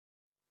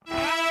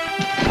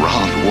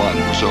Round one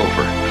was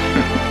over.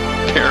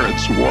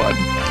 Parents won.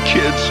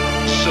 Kids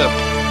sip.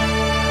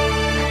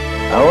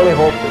 I only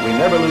hope that we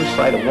never lose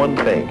sight of one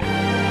thing.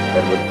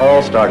 That it was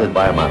all started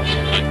by a mouse.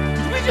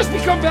 Did we just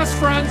become best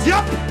friends?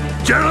 Yep!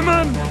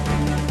 Gentlemen,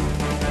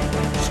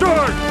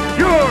 start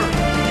your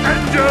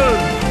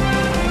engine!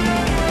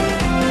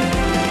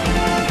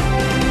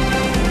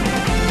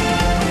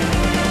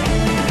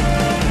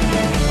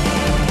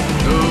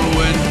 To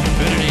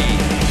infinity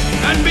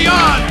and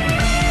beyond!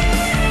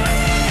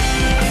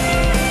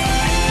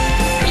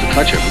 There's a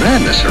touch of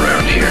madness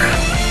around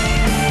here.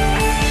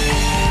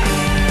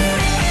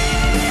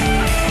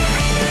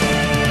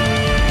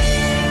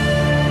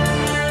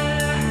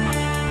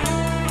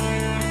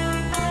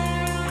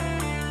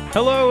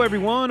 Hello,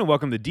 everyone, and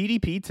welcome to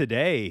DDP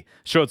Today.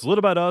 Show it's a little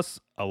about us,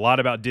 a lot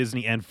about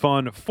Disney, and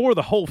fun for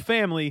the whole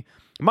family.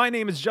 My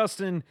name is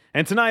Justin,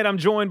 and tonight I'm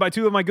joined by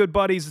two of my good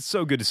buddies. It's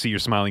so good to see your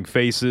smiling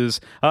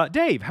faces.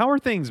 Dave, how are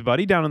things,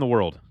 buddy, down in the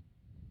world?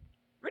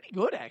 Pretty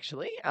good,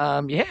 actually.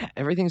 Yeah,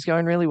 everything's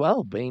going really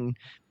well. Been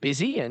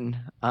busy and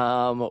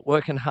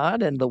working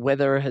hard, and the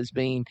weather has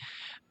been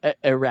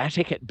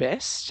erratic at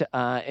best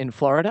in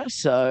Florida.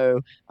 So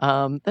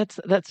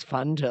that's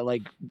fun to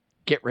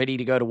get ready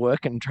to go to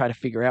work and try to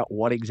figure out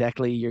what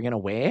exactly you're going to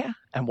wear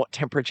and what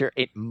temperature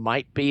it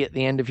might be at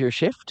the end of your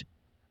shift.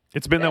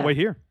 It's been that way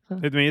here.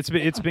 I mean,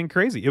 it's been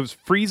crazy. It was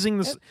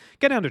freezing.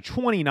 Got down to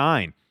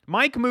 29.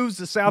 Mike moves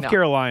to South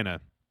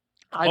Carolina.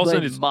 I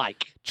blame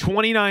Mike.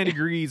 29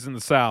 degrees in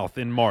the South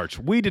in March.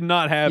 We did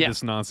not have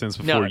this nonsense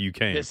before you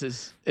came.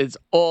 It's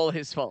all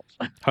his fault.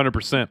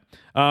 100%.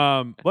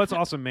 Well, that's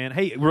awesome, man.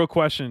 Hey, real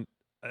question.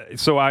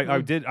 So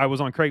I was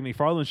on Craig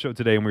McFarland's show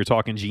today, and we were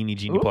talking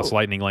Genie plus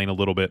Lightning Lane a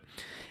little bit,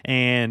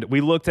 and we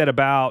looked at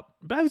about,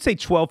 I would say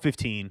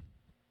 12-15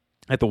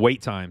 at the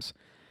wait times,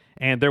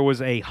 and there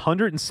was a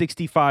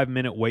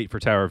 165-minute wait for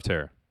Tower of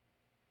Terror.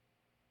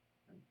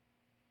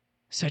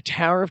 So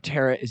Tower of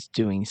Terror is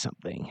doing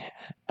something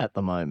at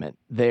the moment.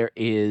 There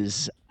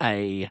is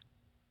a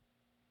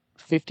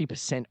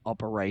 50%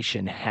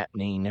 operation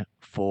happening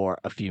for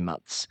a few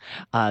months.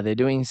 They're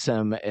doing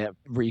some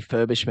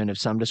refurbishment of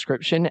some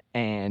description,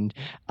 and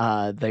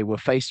they were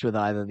faced with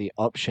either the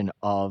option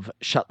of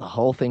shut the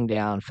whole thing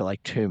down for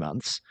 2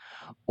 months,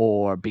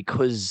 or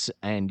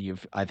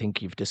I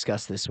think you've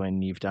discussed this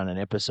when you've done an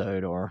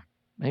episode, or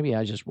maybe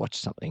I just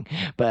watched something.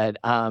 But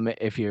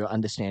if you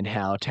understand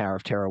how Tower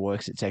of Terror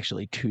works, it's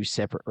actually two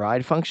separate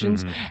ride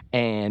functions,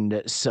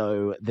 and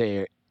so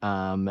they're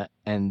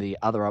and the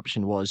other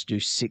option was do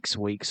 6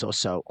 weeks or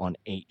so on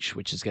each,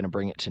 which is going to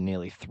bring it to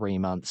nearly 3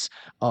 months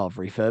of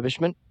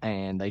refurbishment.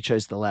 And they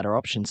chose the latter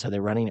option, so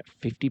they're running at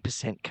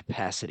 50%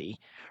 capacity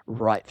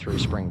right through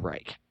spring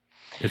break.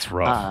 It's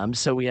rough.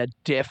 So we are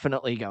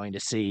definitely going to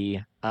see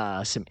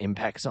some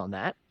impacts on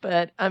that.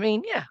 But I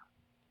mean, yeah,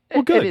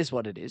 it is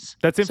what it is.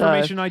 That's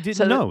information I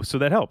didn't know, so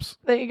that helps.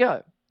 There you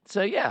go.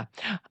 So yeah.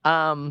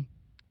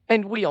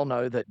 And we all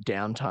know that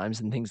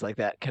downtimes and things like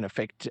that can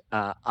affect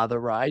other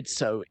rides.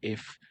 So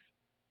if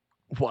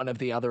one of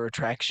the other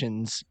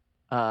attractions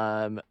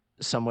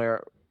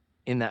somewhere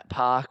in that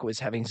park was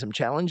having some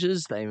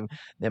challenges, there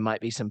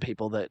might be some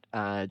people that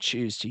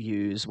choose to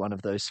use one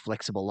of those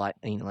flexible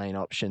lightning lane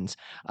options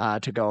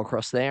to go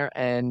across there.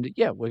 And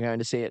yeah, we're going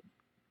to see it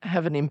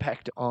have an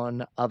impact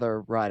on other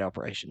ride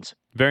operations.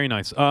 Very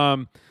nice.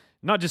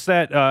 Not just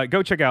that,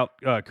 go check out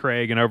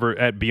Craig and over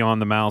at Beyond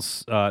the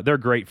Mouse. They're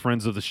great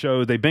friends of the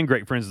show. They've been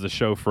great friends of the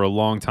show for a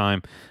long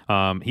time.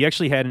 He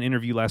actually had an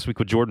interview last week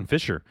with Jordan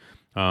Fisher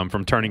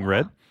from Turning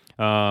Red.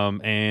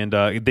 And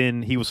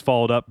then he was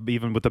followed up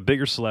even with a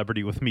bigger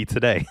celebrity with me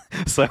today.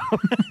 So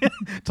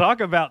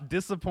talk about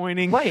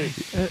disappointing. Wait,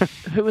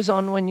 who was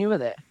on when you were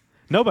there?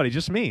 Nobody,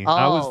 just me.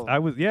 Oh, I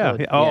was, yeah.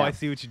 good. Oh, Yeah. I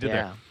see what you did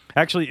there.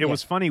 Actually, it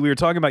was funny. We were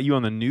talking about you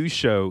on the news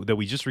show that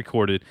we just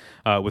recorded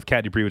with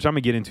Kat Dupree, which I'm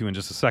going to get into in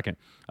just a second.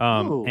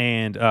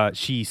 And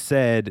she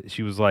said,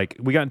 she was like,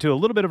 we got into a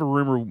little bit of a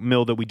rumor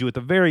mill that we do at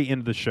the very end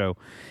of the show.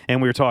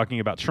 And we were talking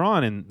about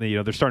Tron, and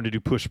they're starting to do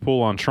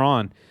push-pull on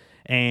Tron.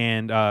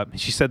 And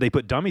she said they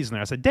put dummies in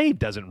there. I said, Dave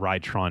doesn't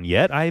ride Tron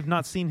yet. I have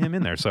not seen him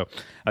in there. So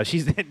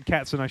she's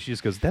Kat, so now she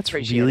just goes, that's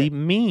really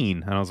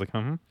mean. And I was like,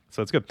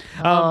 So it's good.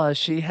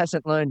 She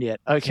hasn't learned yet.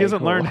 Okay, she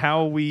hasn't learned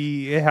how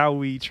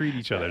we treat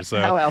each other.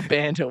 So how our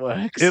banter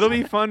works. It'll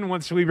be fun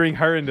once we bring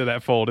her into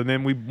that fold, and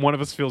then one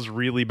of us feels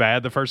really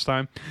bad the first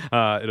time.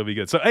 It'll be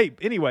good. So hey,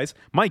 anyways,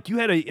 Mike, you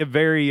had a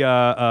very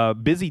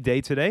busy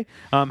day today.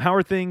 How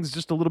are things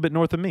just a little bit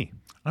north of me?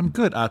 I'm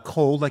good.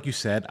 Cold, like you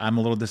said. I'm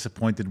a little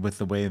disappointed with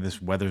the way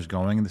this weather's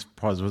going. This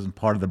wasn't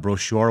part of the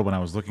brochure when I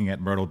was looking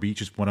at Myrtle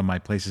Beach. It's one of my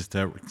places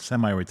to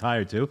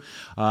semi-retire to.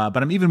 But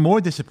I'm even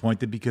more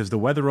disappointed because the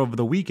weather over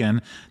the weekend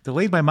weekend,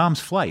 delayed my mom's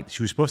flight.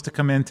 She was supposed to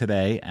come in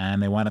today,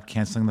 and they wound up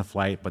canceling the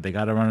flight, but they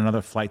got to run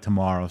another flight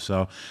tomorrow.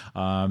 So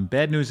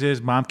bad news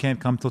is Mom can't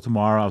come till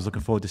tomorrow. I was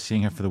looking forward to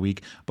seeing her for the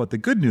week. But the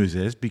good news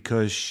is,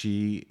 because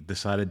she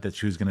decided that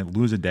she was going to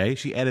lose a day,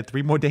 she added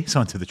 3 more days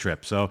onto the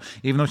trip. So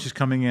even though she's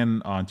coming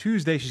in on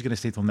Tuesday, she's going to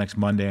stay till next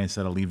Monday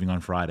instead of leaving on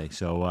Friday.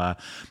 So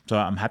so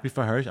I'm happy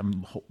for her.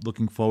 I'm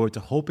looking forward to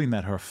hoping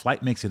that her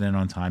flight makes it in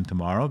on time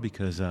tomorrow,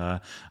 because I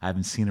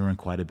haven't seen her in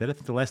quite a bit. I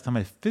think the last time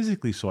I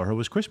physically saw her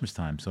was Christmas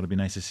time, so it'll be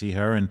nice to see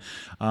her, and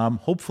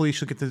hopefully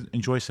she'll get to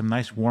enjoy some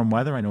nice warm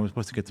weather. I know we're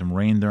supposed to get some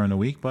rain during the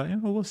week, but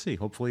we'll see.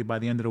 Hopefully by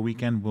the end of the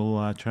weekend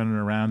we'll turn it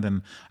around,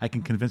 and I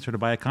can convince her to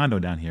buy a condo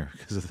down here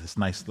because of this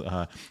nice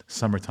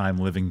summertime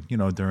living,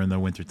 during the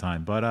winter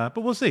time. But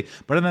we'll see.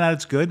 But other than that,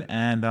 it's good,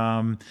 and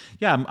I'm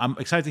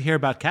excited to hear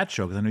about Cat's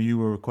show, because I know you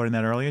were recording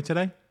that earlier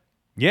today.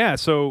 Yeah,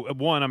 so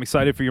one, I'm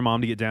excited for your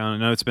mom to get down. I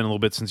know it's been a little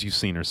bit since you've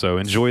seen her, so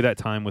enjoy that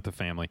time with the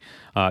family.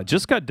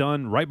 Just got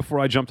done right before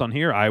I jumped on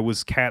here. I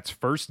was Kat's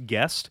first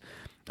guest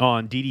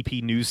on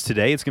DDP News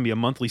Today. It's going to be a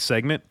monthly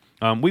segment.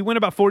 We went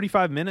about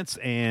 45 minutes,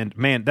 and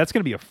man, that's going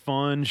to be a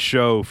fun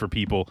show for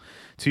people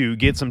to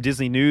get some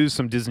Disney news,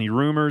 some Disney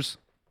rumors,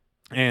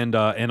 and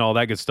all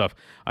that good stuff.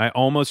 I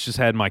almost just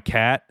had my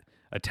cat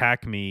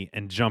attack me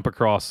and jump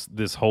across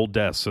this whole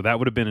desk. So that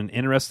would have been an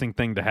interesting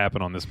thing to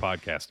happen on this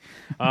podcast.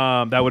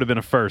 That would have been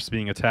a first,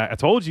 being attacked. I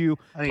told you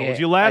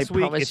last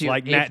week, it's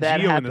like Nat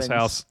Geo in this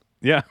house.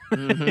 Yeah.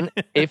 Mm-hmm.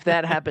 If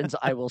that happens,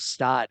 I will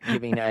start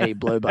giving a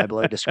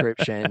blow-by-blow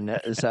description,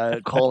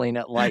 so calling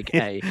it like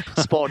a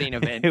sporting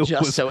event,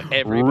 just so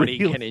everybody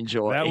can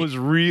enjoy. That was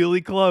really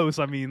close.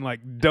 I mean,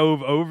 like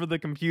dove over the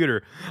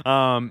computer.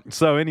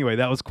 So anyway,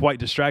 that was quite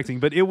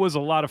distracting, but it was a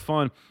lot of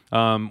fun.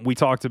 We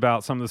talked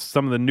about some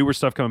of the newer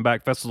stuff coming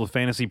back. Festival of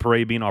Fantasy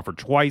Parade being offered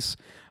twice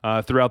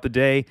throughout the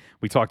day.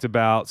 We talked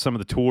about some of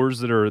the tours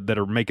that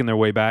are making their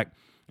way back.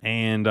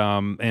 And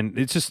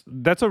it's just,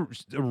 that's a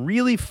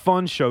really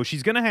fun show.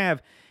 She's going to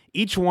have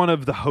each one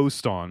of the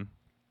hosts on,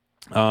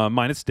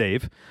 minus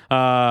Dave,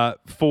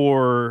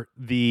 for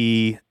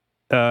the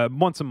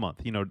once a month,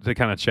 to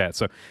kind of chat.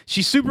 So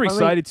she's super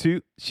excited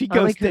too. She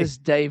goes, because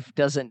Dave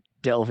doesn't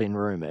delve in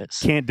rumors.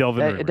 Can't delve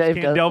in rumors. You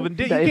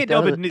can't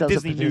delve in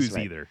Disney news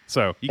either.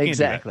 So you can't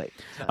exactly.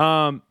 do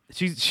that.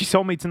 She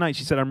told me tonight,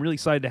 she said, I'm really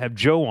excited to have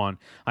Joe on.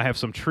 I have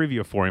some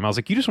trivia for him. I was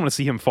like, you just want to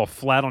see him fall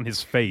flat on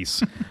his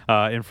face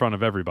in front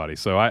of everybody.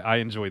 So I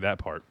enjoy that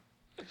part.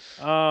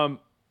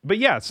 But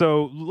yeah,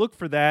 so look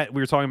for that.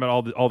 We were talking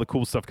about all the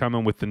cool stuff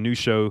coming with the new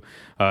show,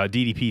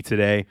 DDP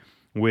Today,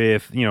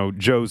 with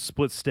Joe's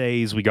Split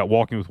Stays. We got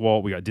Walking with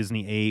Walt. We got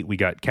Disney 8. We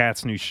got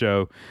Cat's new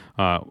show.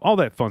 All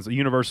that fun. So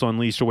Universal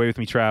Unleashed, Away With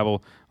Me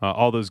Travel.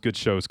 All those good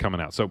shows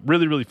coming out. So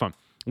really, really fun.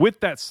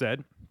 With that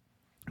said,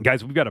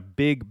 guys, we've got a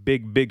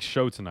big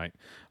show tonight.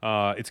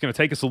 It's going to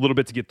take us a little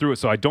bit to get through it,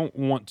 so I don't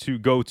want to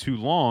go too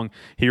long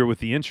here with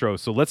the intro.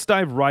 So let's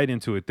dive right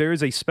into it. There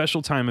is a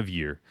special time of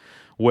year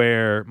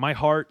where my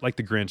heart, like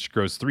the Grinch,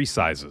 grows 3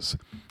 sizes.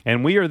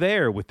 And we are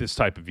there with this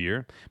type of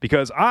year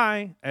because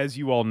I, as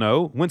you all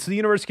know, went to the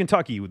University of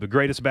Kentucky with the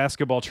greatest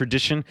basketball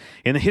tradition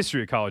in the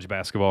history of college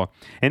basketball.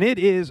 And it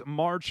is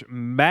March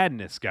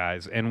Madness,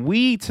 guys. And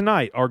we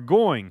tonight are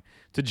going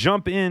to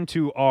jump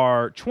into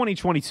our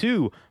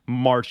 2022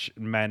 March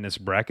Madness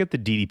bracket, the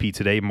DDP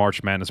Today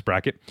March Madness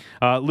bracket.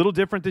 A little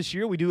different this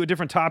year. We do a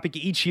different topic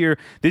each year.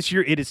 This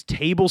year, it is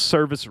table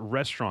service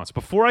restaurants.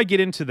 Before I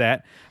get into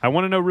that, I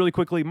want to know really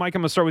quickly, Mike,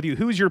 I'm going to start with you.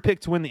 Who's your pick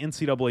to win the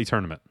NCAA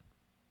tournament?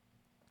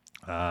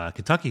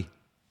 Kentucky.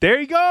 There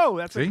you go.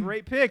 That's a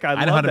great pick.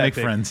 I know how to that make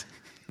pick. friends.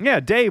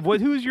 Yeah, Dave,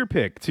 who's your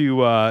pick to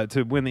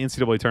win the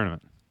NCAA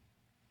tournament?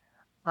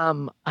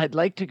 I'd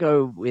like to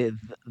go with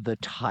the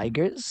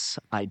Tigers.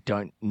 I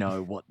don't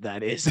know what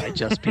that is. I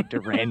just picked a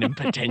random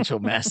potential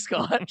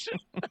mascot.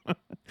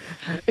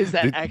 Is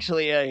that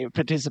actually a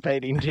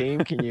participating team?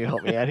 Can you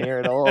help me out here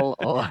at all?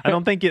 Or... I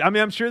don't think it. I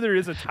mean, I'm sure there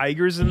is a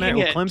Tigers in there.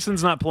 Well,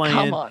 Clemson's not playing.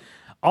 Come on.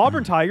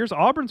 Auburn Tigers.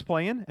 Auburn's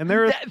playing, and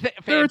they're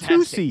a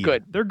 2 seed.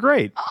 Good. They're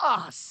great.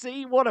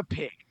 See, what a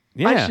pick.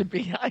 Yeah.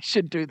 I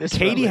should do this.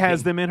 Katie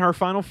has them in her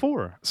Final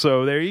Four.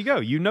 So there you go.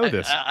 You know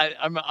this.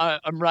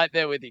 I'm right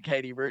there with you,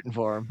 Katie, rooting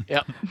for them.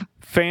 Yep.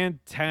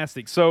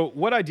 Fantastic. So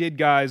what I did,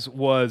 guys,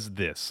 was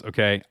this,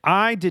 okay?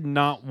 I did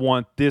not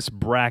want this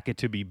bracket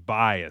to be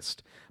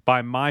biased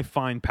by my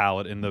fine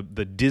palate and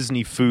the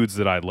Disney foods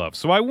that I love.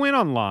 So I went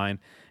online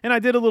and I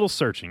did a little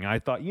searching. I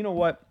thought, you know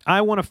what? I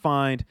want to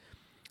find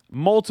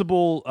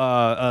multiple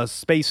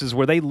spaces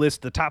where they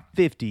list the top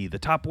 50, the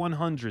top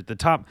 100, the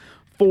top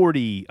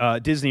 40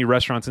 Disney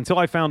restaurants until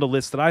I found a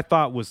list that I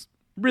thought was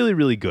really,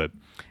 really good.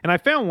 And I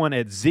found one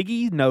at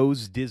Ziggy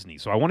Knows Disney.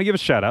 So I want to give a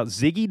shout out,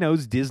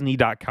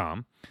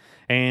 ZiggyKnowsDisney.com.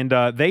 And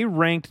they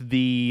ranked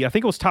I think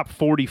it was top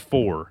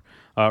 44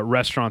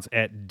 restaurants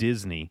at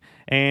Disney.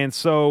 And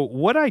so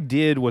what I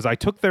did was I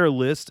took their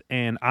list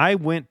and I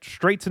went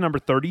straight to number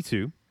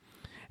 32.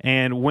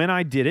 And when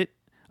I did it,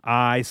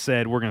 I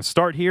said, we're going to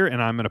start here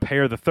and I'm going to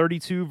pair the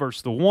 32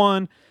 versus the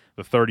 1.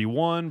 the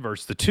 31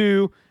 versus the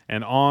 2,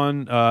 and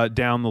on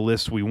down the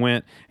list we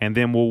went, and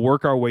then we'll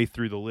work our way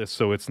through the list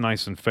so it's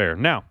nice and fair.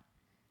 Now,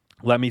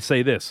 let me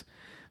say this.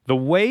 The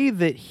way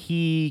that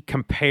he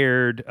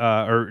compared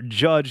or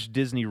judged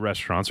Disney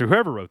restaurants, or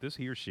whoever wrote this,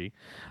 he or she,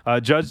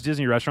 judged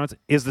Disney restaurants,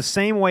 is the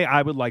same way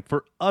I would like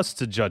for us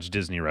to judge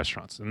Disney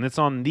restaurants. And it's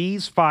on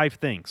these 5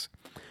 things: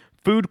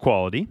 food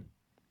quality,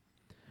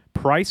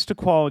 price to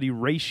quality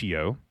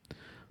ratio,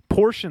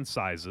 portion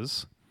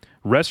sizes,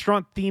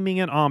 restaurant theming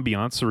and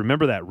ambiance. So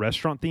remember that,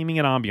 restaurant theming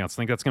and ambiance. I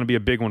think that's going to be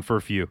a big one for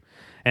a few.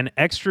 And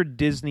extra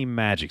Disney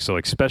magic. So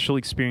like special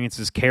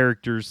experiences,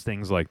 characters,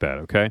 things like that,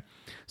 okay?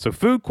 So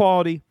food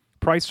quality,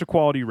 price to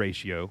quality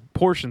ratio,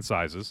 portion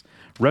sizes,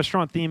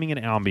 restaurant theming and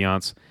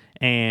ambiance,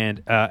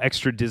 and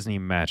extra Disney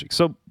magic.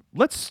 So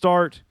let's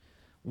start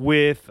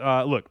with,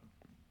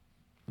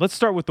 let's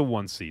start with the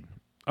 1 seed.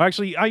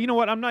 Actually, you know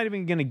what? I'm not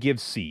even going to give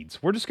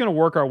seeds. We're just going to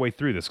work our way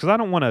through this because I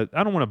don't want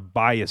to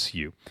bias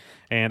you.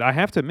 And I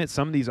have to admit,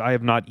 some of these I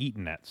have not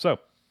eaten at. So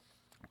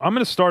I'm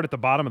going to start at the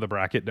bottom of the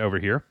bracket over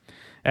here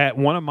at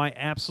one of my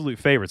absolute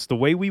favorites. The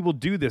way we will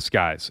do this,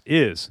 guys,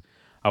 is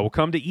I will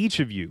come to each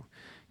of you,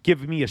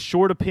 give me a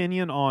short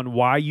opinion on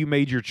why you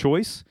made your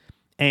choice,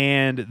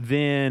 and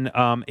then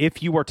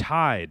if you are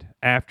tied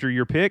after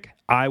your pick,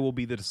 I will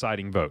be the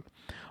deciding vote.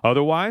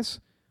 Otherwise,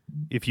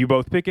 if you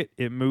both pick it,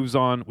 it moves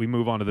on. We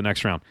move on to the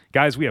next round.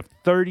 Guys, we have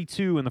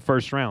 32 in the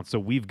first round, so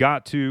we've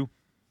got to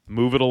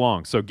move it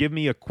along. So give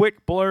me a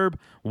quick blurb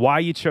why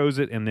you chose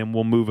it, and then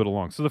we'll move it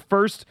along. So the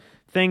first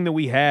thing that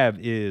we have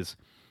is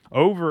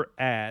over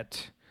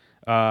at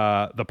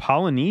the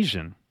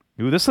Polynesian.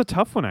 Ooh, this is a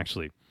tough one,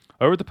 actually.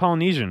 Over at the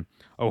Polynesian,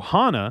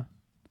 Ohana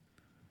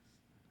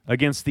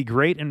against the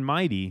great and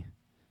mighty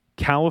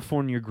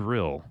California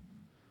Grill.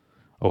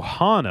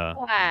 Ohana.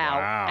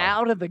 Wow.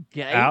 Out of the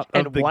gate?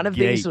 And one of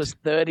these was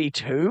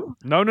 32?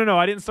 No.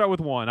 I didn't start with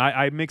one.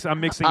 I'm mixing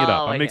it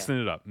up. I'm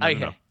mixing it up. No.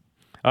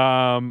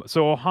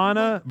 So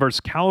Ohana versus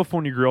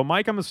California Grill.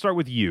 Mike, I'm going to start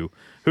with you.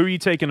 Who are you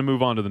taking to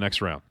move on to the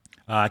next round?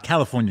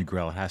 California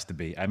Grill, it has to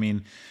be. I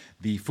mean,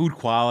 the food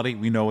quality,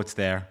 we know it's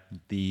there.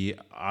 The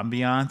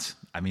ambiance,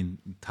 I mean,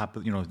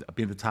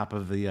 being at the top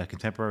of the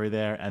contemporary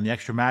there, and the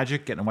extra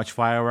magic, getting to watch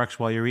fireworks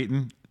while you're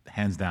eating,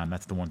 hands down,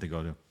 that's the one to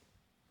go to.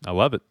 I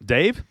love it.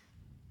 Dave?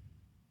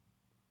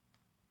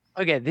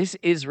 Okay, this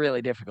is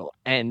really difficult,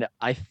 and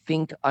I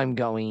think I'm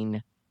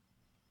going.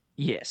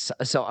 Yes,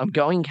 so I'm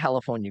going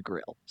California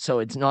Grill. So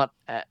it's not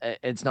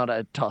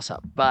a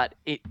toss-up, but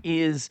it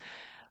is.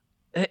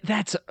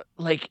 That's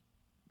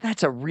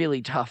a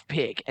really tough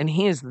pick. And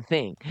here's the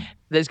thing: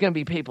 there's going to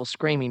be people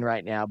screaming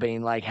right now,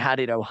 being like, "How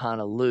did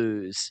Ohana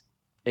lose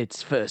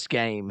its first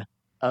game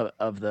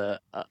of the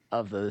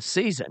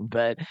season?"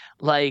 But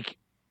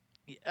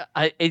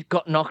it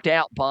got knocked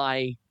out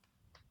by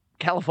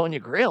California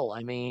Grill.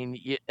 I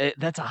mean,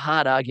 that's a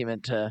hard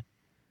argument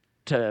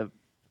to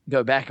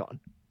go back on.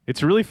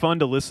 It's really fun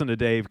to listen to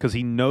Dave because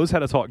he knows how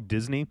to talk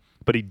Disney,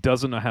 but he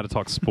doesn't know how to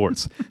talk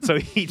sports. So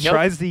he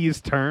tries to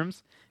use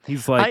terms.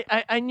 He's like,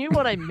 I knew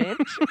what I meant.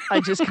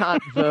 I just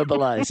can't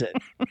verbalize it.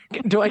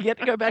 Do I get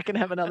to go back and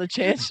have another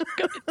chance?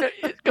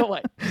 Go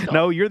away. Stop.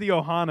 No, you're the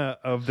Ohana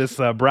of this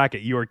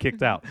bracket. You are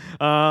kicked out.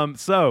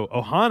 So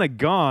Ohana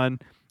gone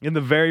in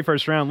the very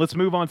first round. Let's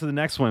move on to the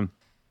next one.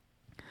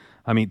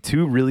 I mean,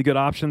 2 really good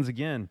options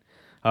again.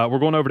 We're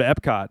going over to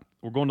Epcot.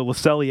 We're going to Le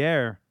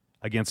Cellier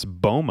against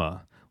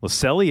Boma. Le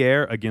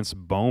Cellier against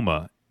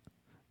Boma.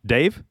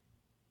 Dave?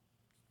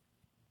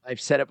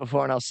 I've said it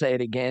before and I'll say it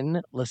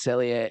again. Le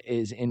Cellier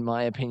is, in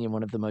my opinion,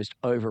 one of the most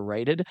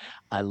overrated.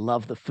 I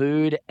love the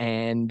food,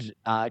 and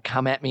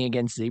come at me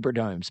against Zebra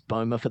Domes.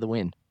 Boma for the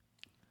win.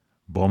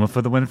 Boma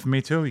for the win for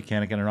me, too. You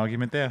can't get an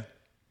argument there.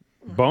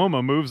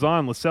 Boma moves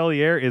on. Le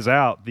Cellier is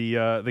out.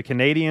 The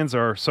Canadians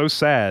are so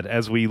sad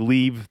as we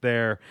leave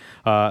their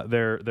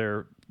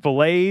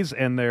fillets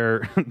and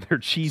their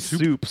cheese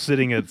soup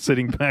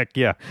sitting back.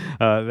 Yeah,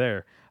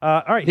 there.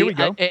 All right, here we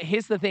go.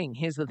 Here's the thing.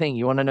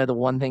 You want to know the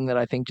one thing that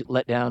I think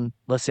let down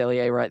Le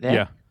Cellier right there?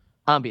 Yeah.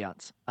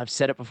 Ambiance. I've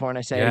said it before and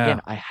I say it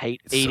again. I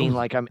hate eating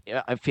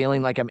I'm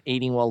feeling like I'm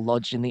eating while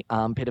lodged in the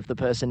armpit of the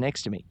person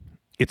next to me.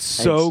 It's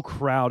so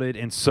crowded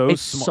and so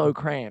it's small. so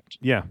cramped.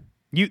 Yeah.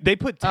 They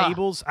put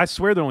tables, I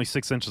swear they're only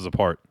 6 inches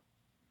apart.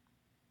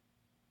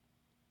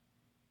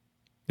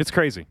 It's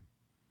crazy.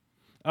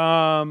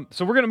 So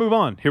we're going to move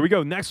on. Here we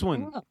go. Next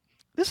one.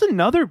 This is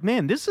another,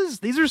 man,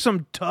 these are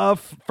some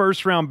tough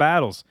first round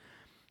battles.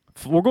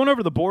 We're going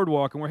over the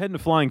boardwalk and we're heading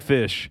to Flying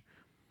Fish.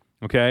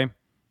 Okay?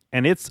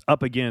 And it's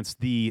up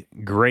against the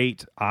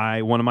great,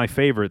 one of my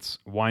favorites,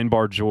 Wine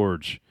Bar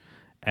George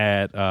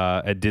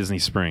at Disney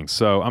Springs.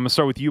 So I'm going to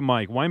start with you,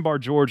 Mike. Wine Bar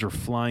George or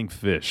Flying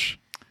Fish?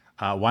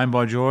 Wine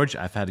Bar George,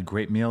 I've had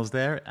great meals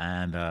there,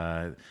 and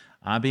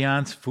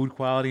ambiance, food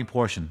quality, and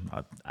portion.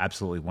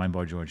 Absolutely, Wine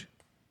Bar George.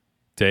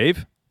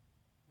 Dave?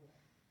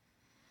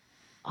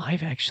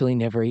 I've actually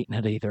never eaten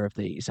at either of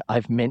these.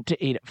 I've meant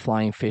to eat at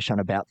Flying Fish on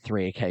about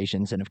 3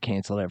 occasions and have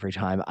cancelled every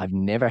time. I've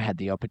never had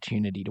the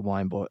opportunity to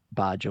Wine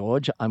Bar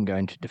George. I'm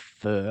going to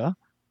defer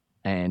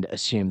and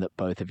assume that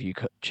both of you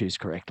choose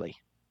correctly.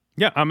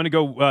 Yeah, I'm going to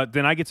go.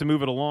 Then I get to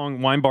move it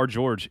along. Wine Bar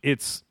George.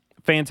 It's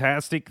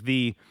fantastic.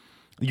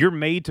 You're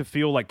made to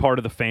feel like part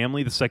of the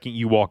family the second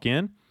you walk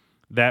in.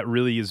 That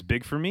really is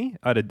big for me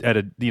at a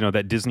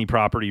that Disney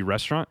property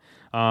restaurant.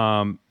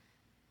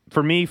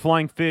 For me,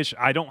 Flying Fish,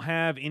 I don't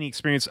have any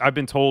experience. I've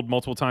been told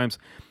multiple times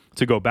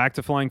to go back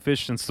to Flying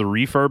Fish since the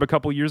refurb a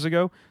couple years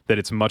ago, that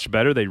it's much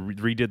better. They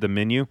redid the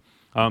menu.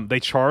 They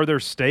char their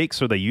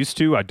steaks, or they used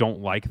to. I don't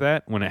like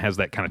that when it has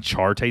that kind of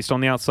char taste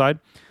on the outside.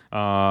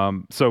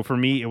 So for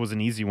me, it was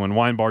an easy one.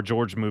 Wine Bar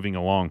George moving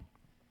along.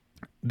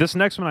 This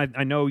next one,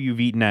 I know you've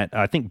eaten at,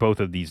 I think, both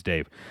of these,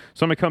 Dave.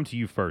 So I'm going to come to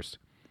you first.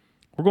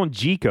 We're going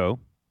Jiko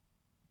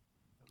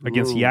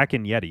against Yak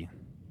and Yeti.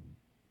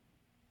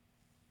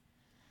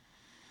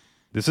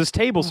 This is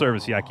table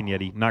service Yak and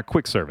Yeti, not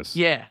quick service.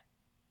 Yeah.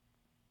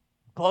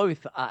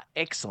 Both are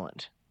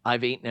excellent.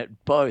 I've eaten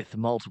at both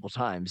multiple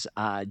times.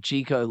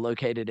 Jiko,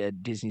 located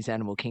at Disney's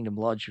Animal Kingdom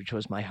Lodge, which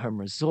was my home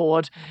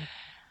resort.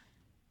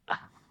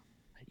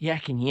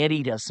 Yak and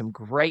Yeti does some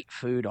great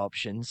food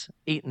options.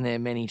 Eaten there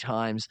many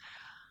times.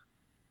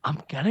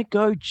 I'm going to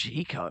go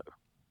Jiko.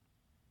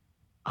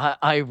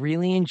 I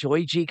really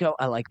enjoy Jiko.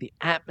 I like the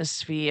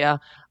atmosphere.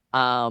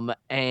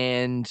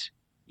 And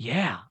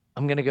yeah,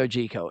 I'm going to go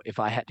Jiko if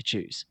I had to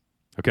choose.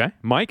 Okay.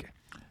 Mike?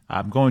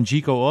 I'm going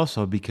Jiko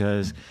also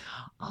because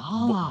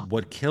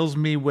what kills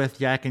me with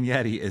Yak and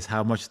Yeti is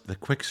how much the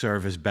quick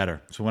serve is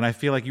better. So when I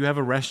feel like you have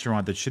a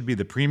restaurant that should be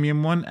the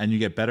premium one and you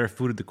get better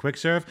food at the quick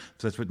serve,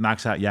 so that's what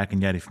knocks out Yak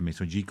and Yeti for me.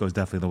 So Jiko is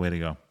definitely the way to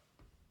go.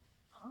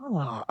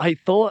 Oh, I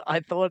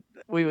thought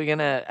we were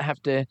gonna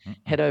have to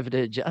head over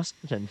to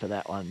Justin for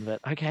that one,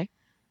 but okay.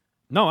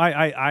 No,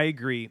 I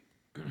agree.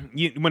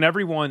 When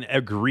everyone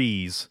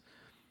agrees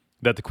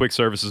that the quick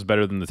service is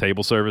better than the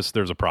table service,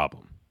 there's a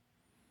problem,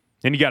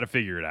 and you got to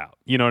figure it out.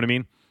 You know what I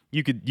mean?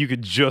 You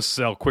could just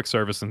sell quick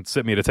service and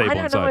sit me at a table. I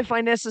don't know if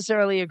I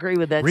necessarily agree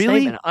with that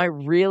statement. I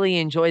really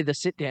enjoy the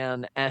sit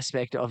down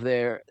aspect of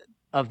their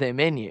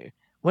menu.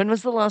 When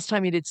was the last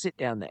time you did sit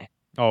down there?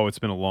 Oh, it's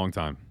been a long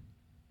time.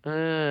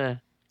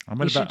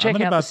 You should check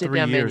out the sit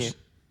down menu.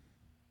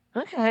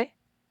 Okay.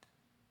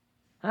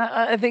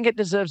 I think it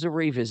deserves a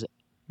revisit.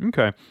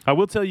 Okay. I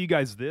will tell you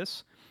guys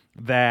this,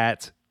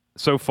 that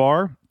so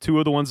far, two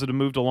of the ones that have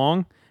moved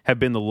along have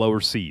been the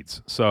lower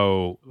seeds.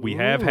 So we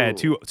have had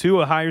two of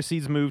the higher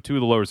seeds move, two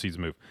of the lower seeds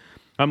move.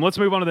 Let's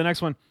move on to the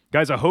next one.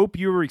 Guys, I hope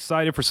you were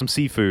excited for some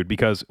seafood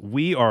because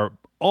we are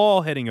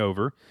all heading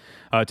over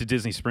to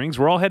Disney Springs.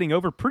 We're all heading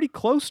over pretty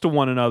close to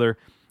one another,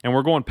 and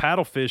we're going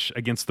paddlefish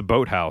against the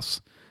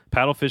Boathouse.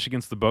 Paddlefish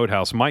against the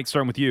Boathouse. Mike,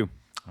 starting with you.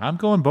 I'm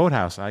going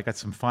Boathouse. I got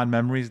some fond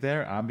memories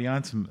there.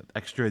 Ambiance, some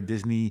extra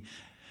Disney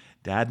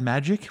dad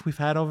magic we've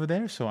had over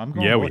there. So I'm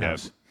going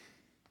Boathouse. We have.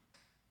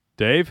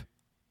 Dave?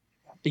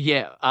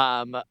 Yeah,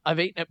 I've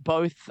eaten at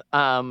both.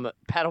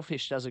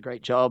 Paddlefish does a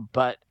great job,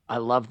 but I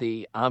love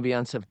the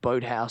ambiance of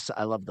Boathouse.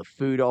 I love the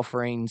food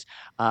offerings.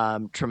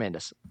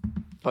 Tremendous.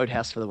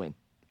 Boathouse for the win.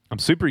 I'm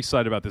super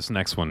excited about this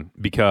next one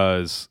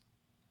because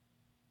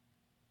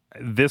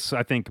this,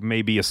 I think,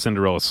 may be a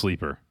Cinderella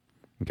sleeper.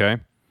 Okay?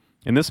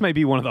 And this may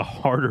be one of the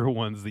harder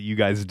ones that you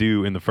guys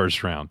do in the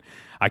first round.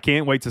 I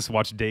can't wait to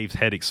watch Dave's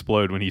head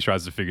explode when he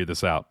tries to figure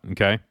this out.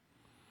 Okay?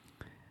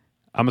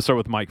 I'm going to start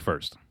with Mike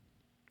first.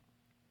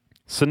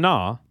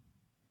 Sanaa,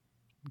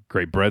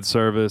 great bread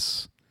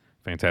service,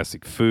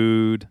 fantastic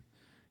food,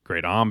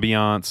 great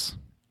ambiance,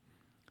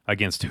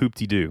 against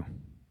Hoop-Dee-Doo.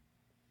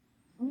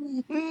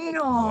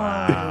 No.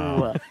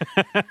 Wow.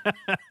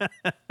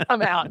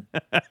 I'm out.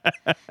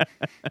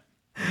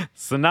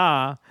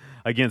 Sanaa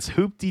against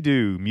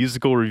Hoop-Dee-Doo,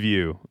 musical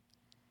review.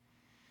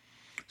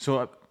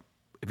 So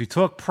if you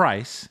talk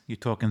price, you're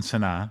talking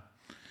Sanaa.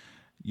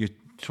 You're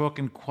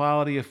talking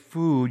quality of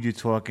food, you're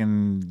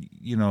talking,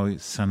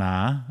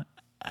 Sanaa.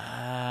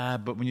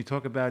 But when you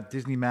talk about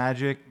Disney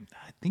Magic,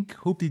 I think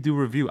Hoop-Dee-Doo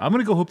Review. I'm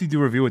going to go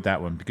Hoop-Dee-Doo Review with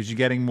that one because you're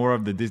getting more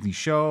of the Disney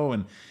show.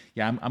 And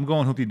yeah, I'm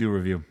going Hoop-Dee-Doo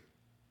Review.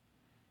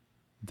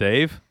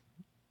 Dave,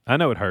 I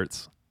know it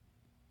hurts.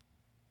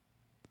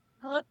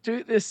 Don't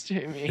do this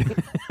to me.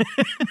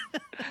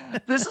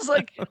 This is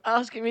like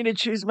asking me to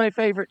choose my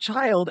favorite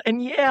child.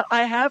 And yeah,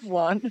 I have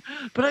one,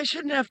 but I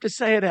shouldn't have to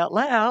say it out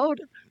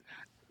loud.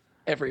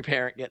 Every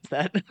parent gets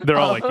that. They're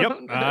all like, yep,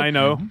 I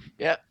know.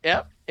 Yep.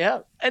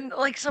 And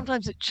like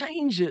sometimes it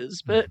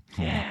changes, but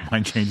yeah.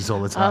 Mine changes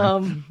all the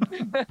time.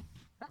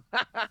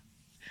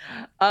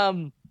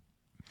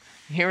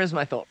 Here is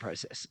my thought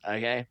process,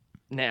 okay?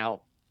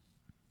 Now,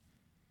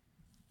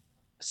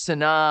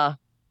 Sanaa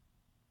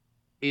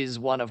is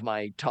one of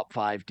my top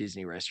 5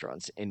 Disney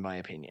restaurants, in my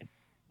opinion.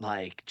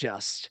 I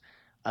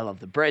love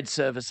the bread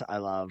service. I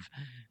love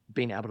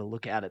being able to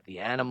look out at the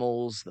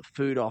animals, the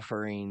food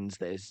offerings.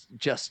 There's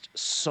just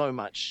so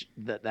much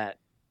that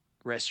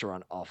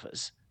restaurant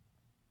offers.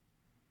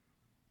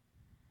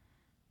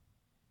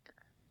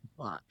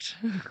 But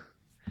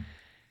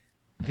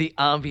the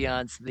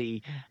ambiance,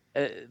 the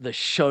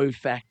show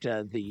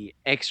factor, the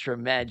extra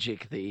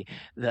magic, the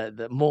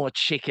more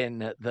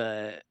chicken,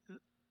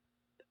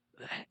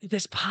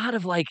 there's part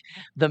of like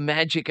the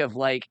magic of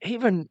like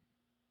even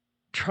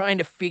trying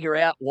to figure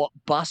out what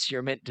bus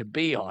you're meant to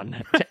be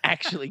on to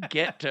actually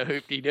get to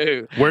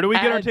Hoop-de-Doo. Where do we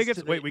get our adds tickets?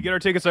 to Wait, we get our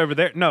tickets over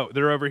there? No,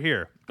 they're over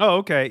here. Oh,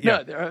 okay. Yeah.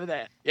 No, they're over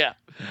there. Yeah.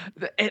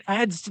 It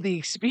adds to the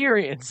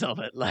experience of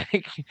it.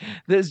 Like,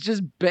 there's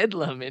just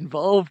bedlam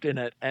involved in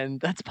it,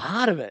 and that's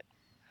part of it.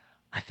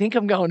 I think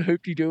I'm going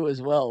Hoop-de-Doo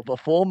as well.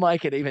 Before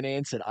Mike had even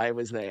answered, I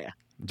was there.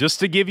 Just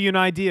to give you an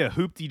idea,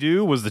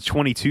 Hoop-de-Doo was the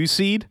 22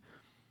 seed.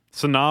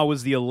 Sanaa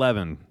was the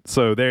 11.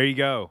 So there you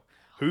go.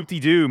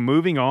 Hoop-de-Doo,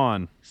 moving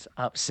on. This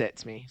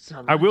upsets me so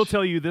much. I will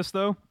tell you this,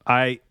 though.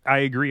 I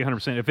agree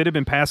 100%. If it had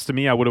been passed to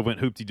me, I would have went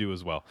Hoop-de-Doo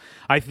as well.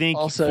 I think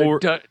also,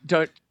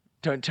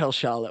 don't tell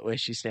Charlotte where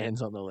she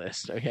stands on the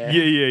list, okay?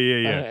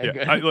 Yeah. Okay,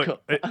 Yeah. good,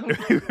 Look,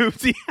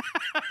 Hoop-de-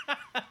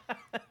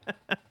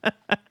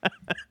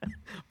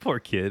 Poor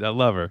kid. I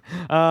love her.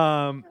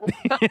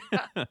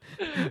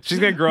 She's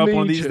going to grow up Me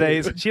one of these too.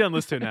 days. She doesn't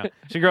listen to it now.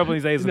 She'll grow up one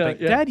of these days and No,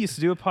 think, yeah. Dad used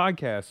to do a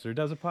podcast or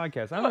does a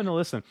podcast. I'm going to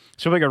listen.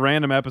 She'll make a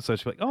random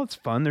episode. She'll be like, oh, it's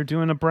fun. They're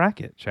doing a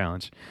bracket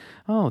challenge.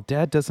 Oh,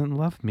 Dad doesn't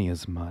love me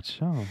as much.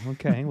 Oh,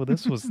 okay. Well,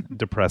 this was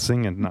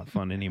depressing and not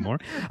fun anymore.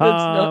 That's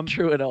not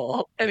true at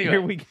all.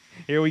 Anyway.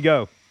 Here we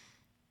go.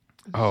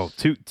 Oh,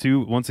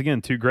 two once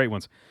again, two great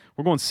ones.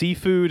 We're going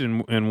seafood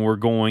and we're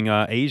going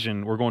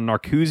Asian. We're going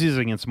Narcoossee's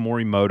against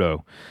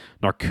Morimoto.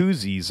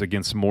 Narcoossee's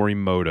against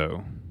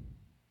Morimoto.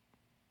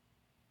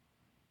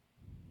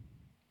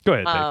 Go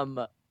ahead,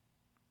 Dave.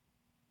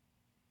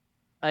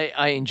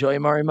 I enjoy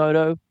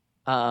Morimoto.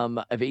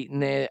 I've eaten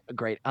there, a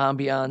great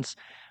ambiance,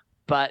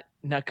 but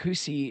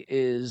Narcoossee's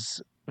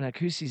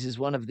is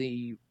one of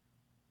the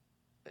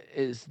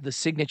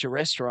signature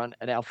restaurant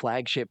at our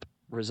flagship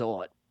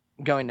resort.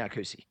 I'm going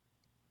Narcoossee.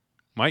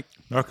 Mike?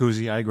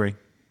 Narcoossee, I agree.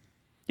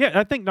 Yeah,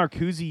 I think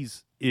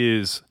Narcoossee's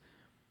is,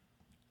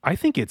 I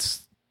think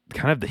it's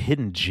kind of the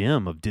hidden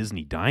gem of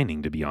Disney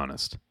dining, to be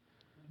honest.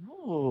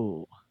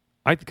 Oh.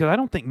 Because I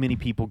don't think many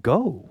people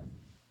go.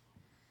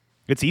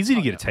 It's easy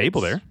to get a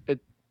table there.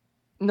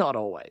 Not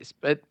always,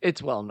 but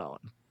it's well known.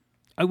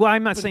 Well,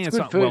 I'm not But saying it's it's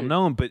good not food. well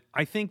known, but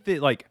I think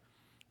that like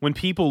when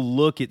people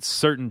look at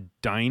certain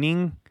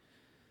dining,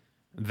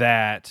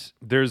 that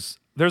there's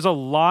a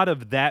lot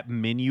of that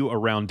menu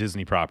around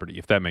Disney property,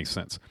 if that makes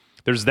sense.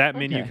 There's that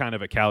menu kind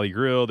of at Cali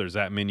Grill. There's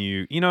that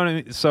menu, you know what I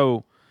mean?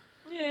 So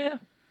Yeah.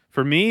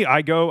 for me,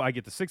 I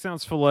get the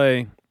 6-ounce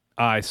filet.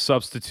 I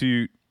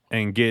substitute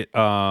and get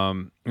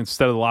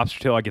instead of the lobster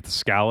tail, I get the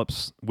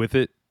scallops with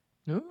it.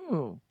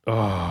 Ooh.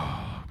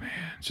 Oh man,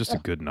 it's just a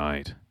good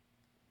night.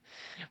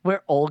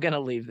 We're all going to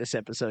leave this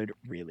episode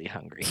really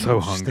hungry. So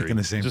Just hungry. thinking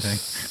the same Just thing.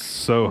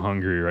 So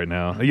hungry right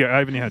now. Yeah, I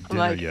haven't had I'm dinner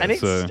like, yet. I need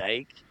so.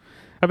 steak.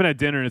 I haven't had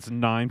dinner and it's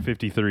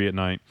 9:53 at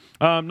night.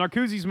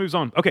 Narcoossee's moves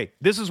on. Okay,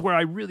 this is where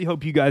I really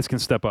hope you guys can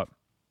step up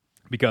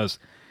because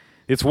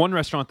it's one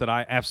restaurant that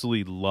I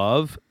absolutely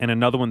love and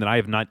another one that I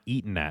have not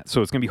eaten at.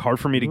 So it's going to be hard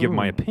for me to give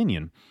my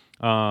opinion.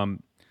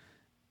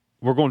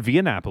 We're going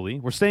Via Napoli.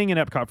 We're staying in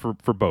Epcot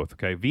for both,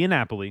 okay? Via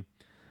Napoli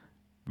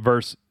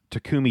versus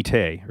Takumi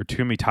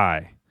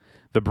Tai,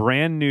 the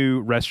brand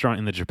new restaurant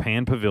in the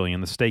Japan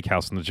Pavilion, the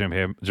steakhouse in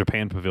the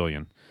Japan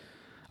Pavilion.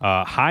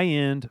 High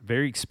end,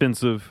 very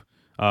expensive.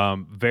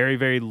 Very,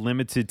 very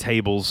limited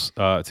tables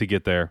to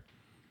get there.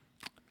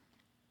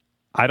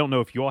 I don't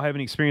know if you all have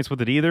any experience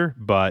with it either,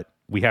 but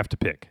we have to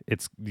pick.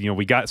 It's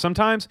we got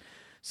sometimes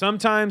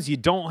you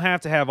don't have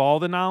to have all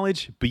the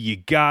knowledge, but you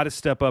got to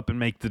step up and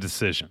make the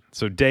decision.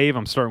 So, Dave,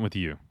 I'm starting with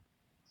you.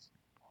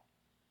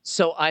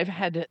 So I've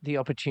had the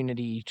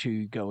opportunity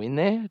to go in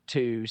there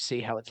to see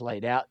how it's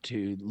laid out,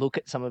 to look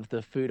at some of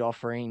the food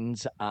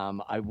offerings.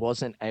 I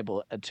wasn't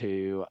able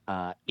to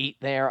eat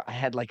there. I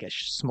had like a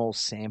small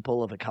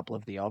sample of a couple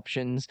of the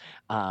options,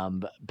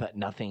 but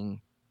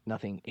nothing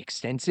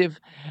extensive.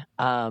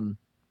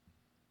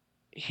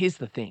 Here's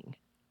the thing,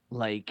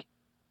 like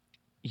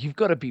you've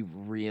got to be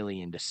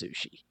really into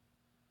sushi,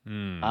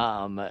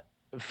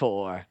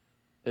 for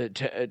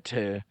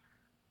to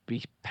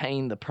be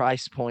paying the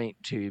price point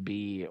to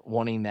be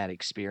wanting that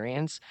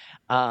experience.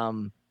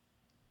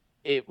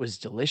 It was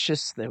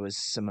delicious. There was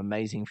some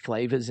amazing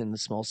flavors in the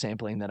small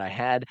sampling that I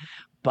had,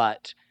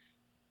 but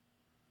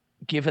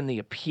given the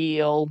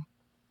appeal,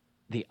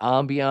 the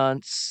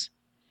ambiance,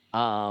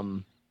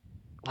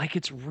 like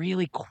it's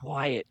really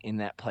quiet in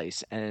that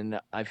place. And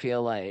I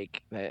feel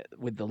like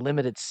with the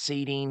limited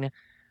seating,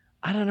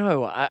 I don't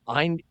know.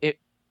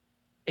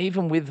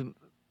 Even with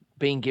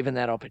being given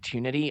that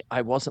opportunity,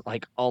 I wasn't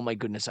like, oh my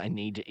goodness, I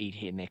need to eat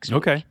here next week.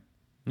 Okay.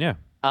 Yeah.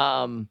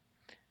 I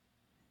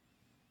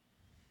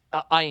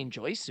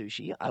enjoy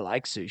sushi. I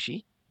like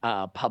sushi.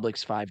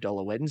 Publix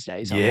 $5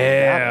 Wednesdays. I'm all about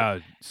Yeah.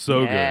 it.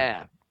 So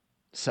Yeah.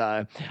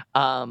 So,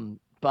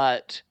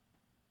 but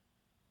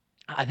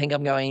I think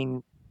I'm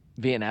going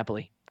Via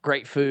Napoli.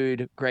 Great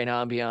food, great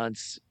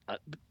ambiance,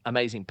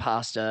 amazing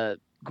pasta,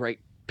 great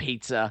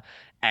pizza,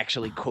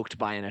 actually cooked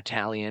by an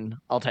Italian.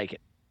 I'll take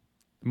it.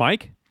 good.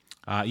 Mike?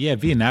 Yeah,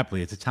 Via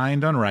Napoli. It's Italian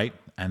done right.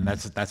 And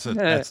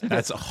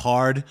that's a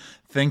hard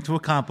thing to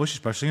accomplish,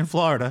 especially in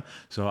Florida.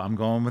 So I'm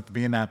going with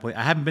Via Napoli.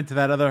 I haven't been to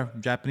that other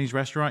Japanese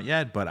restaurant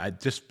yet, but I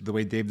just the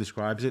way Dave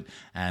describes it,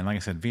 and like I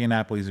said, Via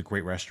Napoli is a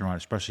great restaurant,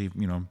 especially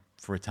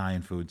for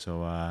Italian food.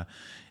 So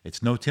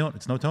it's no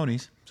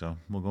Tony's. So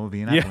we'll go with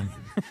Via Napoli.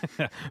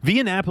 Yeah.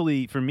 Via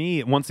Napoli for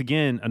me, once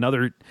again,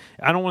 another.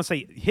 I don't want to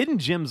say hidden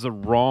gem's the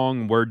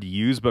wrong word to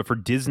use, but for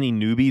Disney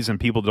newbies and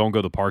people that don't go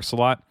to the parks a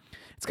lot.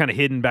 It's kind of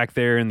hidden back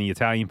there in the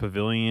Italian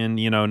pavilion.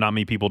 Not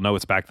many people know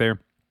it's back there.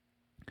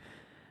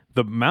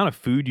 The amount of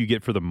food you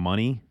get for the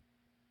money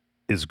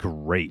is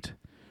great.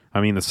 I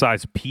mean, the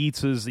size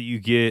pizzas that you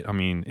get. I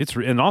mean,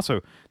 and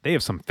also they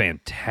have some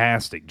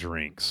fantastic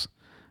drinks.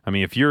 I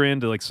mean, if you're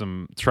into like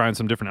trying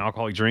some different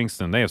alcoholic drinks,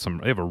 then they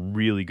have a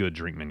really good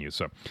drink menu.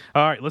 So,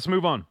 all right, let's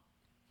move on,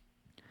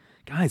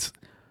 guys.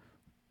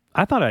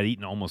 I thought I'd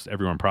eaten almost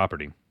every on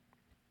property.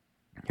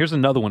 Here's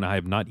another one I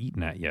have not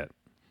eaten at yet.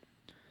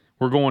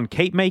 We're going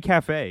Cape May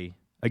Cafe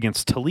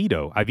against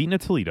Toledo. I've eaten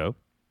at Toledo.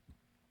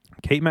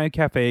 Cape May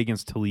Cafe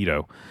against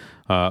Toledo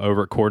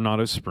over at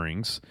Coronado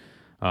Springs.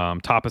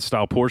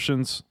 Tapas-style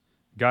portions.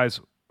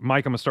 Guys,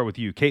 Mike, I'm going to start with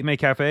you. Cape May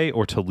Cafe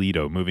or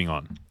Toledo? Moving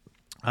on.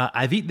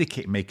 I've eaten the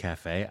Cape May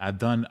Cafe. I've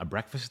done a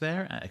breakfast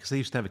there because they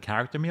used to have a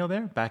character meal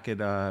there back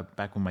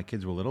when my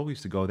kids were little. We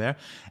used to go there,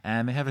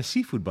 and they have a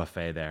seafood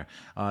buffet there.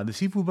 The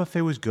seafood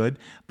buffet was good,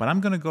 but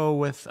I'm going to go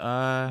with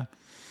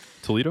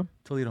Toledo.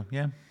 Toledo,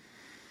 yeah.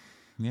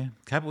 Yeah,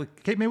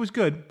 Cape May was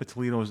good, but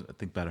Toledo was, I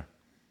think, better.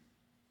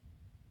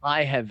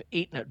 I have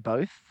eaten at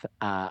both.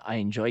 I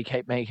enjoy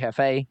Cape May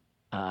Cafe.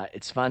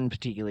 It's fun,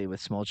 particularly with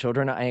small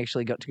children. I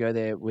actually got to go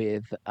there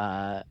with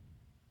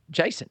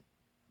Jason.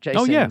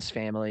 Jason's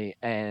family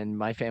and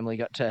my family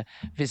got to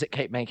visit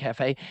Cape May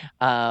Cafe.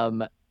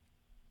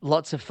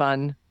 Lots of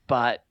fun,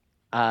 but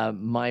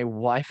my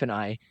wife and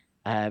I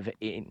have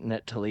eaten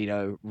at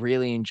Toledo.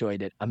 Really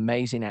enjoyed it.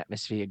 Amazing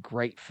atmosphere,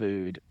 great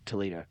food.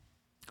 Toledo.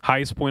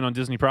 Highest point on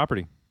Disney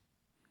property,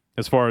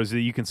 as far as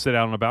you can sit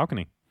out on a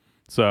balcony.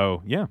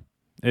 So yeah,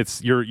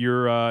 it's you're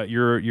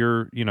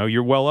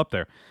well up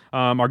there.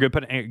 Our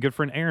good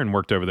friend Aaron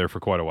worked over there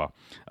for quite a while.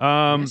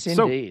 Yes,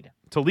 indeed.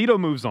 So Toledo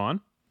moves on.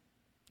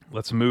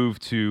 Let's move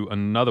to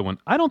another one.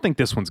 I don't think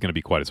this one's going to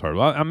be quite as hard.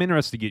 I'm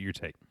interested to get your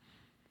take.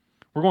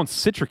 We're going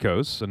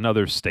Citricos,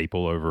 another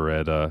staple over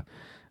at the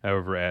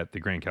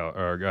Grand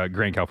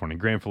California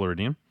Grand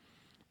Floridian,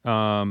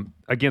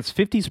 against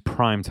 50's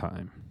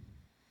Primetime.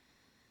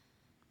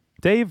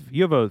 Dave,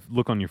 you have a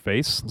look on your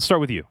face. Let's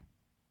start with you.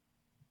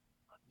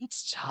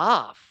 It's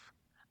tough.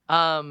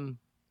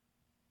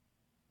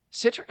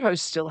 Citricos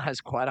still has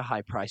quite a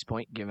high price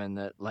point, given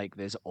that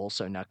there's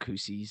also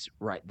Narcoossee's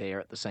right there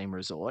at the same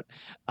resort.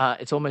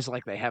 It's almost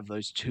like they have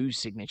those two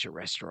signature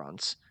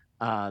restaurants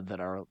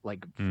that are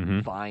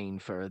vying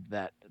for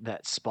that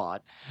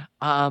spot.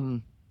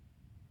 But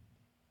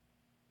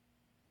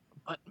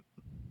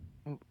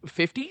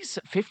 50's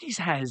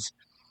has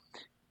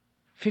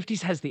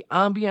the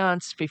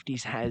ambiance.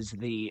 50's has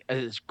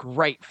is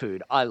great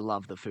food. I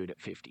love the food at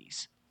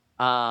 50's.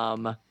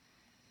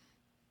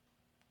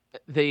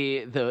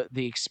 The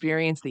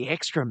experience, the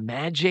extra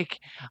magic.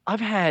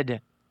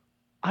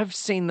 I've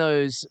seen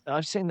those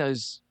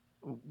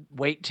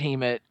wait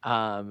team at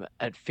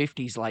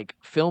 50's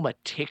film a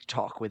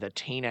TikTok with a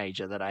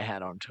teenager that I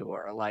had on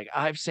tour.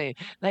 I've seen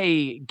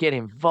they get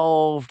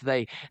involved,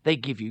 they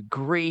give you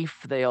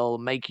grief, they'll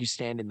make you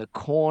stand in the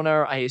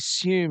corner. I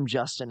assume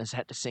Justin has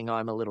had to sing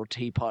I'm a Little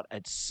Teapot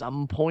at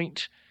some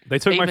point. They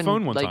took my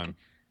phone one time.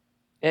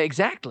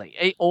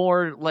 Exactly.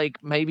 Or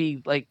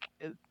maybe they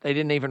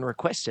didn't even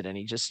request it and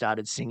he just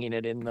started singing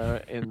it in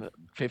the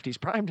 50's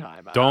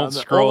Primetime. Don't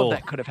scroll. All of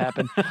that could have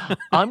happened.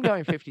 I'm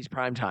going 50's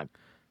Primetime.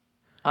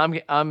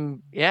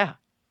 Yeah.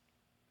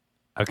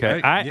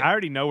 Okay, I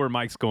already know where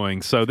Mike's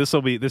going, so this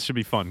should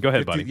be fun. Go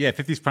ahead, buddy. Yeah,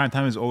 50's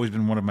Primetime has always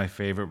been one of my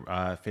favorite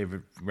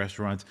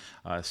restaurants.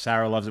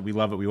 Sarah loves it. We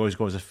love it. We always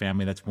go as a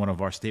family. That's one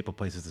of our staple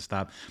places to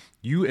stop.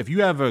 If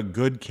you have a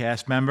good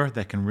cast member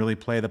that can really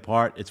play the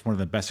part, it's one of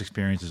the best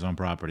experiences on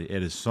property.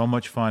 It is so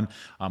much fun.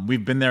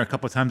 We've been there a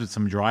couple of times with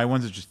some dry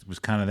ones. It just was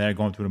kind of there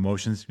going through the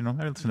motions.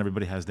 Listen,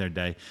 everybody has their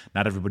day.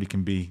 Not everybody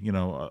can be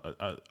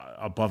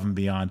above and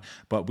beyond.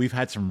 But we've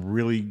had some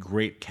really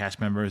great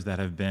cast members that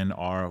have been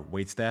our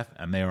wait staff,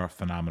 and they are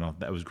phenomenal.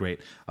 That was great.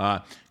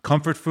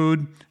 Comfort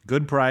food,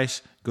 good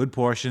price, good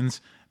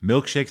portions,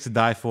 milkshakes to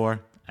die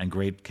for, and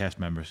great cast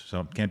members.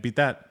 So can't beat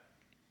that.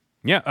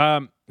 Yeah.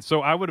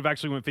 So I would have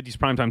actually went 50's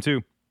Primetime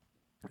too.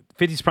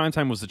 50's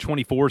Primetime was the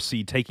 24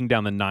 seed taking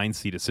down the 9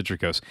 seed at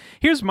Citricos.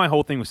 Here's my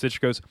whole thing with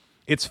Citricos.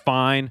 It's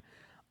fine.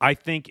 I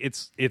think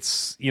it's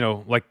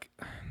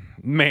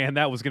man,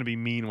 that was going to be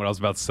mean what I was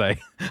about to say.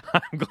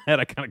 I'm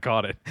glad I kind of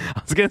caught it.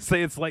 I was going to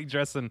say it's like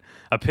dressing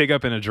a pig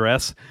up in a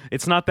dress.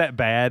 It's not that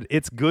bad.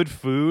 It's good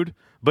food,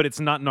 but it's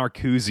not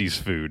Narcoossee's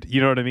food.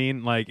 You know what I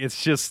mean?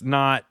 It's just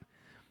not...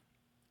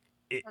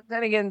 But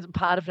then again,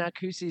 part of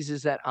Narcoossee's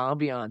is that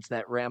ambiance,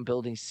 that round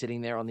building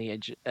sitting there on the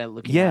edge,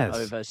 looking out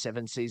over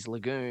Seven Seas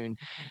Lagoon.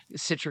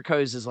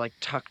 Citrico's is like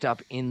tucked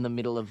up in the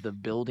middle of the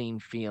building,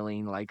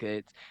 feeling like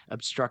it's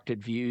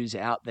obstructed views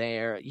out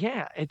there.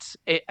 Yeah,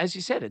 as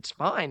you said, it's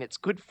fine. It's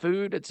good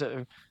food.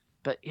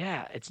 But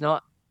yeah, it's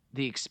not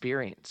the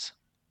experience.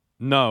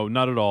 No,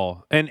 not at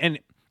all. And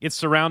it's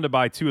surrounded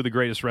by two of the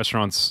greatest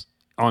restaurants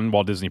on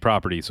Walt Disney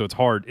property, so it's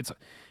hard.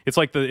 It's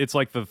like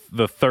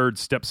the third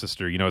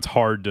stepsister. You know, it's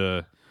hard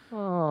to.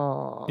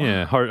 Oh.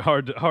 Yeah,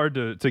 hard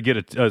to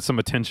get some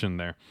attention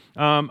there.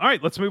 All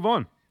right, let's move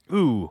on.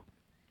 Ooh,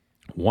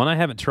 one I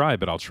haven't tried,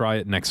 but I'll try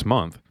it next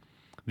month.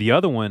 The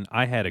other one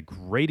I had a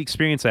great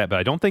experience at, but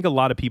I don't think a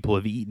lot of people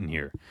have eaten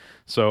here.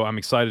 So I'm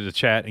excited to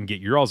chat and get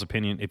your all's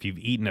opinion if you've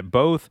eaten at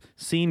both,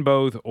 seen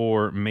both,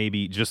 or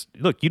maybe just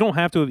look. You don't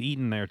have to have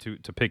eaten there to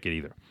pick it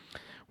either.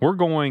 We're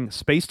going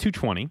Space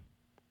 220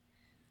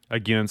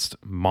 against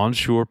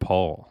Monsieur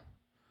Paul.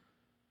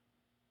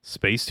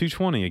 Space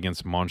 220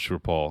 against Monsieur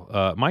Paul.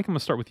 Mike, I'm going to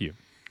start with you.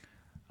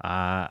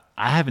 I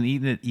haven't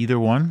eaten at either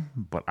one,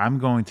 but I'm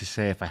going to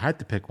say if I had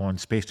to pick one,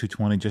 Space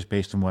 220, just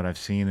based on what I've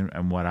seen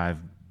and what I've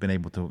been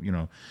able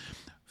to,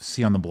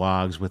 see on the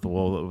blogs with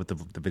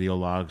the video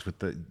logs, with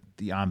the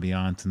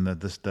ambiance and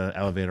the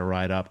elevator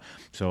ride up.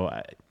 So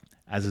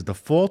as a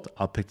default,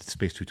 I'll pick the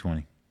Space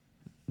 220.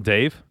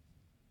 Dave?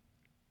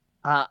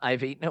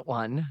 I've eaten at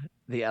one.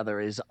 The other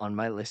is on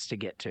my list to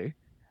get to,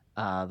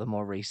 the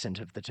more recent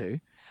of the two.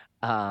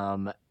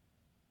 And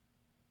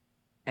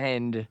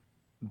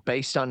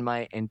based on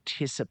my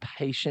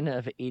anticipation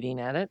of eating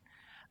at it,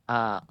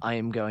 I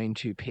am going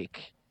to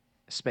pick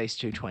Space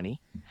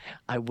 220.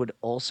 I would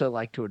also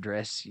like to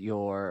address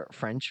your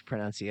French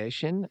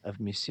pronunciation of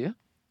Monsieur,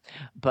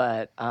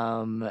 but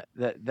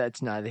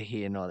that's neither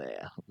here nor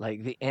there.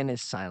 Like, the N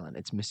is silent.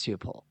 It's Monsieur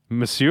Paul.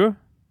 Monsieur?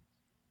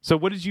 So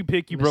what did you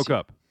pick? You Monsieur. broke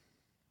up.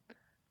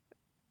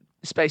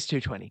 Space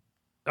 220.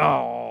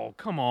 Oh,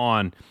 come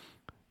on.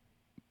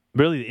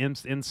 Really, the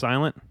N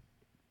silent?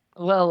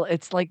 Well,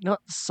 it's like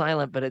not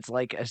silent, but it's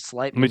like a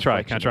slight. Let me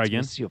try. Can I inflection. try It's again?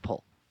 Monsieur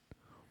Paul.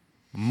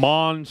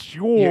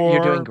 Monsieur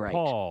You're doing great.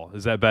 Paul.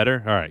 Is that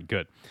better? All right,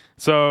 good.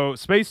 So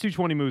Space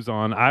 220 moves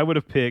on. I would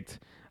have picked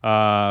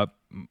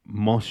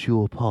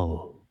Monsieur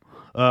Paul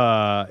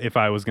if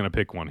I was going to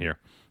pick one here.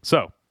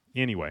 So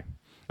anyway,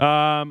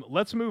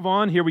 let's move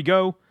on. Here we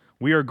go.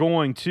 We are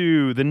going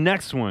to the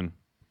next one.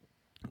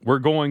 We're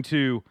going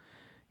to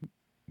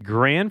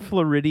Grand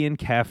Floridian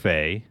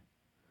Cafe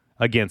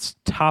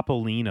against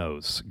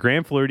Topolino's.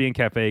 Grand Floridian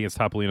Cafe against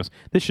Topolino's.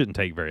 This shouldn't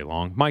take very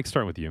long. Mike,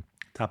 start with you.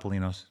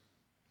 Topolino's.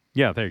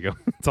 Yeah, there you go.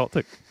 That's all it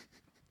took.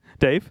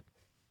 Dave?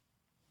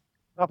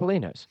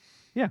 Topolino's.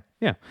 Yeah.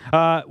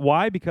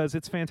 Why? Because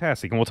it's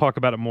fantastic, and we'll talk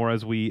about it more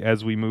as we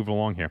move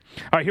along here.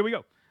 All right, here we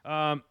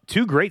go.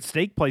 Two great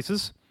steak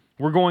places.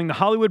 We're going the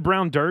Hollywood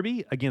Brown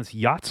Derby against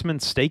Yachtsman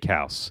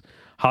Steakhouse.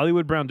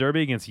 Hollywood Brown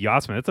Derby against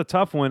Yachtsman. It's a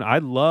tough one. I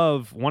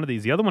love one of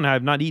these. The other one I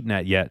have not eaten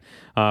at yet,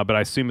 but I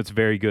assume it's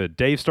very good.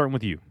 Dave, starting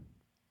with you.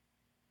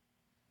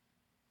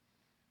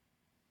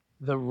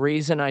 The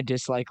reason I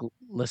dislike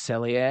Le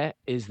Cellier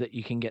is that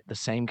you can get the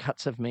same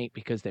cuts of meat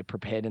because they're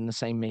prepared in the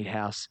same meat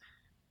house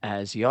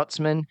as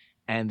Yachtsman,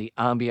 and the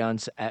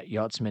ambiance at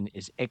Yachtsman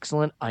is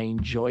excellent. I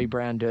enjoy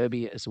Brown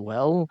Derby as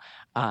well.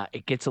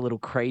 It gets a little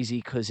crazy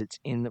because it's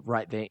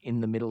right there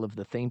in the middle of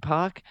the theme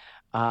park.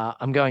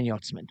 I'm going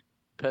Yachtsman.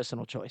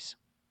 Personal choice.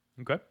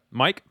 Okay.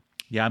 Mike?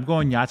 Yeah, I'm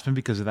going Yachtsman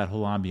because of that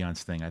whole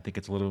ambiance thing. I think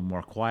it's a little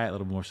more quiet, a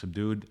little more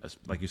subdued.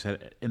 Like you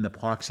said, in the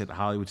parks at the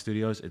Hollywood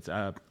Studios, it's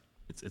a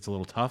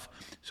little tough.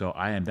 So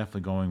I am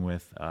definitely going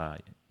with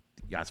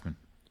Yachtsman.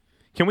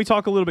 Can we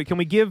talk a little bit? Can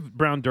we give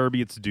Brown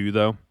Derby its due,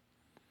 though?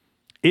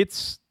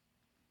 It's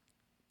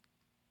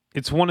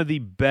one of the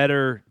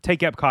better,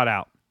 take Epcot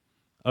out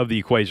of the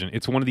equation.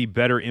 It's one of the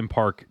better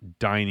in-park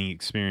dining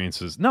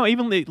experiences. No,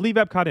 even leave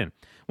Epcot in.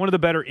 One of the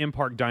better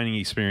in-park dining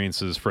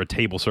experiences for a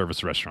table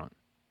service restaurant.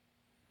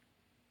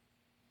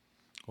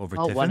 Over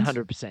Oh, Tiffin's?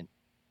 100%.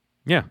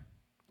 Yeah.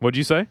 What'd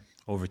you say?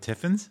 Over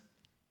Tiffin's?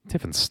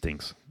 Tiffin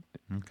stinks.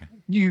 Okay.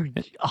 You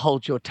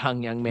hold your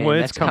tongue, young man. Well,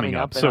 That's it's coming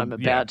up, and so, I'm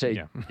about to.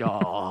 yeah.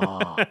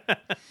 Oh.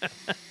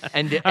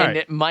 And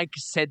right. Mike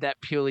said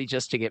that purely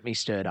just to get me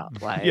stirred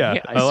up. Like, Yeah,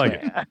 I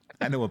like swear. it.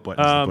 I know what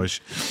buttons to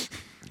push.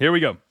 Here we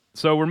go.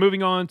 So we're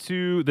moving on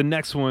to the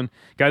next one.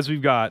 Guys,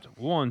 we've got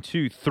 1,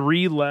 2,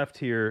 3 left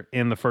here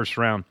in the first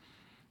round.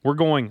 We're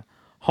going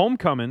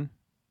Homecoming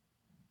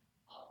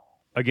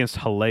against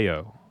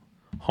Haleo.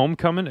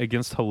 Homecoming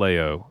against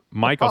Haleo.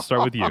 Mike, I'll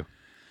start with you.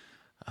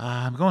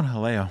 I'm going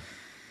Haleo.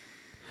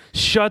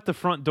 Shut the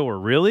front door.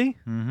 Really?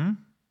 Mm-hmm.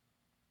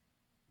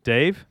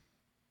 Dave?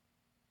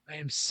 I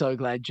am so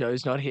glad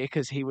Joe's not here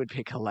because he would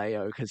pick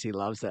Haleo because he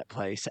loves that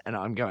place, and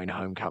I'm going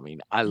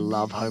Homecoming. I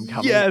love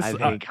Homecoming. Yes, I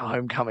think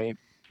Homecoming.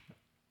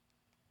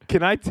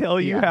 Can I tell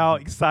you Yeah. how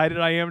excited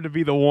I am to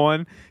be the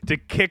one to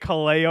kick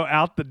Haleo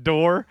out the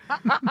door?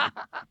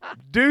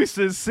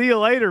 Deuces. See you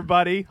later,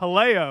 buddy.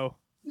 Haleo.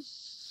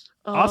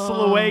 Hasta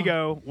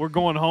luego. We're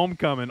going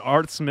Homecoming.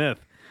 Art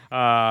Smith.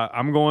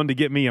 I'm going to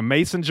get me a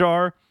mason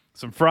jar,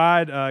 some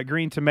fried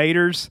green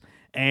tomatoes,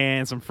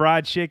 and some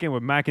fried chicken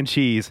with mac and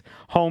cheese.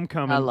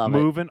 Homecoming. I love it.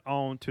 Moving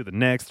on to the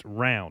next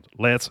round.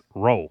 Let's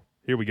roll.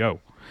 Here we go.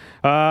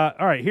 All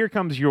right, here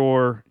comes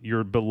your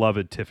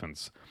beloved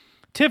Tiffin's.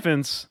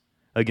 Tiffin's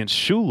against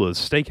Shula's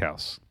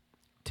Steakhouse.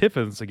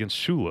 Tiffin's against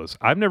Shula's.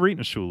 I've never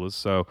eaten a Shula's,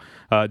 so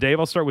Dave,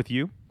 I'll start with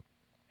you.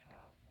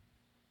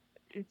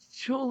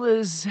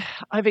 Shula's,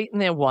 I've eaten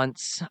there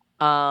once.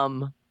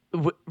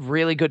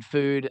 Really good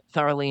food.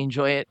 Thoroughly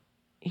enjoy it.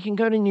 You can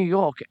go to New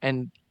York,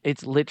 and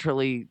it's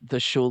literally the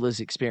Shula's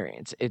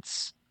experience.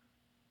 It's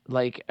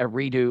like a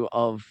redo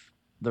of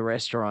the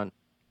restaurant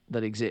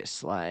that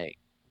exists. Like,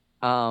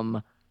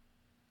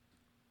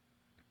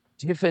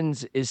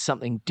 Tiffin's is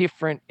something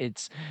different.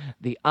 It's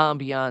the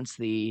ambiance,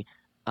 the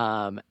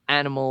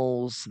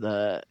animals,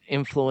 the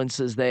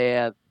influences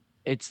there.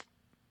 It's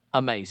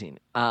amazing.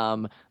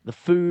 The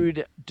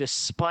food,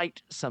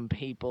 despite some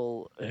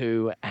people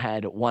who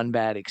had one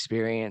bad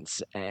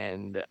experience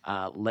and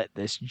let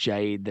this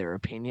jade their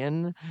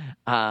opinion,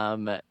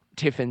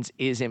 Tiffin's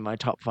is in my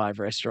top 5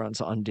 restaurants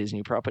on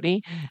Disney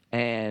property,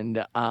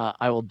 and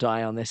I will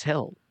die on this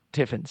hill.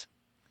 Tiffin's.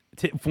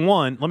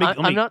 One, let me.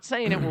 I'm not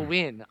saying it will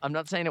win. I'm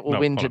not saying it will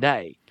win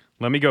today.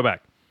 Let me go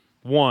back.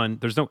 One,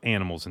 there's no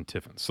animals in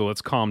Tiffin's, so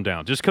let's calm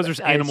down. Just because there's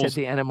animals,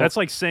 that's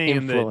like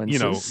saying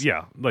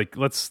that, like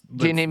let's.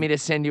 Do you need me to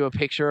send you a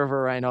picture of a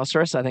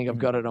rhinoceros? I think I've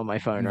got it on my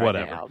phone right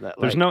now.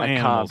 There's no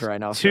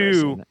animals.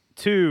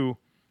 Two,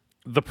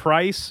 the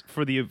price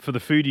for the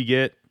food you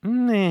get,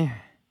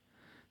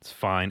 it's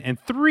fine. And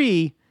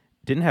 3,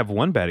 didn't have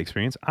one bad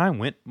experience. I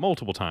went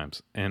multiple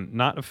times and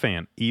not a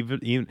fan.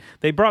 Even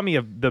they brought me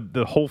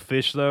the whole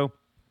fish though,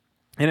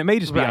 and it may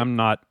just be I'm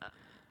not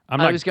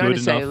I was going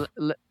to enough.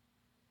 say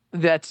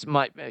that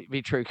might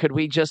be true. Could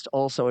we just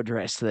also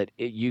address that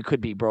you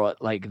could be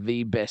brought like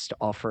the best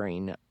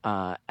offering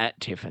at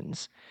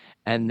Tiffin's,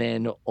 and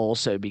then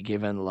also be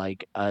given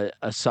like a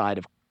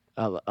side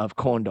of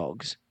corn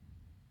dogs,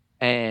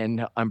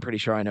 and I'm pretty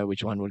sure I know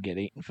which one would get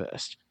eaten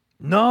first.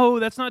 No,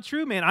 that's not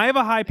true, man. I have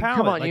a high palate.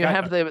 Come on, like you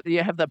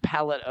have the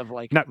palate of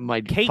like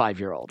my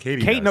 5-year-old.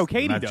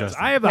 Katie does.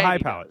 I have a high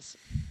palate.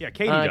 Yeah,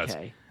 Katie does.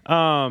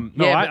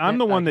 I'm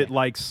the one that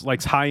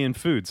likes high end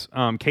foods.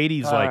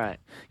 Katie's right.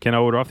 Can I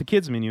order off the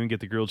kids menu and get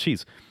the grilled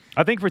cheese?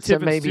 I think for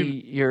Tiffin's,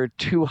 maybe you're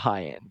too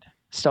high end.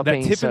 Stop that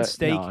being Tiffin's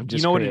steak. No,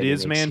 you know what it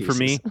is, man. For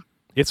me,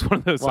 it's one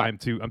of those. I'm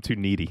too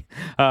needy.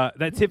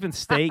 That Tiffin's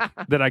steak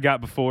that I got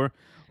before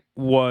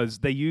was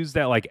they used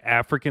that like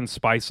African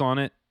spice on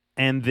it,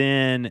 and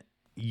then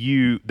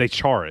they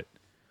char it,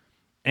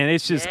 and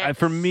it's just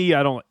for me.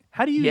 I don't.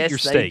 How do you eat your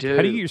steak?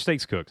 How do you get your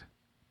steaks cooked?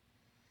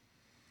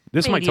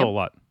 This might tell a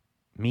lot.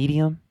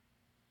 Medium?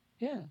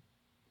 Yeah.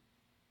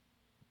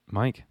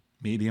 Mike?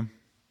 Medium.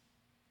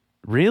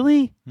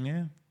 Really?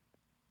 Yeah.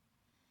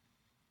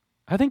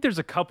 I think there's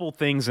a couple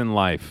things in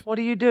life. What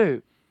do you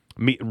do?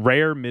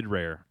 Rare,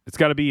 mid-rare. It's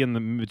got to be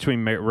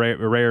between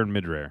rare and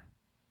mid-rare.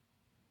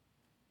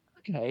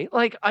 Okay.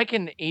 Like, I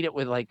can eat it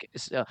with, like,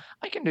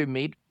 I can do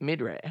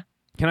mid-rare.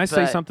 Can I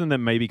say something that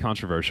may be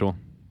controversial?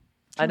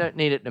 I don't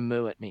need it to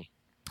moo at me.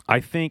 I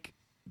think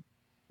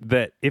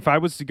that if I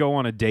was to go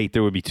on a date,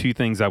 there would be 2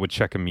 things I would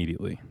check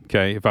immediately.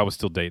 Okay, if I was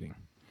still dating,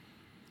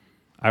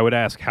 I would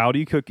ask, "How do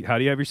you cook? How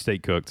do you have your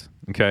steak cooked?"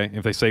 Okay,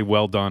 if they say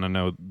 "well done," I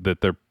know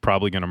that they're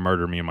probably going to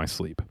murder me in my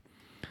sleep.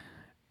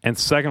 And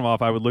second of all,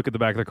 if I would look at the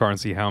back of the car and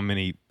see how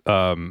many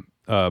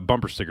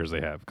bumper stickers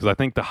they have, because I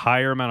think the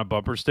higher amount of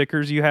bumper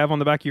stickers you have on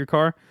the back of your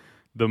car,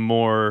 the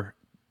more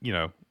you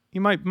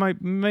might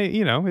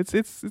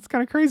it's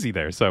kind of crazy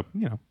there. So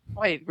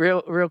Wait,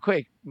 real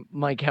quick,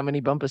 Mike, how many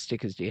bumper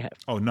stickers do you have?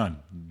 Oh, none.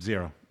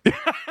 0.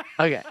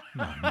 Okay.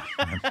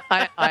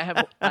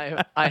 I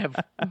have.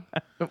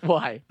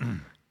 Why?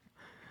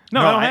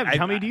 No, I don't have.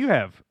 How many do you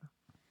have?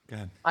 Go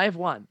ahead. I have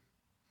 1.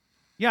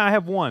 Yeah, I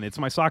have 1. It's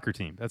my soccer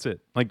team. That's it.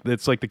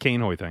 It's like the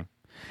Cane Hoy thing.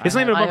 It's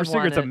not even a bumper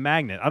sticker. It's a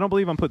magnet. I don't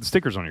believe I'm putting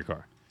stickers on your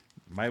car.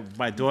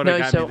 My daughter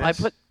got me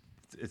this.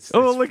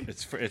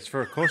 It's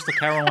for Coastal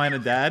Carolina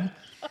dad.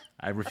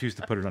 I refuse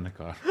to put it on the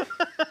car.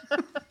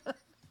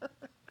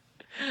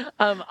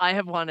 I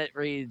have one that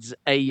reads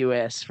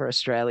AUS for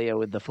Australia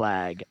with the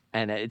flag,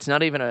 and it's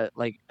not even I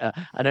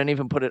don't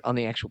even put it on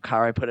the actual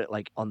car. I put it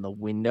like on the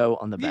window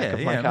on the back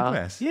of my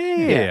car.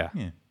 Yeah.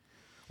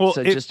 Well,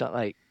 so just not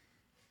like.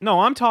 No,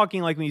 I'm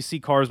talking like when you see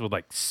cars with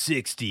like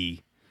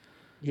 60.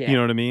 Yeah. You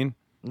know what I mean?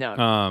 No.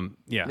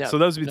 No, so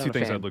those would be 2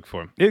 things I'd look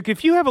for.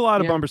 If you have a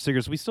lot of bumper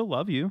stickers, we still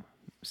love you.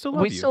 Still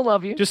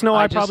love you. Just know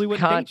I probably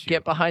wouldn't can't date you.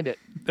 get behind it.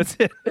 That's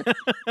it.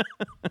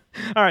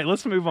 All right,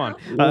 let's move on.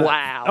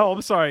 Wow. Oh,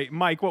 I'm sorry,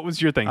 Mike. What was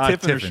your thing?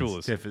 Tiffin's or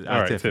Shula's? All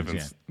right,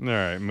 Tiffin's. Yeah. All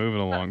right, moving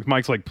along.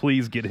 Mike's like,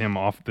 please get him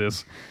off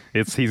this.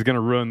 He's going to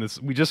ruin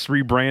this. We just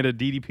rebranded.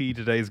 DDP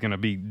today is going to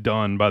be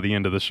done by the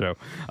end of the show.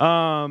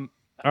 All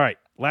right,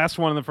 last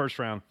one in the first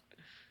round.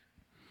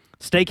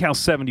 Steakhouse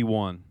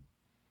 71.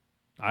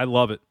 I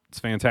love it. It's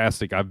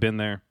fantastic. I've been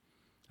there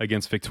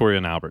against Victoria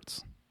and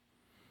Albert's.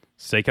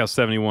 Steakhouse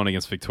 71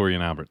 against Victoria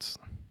and Albert's.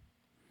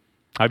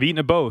 I've eaten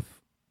at both.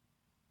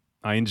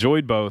 I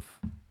enjoyed both.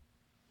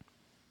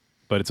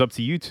 but it's up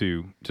to you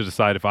two to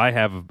decide if I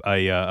have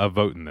a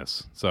vote in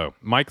this. So,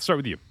 Mike, let's start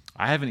with you.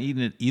 I haven't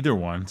eaten at either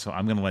one, so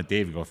I'm going to let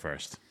Dave go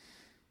first.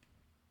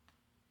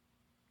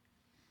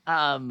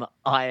 I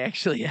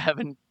actually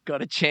haven't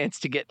got a chance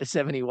to get to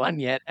 71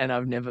 yet, and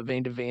I've never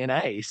been to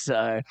V&A.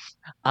 So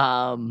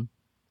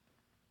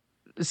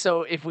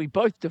if we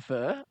both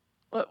defer,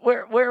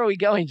 where are we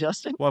going,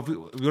 Justin? Well, if we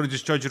want to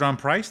just judge it on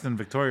price, then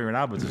Victoria and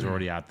Albert's is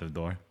already out the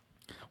door.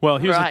 Well,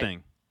 here's Right. the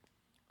thing.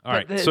 All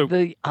right, So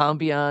the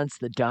ambiance,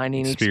 the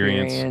dining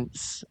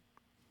experience,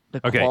 the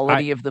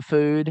quality of the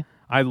food.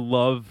 I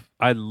loved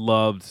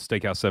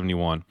Steakhouse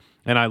 71,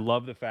 and I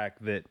love the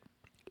fact that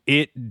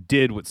it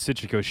did what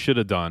Citrico should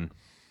have done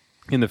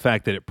in the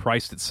fact that it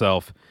priced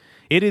itself.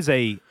 It's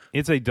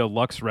a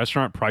deluxe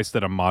restaurant priced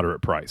at a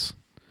moderate price.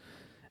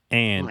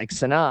 And Like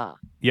Sanaa.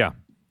 yeah.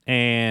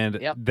 And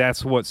Yep.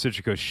 that's what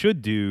Citrico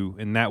should do,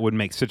 and that would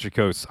make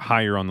Citricos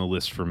higher on the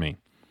list for me.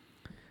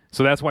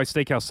 So that's why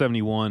Steakhouse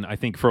 71, I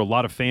think, for a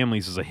lot of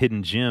families is a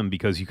hidden gem,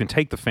 because you can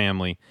take the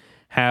family,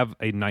 have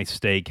a nice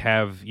steak,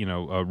 have,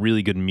 a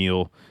really good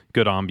meal,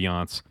 good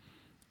ambiance,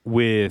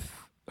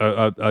 with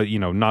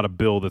not a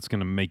bill that's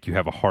going to make you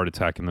have a heart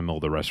attack in the middle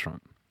of the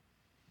restaurant.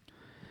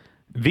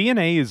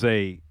 V&A is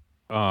a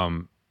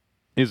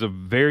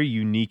very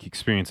unique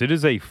experience. It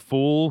is a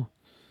full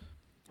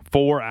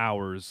 4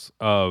 hours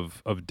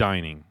of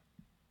dining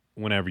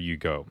whenever you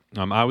go.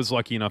 I was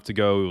lucky enough to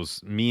go. It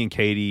was me and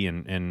Katie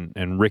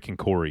and Rick and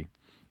Corey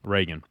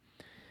Reagan.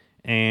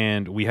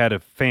 And we had a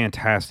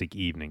fantastic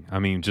evening. I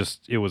mean,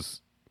 it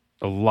was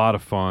a lot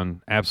of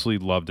fun.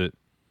 Absolutely loved it.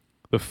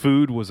 The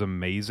food was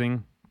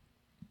amazing.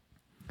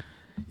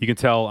 You can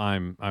tell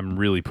I'm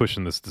really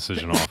pushing this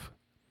decision off.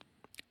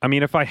 I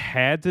mean, if I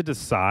had to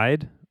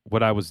decide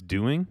what I was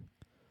doing,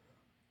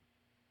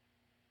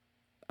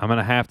 I'm going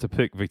to have to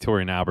pick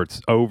Victoria and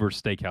Albert's over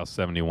Steakhouse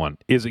 71.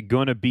 Is it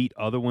going to beat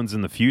other ones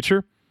in the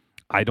future?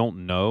 I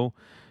don't know,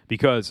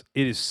 because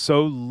it is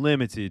so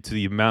limited to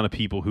the amount of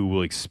people who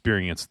will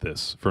experience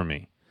this for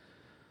me.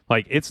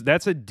 Like,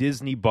 that's a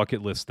Disney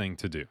bucket list thing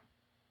to do,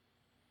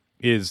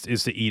 is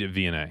to eat at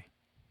V&A.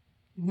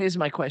 Here's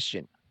my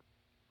question.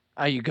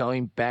 Are you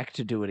going back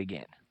to do it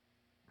again?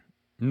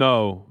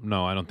 No,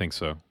 I don't think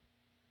so.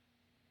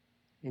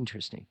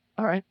 Interesting.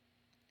 All right.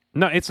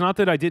 No, it's not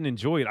that I didn't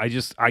enjoy it.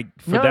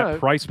 For No, that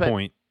price but-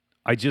 point,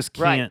 I just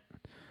Right. can't.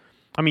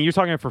 I mean, you're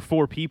talking for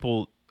 4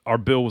 people, our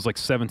bill was like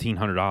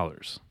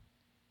 $1,700.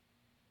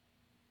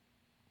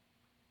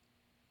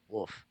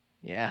 Woof.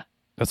 Yeah.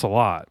 That's a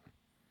lot.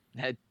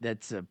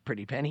 That's a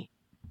pretty penny.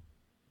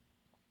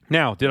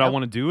 Now, did I Yep.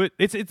 want to do it?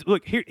 It's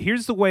look,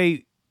 here's the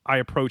way I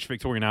approach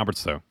Victoria and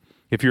Albert's, though.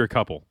 If you're a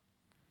couple,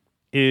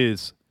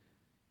 is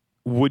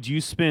would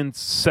you spend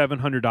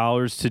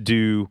 $700 to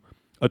do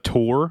a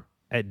tour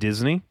at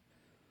Disney?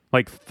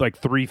 Like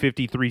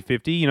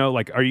 $350,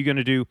 like, are you going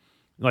to do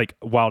like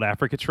Wild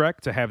Africa Trek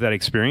to have that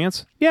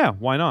experience? Yeah,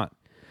 why not?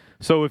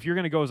 So if you're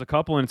going to go as a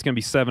couple and it's going to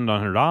be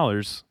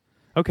 $700,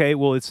 okay,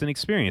 well, it's an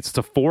experience. It's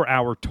a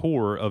 4-hour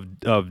tour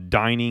of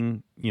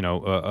dining,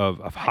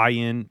 of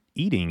high-end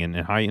eating and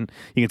high-end.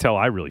 You can tell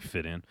I really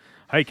fit in.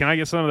 Hey, can I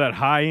get some of that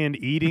high-end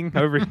eating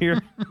over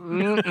here?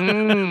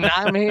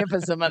 I'm here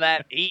for some of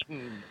that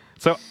eating.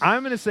 So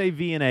I'm going to say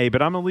V&A,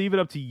 but I'm going to leave it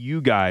up to you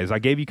guys. I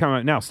gave you kind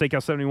of now.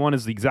 Steakhouse 71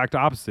 is the exact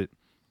opposite.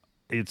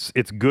 It's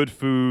good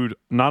food,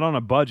 not on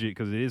a budget,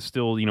 because it is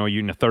still you're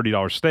in a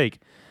 $30 steak,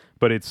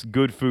 but it's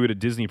good food at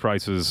Disney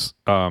prices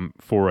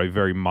for a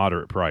very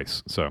moderate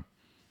price. So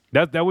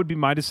that would be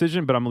my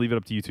decision, but I'm going to leave it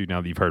up to you two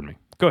now that you've heard me.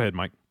 Go ahead,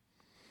 Mike.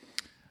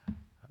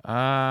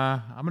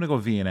 I'm going to go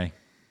V&A.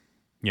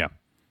 Yeah.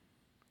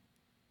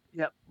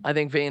 Yep. I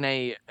think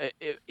V&A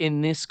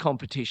in this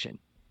competition,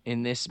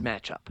 in this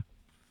matchup.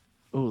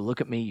 Ooh,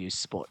 look at me use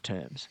sport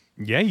terms.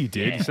 Yeah, you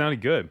did. Yeah. You sounded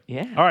good.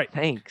 Yeah. All right.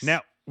 Thanks.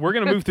 Now, we're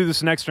going to move through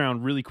this next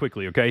round really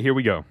quickly, okay? Here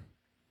we go.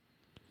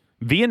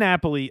 Via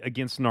Napoli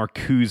against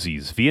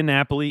Narcoossee's. Via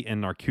Napoli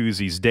and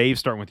Narcoossee's. Dave,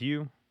 starting with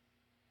you.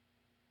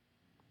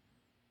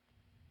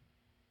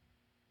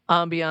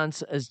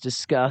 Ambiance, as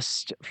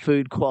discussed,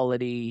 food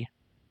quality,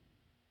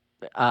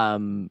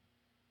 Narcoossee.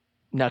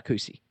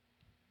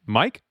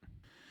 Mike?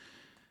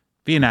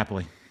 Via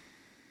Napoli.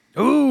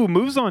 Ooh,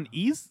 moves on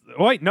ease.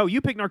 Oh, wait, no, you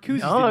picked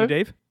Narcoossee's, No. didn't you,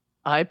 Dave?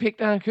 I picked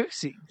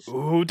Narcoossee.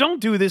 Ooh,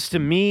 don't do this to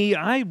me.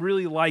 I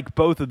really like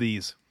both of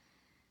these.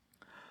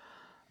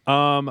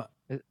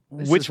 This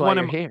Which is why one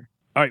you're am here?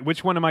 All right,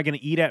 which one am I going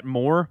to eat at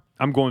more?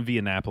 I'm going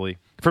Via Napoli.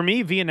 For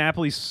me, Via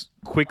Napoli's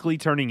quickly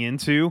turning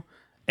into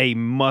a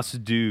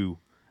must-do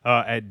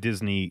at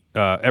Disney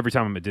every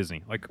time I'm at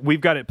Disney. Like,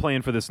 we've got it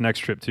planned for this next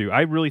trip, too.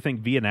 I really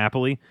think Via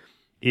Napoli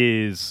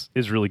is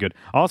really good.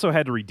 I also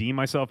had to redeem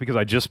myself because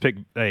I just picked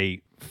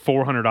a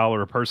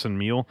 $400 a person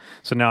meal,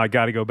 so now I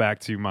got to go back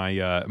to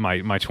my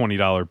my $20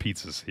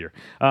 pizzas here.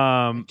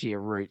 To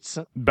your roots.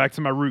 Back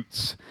to my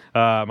roots,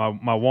 my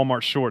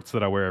Walmart shorts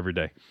that I wear every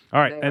day.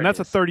 All right, There and that's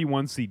it a is.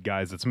 31 seed,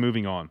 guys. It's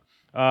moving on.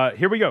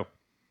 Here we go.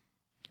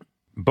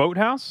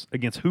 Boathouse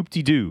against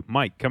Hoop-Dee-Doo.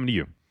 Mike, coming to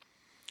you.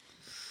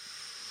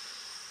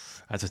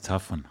 That's a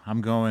tough one. I'm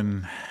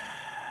going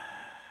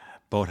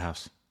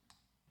Boathouse.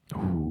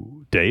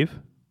 Ooh, Dave?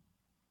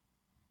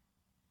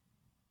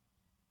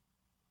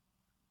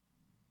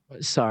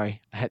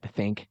 Sorry, I had to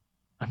think.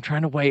 I'm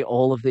trying to weigh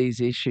all of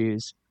these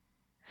issues.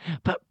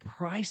 But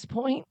price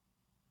point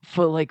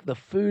for like the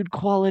food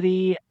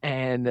quality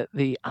and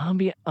the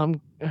ambient, I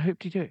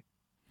hope you do.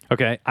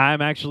 Okay,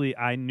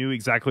 I knew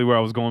exactly where I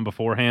was going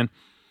beforehand.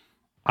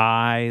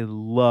 I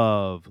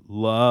love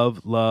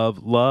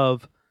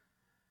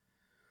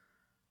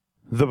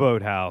the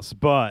Boathouse,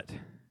 but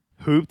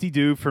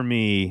Hoop-Dee-Doo for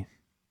me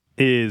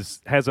has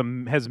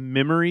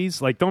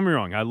memories. Like, don't get me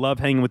wrong, I love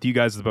hanging with you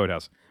guys at the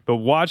Boathouse, but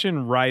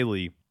watching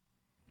Riley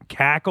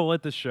cackle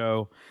at the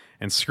show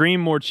and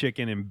scream more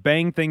chicken and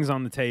bang things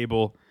on the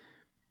table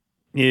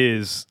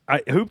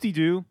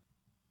Hoop-Dee-Doo,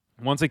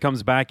 once it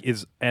comes back,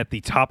 is at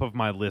the top of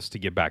my list to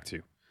get back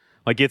to.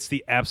 Like, it's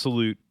the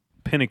absolute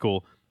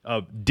pinnacle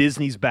of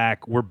Disney's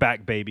back. We're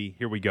back, baby.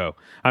 Here we go.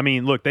 I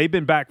mean, look, they've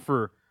been back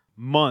for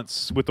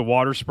months with the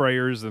water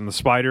sprayers and the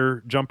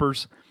spider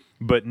jumpers,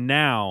 but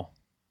now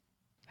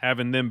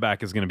having them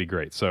back is going to be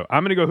great. So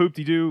I'm going to go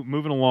Hoop-Dee-Doo,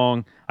 moving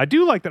along. I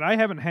do like that I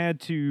haven't had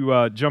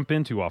to jump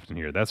in too often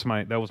here. That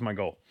was my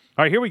goal.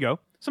 All right, here we go.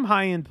 Some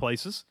high-end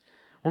places.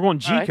 We're going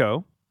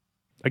Jiko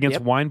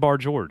against Wine Bar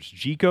George.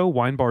 Jiko,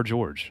 Wine Bar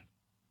George.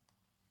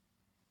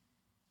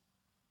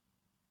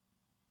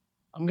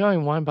 I'm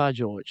going Wine Bar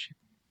George.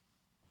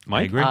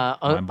 Mike? I agree.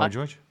 Wine Bar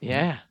George?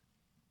 Yeah.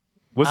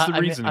 What's the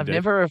reason? I've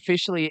never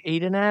officially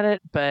eaten at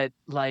it, but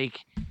like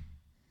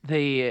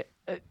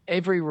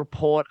every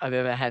report I've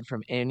ever had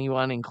from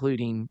anyone,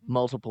 including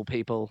multiple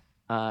people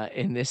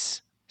in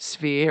this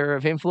sphere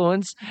of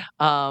influence,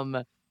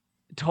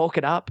 talk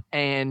it up,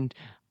 and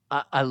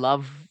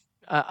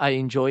I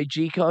enjoy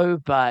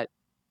Jiko, but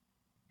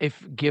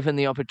if given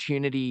the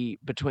opportunity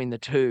between the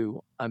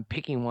two, I'm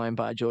picking Wine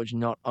Bar George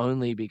not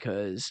only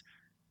because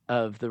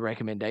of the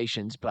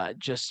recommendations, but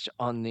just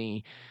on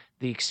the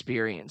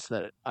experience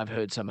that I've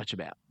heard so much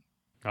about.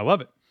 I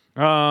love it.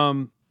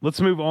 Let's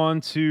move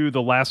on to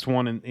the last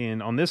one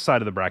in on this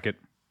side of the bracket.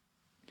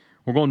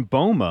 We're going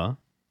Boma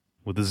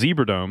with the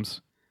Zebra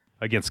Domes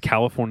against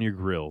California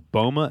Grill.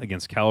 Boma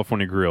against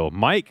California Grill.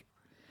 Mike,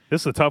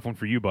 this is a tough one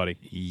for you, buddy.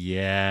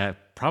 Yeah,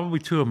 probably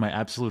two of my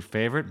absolute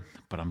favorite,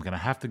 but I'm going to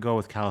have to go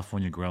with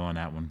California Grill on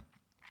that one.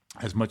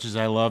 As much as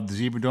I love the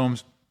Zebra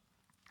Domes,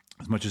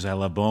 as much as I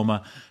love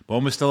Boma,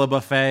 Boma's still a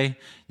buffet.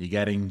 You're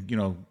getting,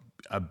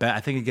 I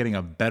think you're getting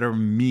a better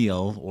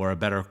meal or a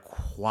better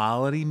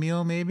quality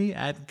meal maybe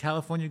at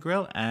California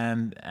Grill,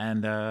 and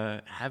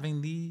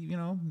having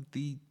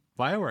the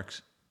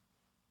fireworks.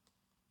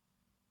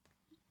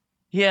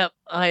 Yep,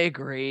 I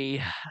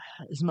agree.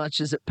 As much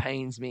as it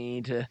pains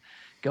me to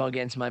go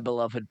against my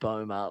beloved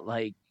Boma,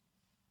 like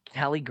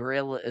Cali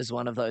Grill is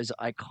one of those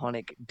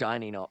iconic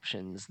dining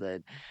options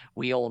that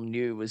we all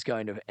knew was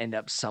going to end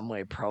up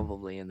somewhere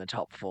probably in the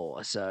top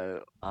 4.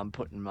 So I'm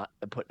putting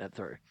it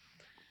through.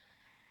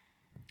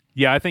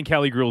 Yeah, I think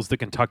Cali Grill is the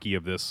Kentucky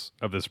of this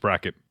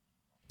bracket.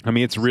 I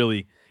mean, it's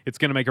going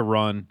to make a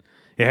run.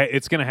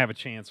 It's going to have a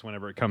chance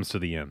whenever it comes to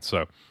the end.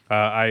 So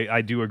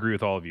I do agree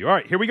with all of you. All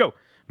right, here we go.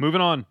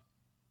 Moving on.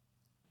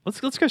 Let's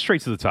go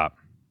straight to the top,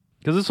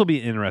 because this will be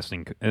an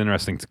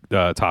interesting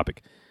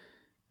topic.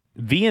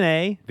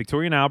 V&A,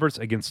 Victoria and Albert's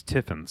against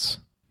Tiffin's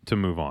to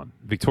move on.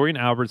 Victoria and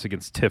Albert's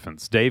against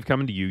Tiffin's. Dave,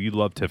 coming to you. You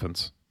love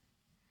Tiffin's.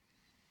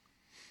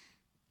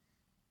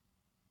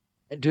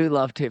 I do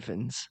love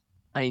Tiffin's.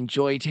 I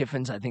enjoy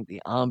Tiffin's. I think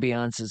the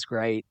ambiance is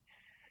great.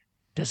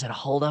 Does it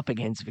hold up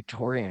against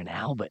Victoria and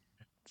Albert?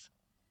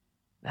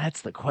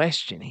 That's the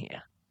question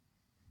here.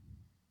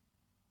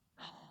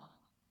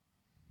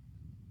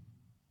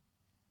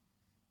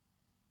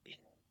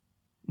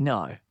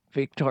 No,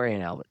 Victoria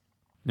and Albert.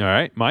 All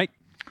right, Mike?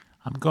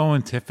 I'm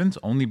going Tiffin's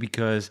only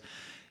because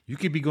you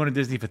could be going to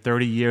Disney for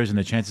 30 years and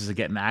the chances of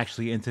getting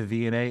actually into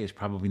V&A is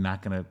probably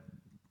not going to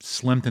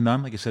slim to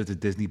none. Like I said, it's a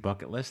Disney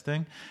bucket list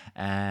thing.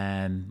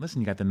 And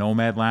listen, you got the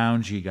Nomad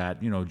Lounge. You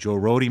got, Joe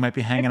Rohde might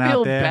be hanging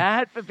out there. I feel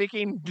bad for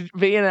picking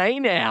V&A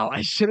now.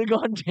 I should have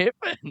gone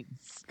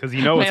Tiffin's. Because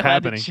you know what's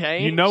happening.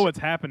 You know what's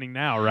happening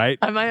now, right?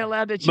 Am I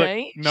allowed to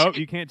change? Nope,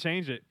 you can't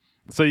change it.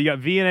 So you got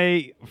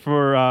V&A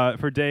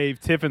for Dave,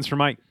 Tiffin's for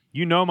Mike.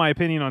 You know my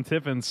opinion on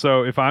Tiffin's,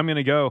 so if I'm going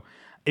to go,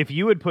 if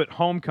you would put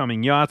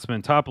Homecoming,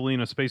 Yachtsman,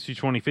 Topolino, Space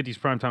 220, 50s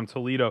Primetime,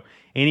 Toledo,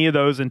 any of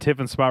those in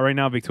Tiffin's spot right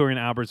now, Victoria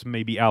and Albert's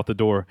may be out the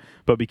door.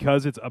 But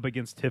because it's up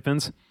against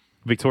Tiffin's,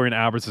 Victoria and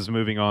Albert's is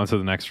moving on to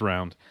the next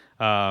round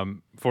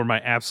for my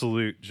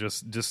absolute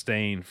just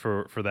disdain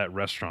for that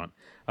restaurant.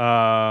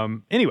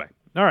 Anyway,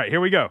 all right,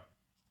 here we go.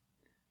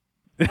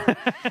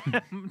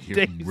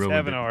 Dave's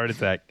having a heart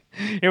attack.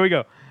 Here we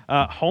go.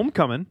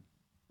 Homecoming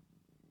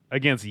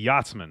against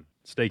Yachtsman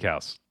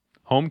Steakhouse.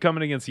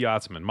 Homecoming against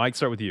Yachtsman. Mike,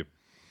 start with you.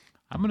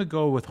 I'm going to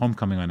go with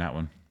Homecoming on that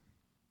one.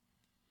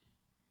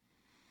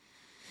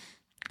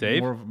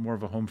 Dave? More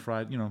of a home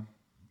fried,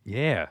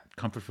 Yeah.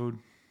 comfort food.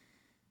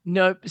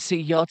 Nope. See,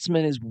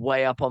 Yachtsman is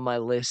way up on my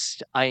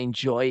list. I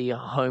enjoy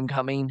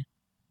Homecoming,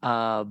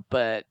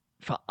 but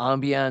for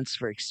ambiance,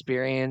 for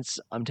experience,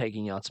 I'm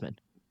taking Yachtsman.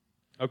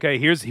 Okay,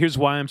 here's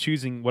why I'm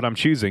choosing what I'm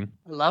choosing.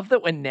 I love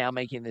that we're now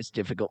making this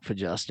difficult for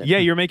Justin. Yeah,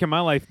 you're making my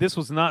life. This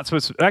was not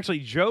supposed to, actually,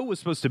 Joe was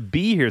supposed to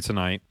be here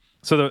tonight.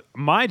 So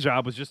my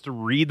job was just to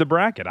read the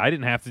bracket. I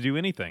didn't have to do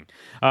anything.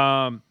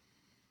 I'm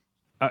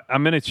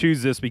going to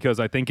choose this because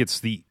I think it's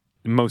the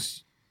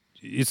most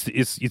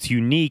it's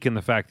unique in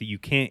the fact that you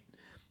can't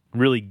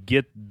really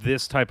get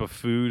this type of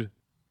food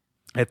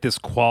at this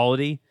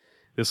quality,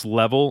 this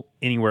level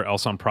anywhere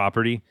else on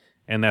property,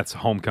 and that's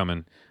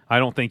Homecoming. I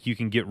don't think you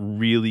can get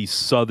really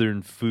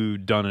Southern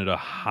food done at a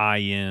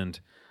high-end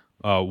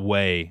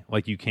way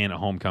like you can at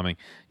Homecoming.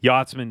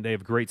 Yachtsman, they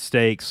have great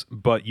steaks,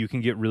 but you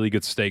can get really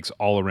good steaks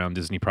all around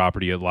Disney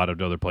property at a lot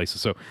of other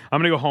places. So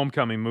I'm going to go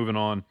Homecoming, moving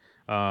on,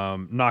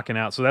 knocking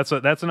out. So that's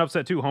an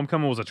upset too.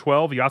 Homecoming was a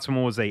 12.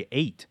 Yachtsman was a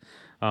 8.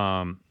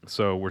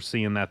 So we're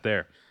seeing that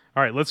there.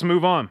 All right, let's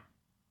move on.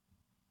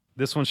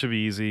 This one should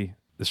be easy.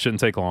 This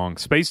shouldn't take long.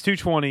 Space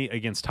 220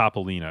 against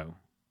Topolino.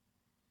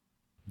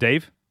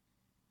 Dave?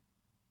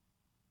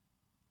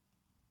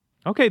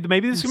 Okay,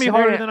 maybe this is going to be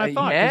harder than I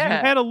thought. 'Cause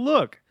yeah. You had a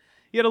look.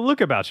 You had a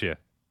look about you.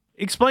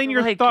 Explain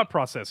your thought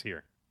process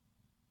here.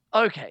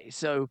 Okay,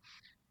 so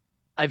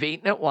I've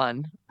eaten at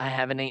one. I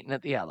haven't eaten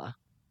at the other.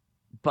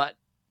 But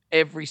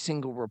every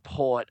single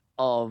report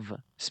of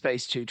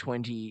Space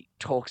 220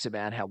 talks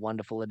about how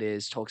wonderful it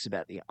is, talks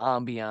about the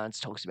ambiance,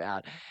 talks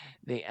about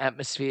the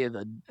atmosphere,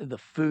 the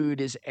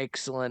food is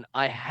excellent.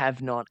 I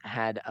have not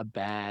had a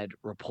bad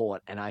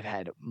report, and I've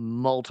had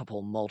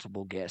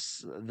multiple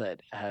guests that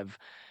have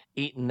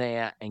eaten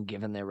there and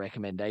given their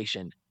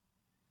recommendation.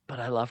 But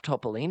I love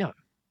Topolino.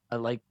 I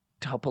like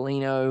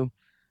Topolino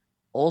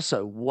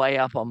also way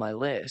up on my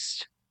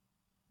list.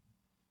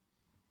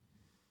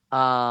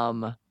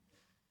 I'm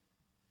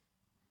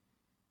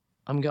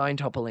going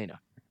Topolino.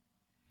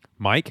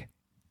 Mike?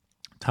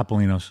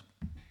 Topolino's.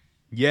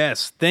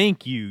 Yes,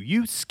 thank you.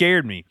 You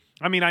scared me.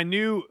 I mean, I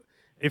knew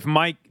if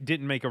Mike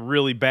didn't make a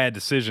really bad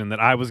decision that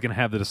I was going to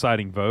have the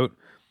deciding vote.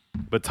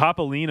 But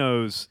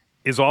Topolino's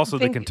is also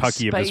the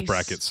Kentucky of this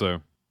bracket,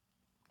 so...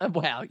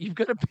 Wow, you've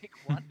got to pick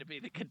one to be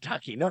the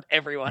Kentucky. Not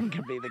everyone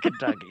can be the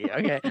Kentucky,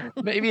 okay?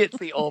 Maybe it's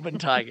the Auburn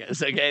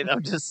Tigers, okay?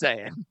 I'm just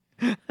saying.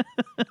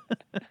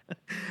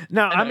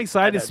 Now, I'm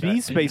excited to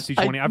see Space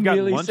 220. I've got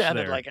really lunch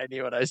sounded there. like I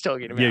knew what I was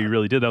talking about. Yeah, you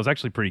really did. That was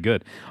actually pretty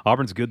good.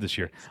 Auburn's good this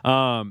year.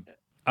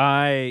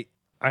 I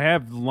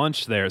have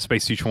lunch there at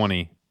Space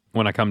 220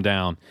 when I come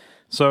down.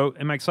 So,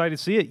 am I excited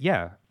to see it?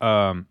 Yeah.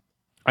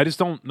 I just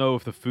don't know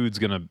if the food's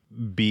going to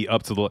be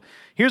up to the...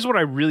 Here's what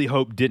I really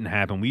hope didn't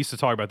happen. We used to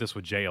talk about this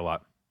with Jay a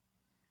lot.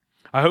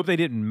 I hope they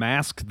didn't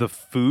mask the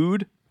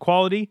food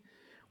quality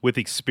with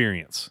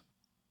experience.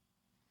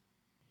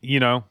 You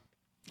know?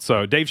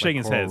 So, Dave's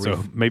shaking his head,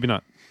 so maybe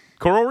not.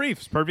 Coral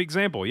Reefs, perfect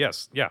example.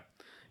 Yes. Yeah,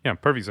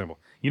 perfect example.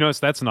 You notice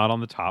that's not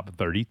on the top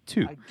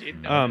 32. I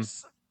did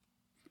notice.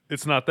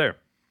 It's not there.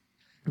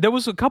 There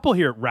was a couple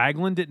here.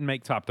 Raglan didn't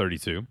make top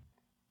 32.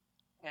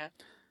 Yeah.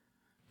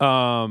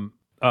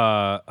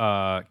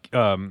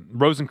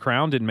 Rose and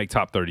Crown didn't make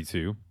top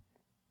 32.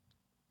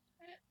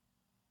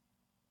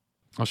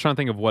 I was trying to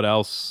think of what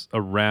else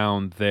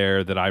around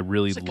there that I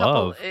really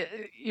love.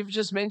 You've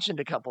just mentioned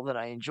a couple that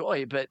I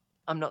enjoy, but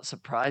I'm not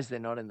surprised they're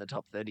not in the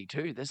top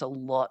 32. There's a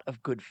lot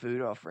of good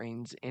food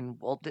offerings in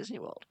Walt Disney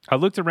World. I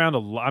looked around a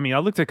lot. I mean, I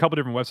looked at a couple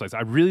different websites.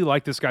 I really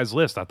like this guy's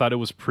list. I thought it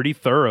was pretty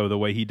thorough the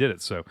way he did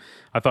it. So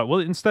I thought,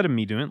 well, instead of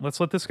me doing it, let's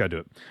let this guy do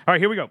it. All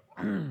right, here we go.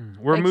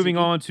 We're moving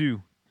on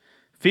to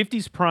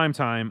 50s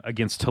Primetime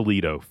against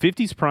Toledo.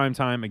 50s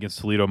Primetime against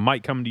Toledo.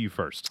 Mike, coming to you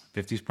first.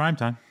 50s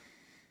primetime.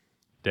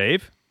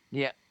 Dave?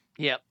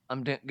 Yeah,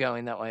 I'm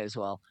going that way as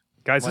well.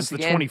 Guys, this is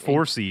the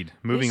 24 seed.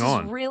 Moving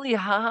on. This is really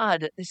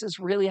hard. This is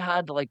really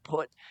hard to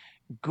put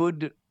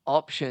good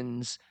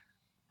options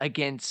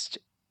against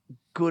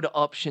good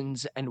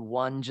options, and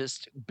one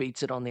just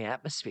beats it on the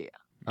atmosphere.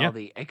 Yeah. Oh,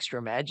 the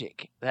extra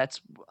magic.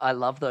 I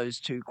love those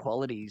two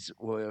qualities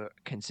were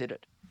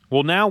considered.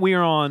 Well, now we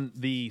are on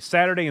the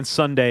Saturday and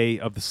Sunday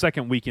of the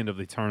second weekend of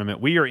the tournament.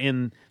 We are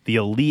in the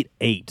Elite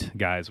 8,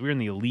 guys. We're in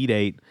the Elite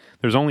 8.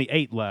 There's only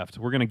 8 left.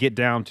 We're going to get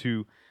down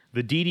to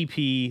the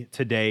DDP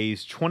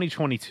Today's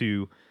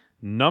 2022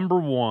 number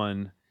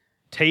 1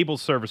 table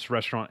service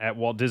restaurant at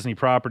Walt Disney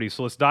property.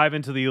 So let's dive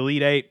into the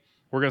Elite 8.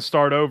 We're going to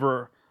start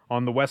over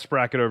on the West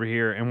bracket over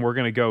here, and we're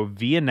going to go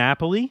Via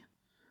Napoli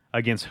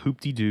against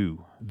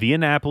Hoop-Dee-Doo. Via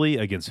Napoli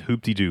against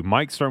Hoop-Dee-Doo.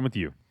 Mike, starting with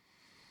you.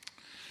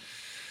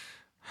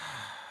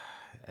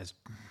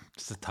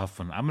 It's a tough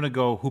one. I'm going to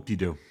go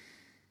Hoop-Dee-Doo.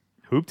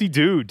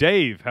 Hoop-Dee-Doo.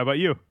 Dave, how about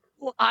you?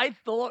 Well, I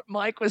thought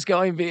Mike was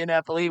going via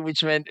Napoli,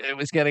 which meant it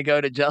was going to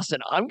go to Justin.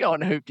 I'm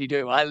going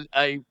Hoop-Dee-Doo.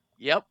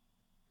 Yep.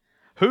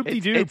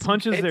 Hoop-Dee-Doo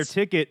punches their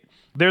ticket.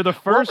 They're the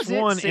first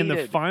one in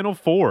the Final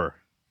Four.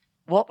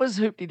 What was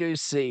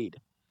Hoop-Dee-Doo's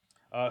seed?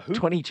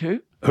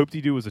 22?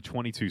 Hoop-Dee-Doo was a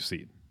 22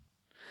 seed.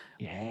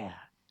 Yeah.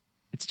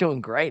 It's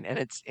doing great, and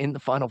it's in the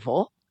Final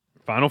Four?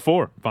 Final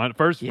Four.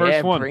 First one.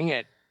 Yeah, bring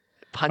it.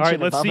 Punch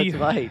it above its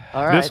weight.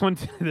 All right.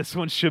 This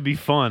one should be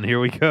fun. Here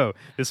we go.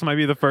 This might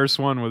be the first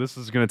one where this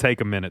is going to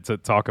take a minute to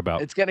talk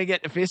about. It's going to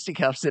get to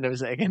fisticuffs in a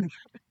second.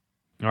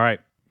 All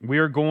right. we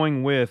are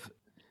going with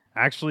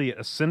actually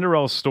a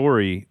Cinderella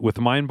story with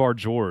Mine Bar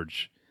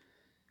George,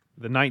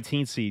 the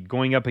 19th seed,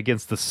 going up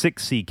against the 6th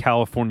seed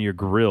California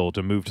Grill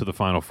to move to the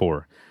Final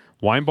Four.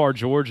 Wine Bar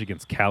George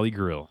against Cali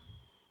Grill.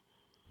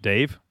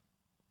 Dave?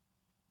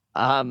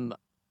 I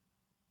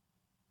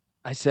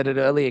said it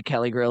earlier,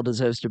 Cali Grill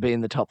deserves to be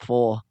in the top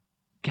 4.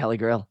 Cali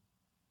Grill.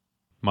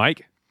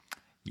 Mike?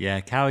 Yeah,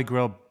 Cali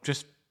Grill,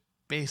 just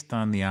based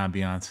on the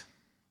ambiance.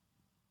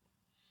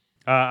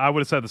 I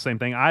would have said the same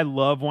thing. I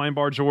love Wine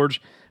Bar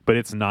George, but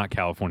it's not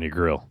California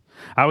Grill.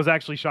 I was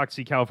actually shocked to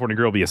see California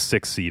Grill be a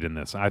 6th seed in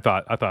this. I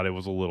thought it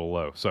was a little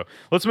low. So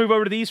let's move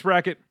over to the East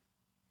bracket.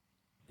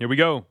 Here we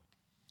go.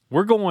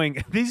 We're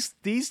going.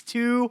 These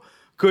two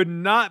could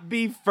not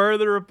be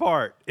further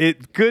apart.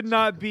 It could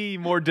not be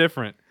more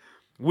different.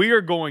 We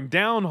are going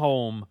down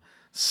home,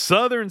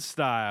 Southern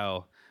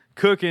style,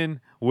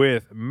 cooking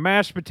with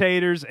mashed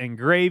potatoes and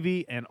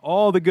gravy and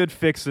all the good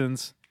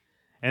fixins,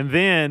 and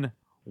then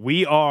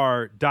we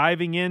are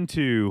diving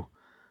into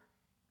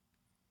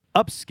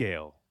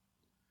upscale.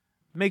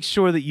 Make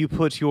sure that you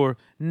put your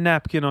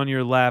napkin on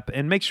your lap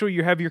and make sure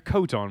you have your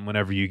coat on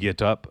whenever you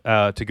get up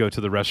to go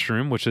to the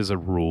restroom, which is a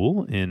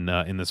rule in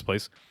this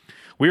place.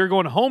 We are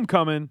going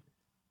Homecoming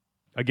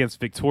against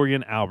Victoria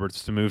and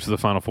Alberts to move to the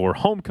Final Four.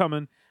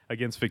 Homecoming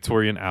against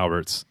Victoria and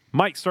Alberts.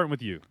 Mike, starting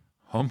with you.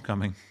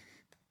 Homecoming.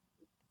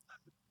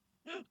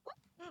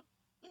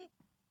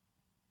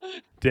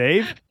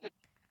 Dave?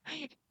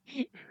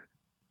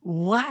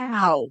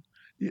 Wow.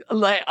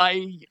 Like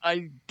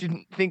I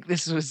didn't think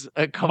this was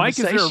a Mike,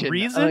 conversation. is there a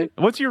reason?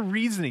 What's your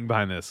reasoning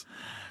behind this?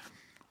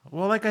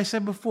 Well, like I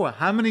said before,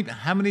 how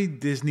many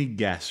Disney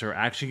guests are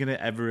actually going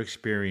to ever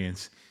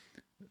experience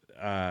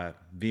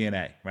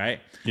V&A, right?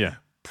 Yeah.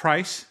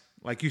 Price,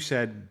 like you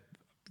said,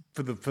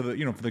 for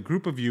the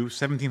group of you,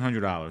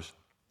 $1,700.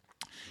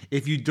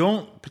 If you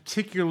don't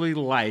particularly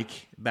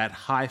like that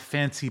high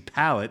fancy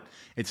palette,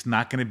 it's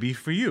not going to be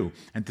for you.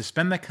 And to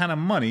spend that kind of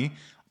money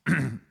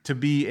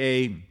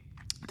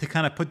to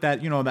kind of put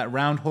that, that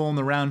round hole in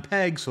the round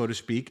peg, so to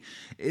speak,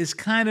 is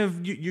kind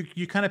of,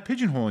 you kind of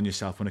pigeonholing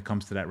yourself when it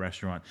comes to that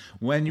restaurant.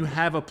 When you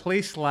have a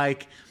place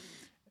like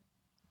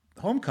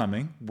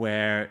Homecoming,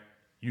 where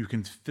you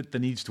can fit the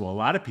needs to a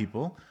lot of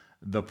people,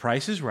 the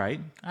price is right,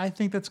 I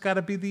think that's got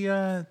to be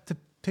to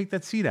take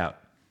that seat out.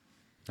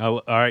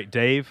 Oh, all right,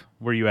 Dave,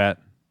 where you at?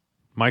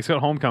 Mike's got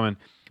Homecoming.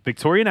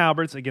 Victoria and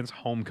Alberts against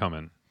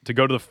Homecoming to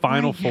go to the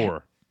Final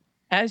Four.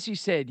 As you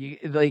said,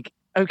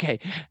 okay,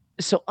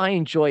 so I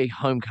enjoy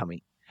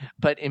Homecoming,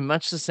 but in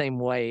much the same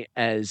way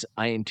as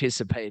I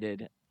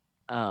anticipated,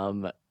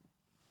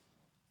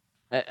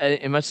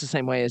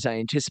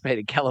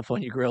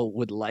 California Grill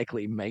would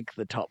likely make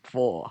the top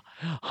 4.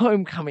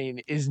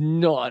 Homecoming is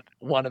not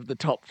one of the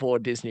top 4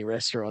 Disney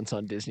restaurants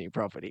on Disney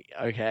property.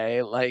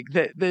 Okay,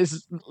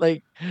 there's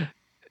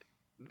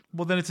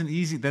Well, then it's an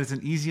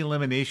easy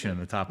elimination in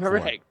the top 4.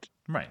 correct.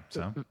 Right.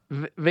 So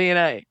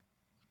V&A.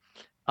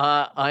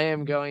 I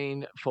am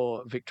going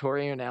for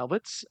Victoria and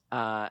Alberts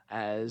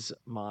as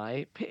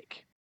my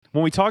pick.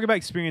 When we talk about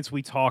experience,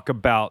 we talk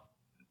about,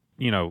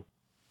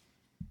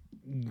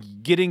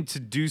 getting to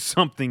do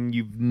something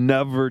you've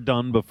never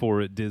done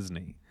before at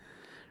Disney,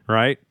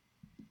 right?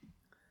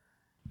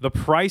 The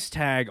price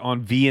tag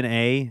on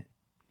V&A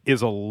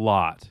is a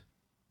lot.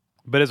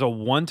 But as a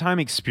one-time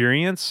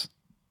experience,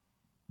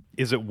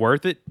 is it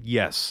worth it?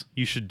 Yes,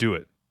 you should do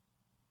it.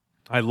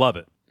 I love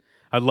it.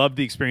 I love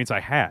the experience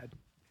I had.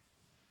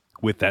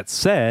 With that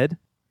said,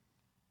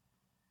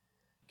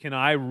 can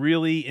I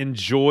really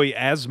enjoy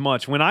as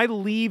much? When I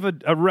leave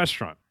a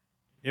restaurant,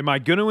 am I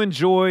going to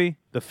enjoy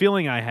the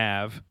feeling I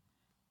have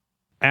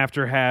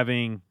after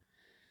having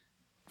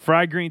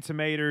fried green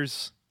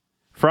tomatoes,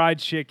 fried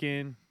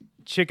chicken,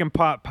 chicken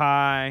pot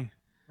pie,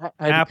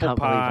 apple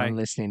pie, I'm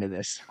listening to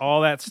this.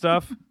 all that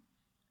stuff?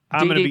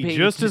 I'm going to be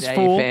just as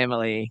full.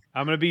 Family.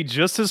 I'm going to be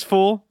just as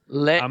full.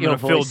 Let I'm your going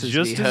to feel voices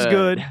just be as heard.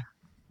 good,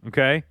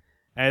 okay,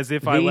 as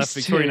if I left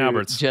These Victoria and two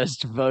Alberts.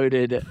 just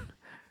voted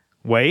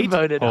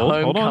Hold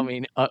on.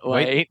 Homecoming.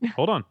 Wait.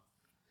 Hold on.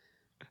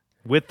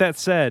 With that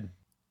said,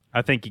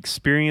 I think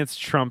experience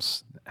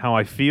trumps how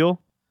I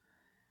feel.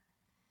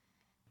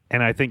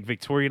 And I think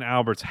Victoria and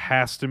Alberts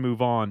has to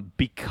move on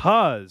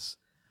because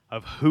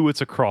of who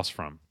it's across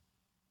from.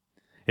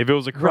 If it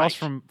was across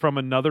from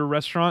another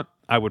restaurant,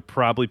 I would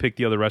probably pick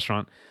the other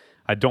restaurant.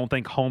 I don't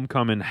think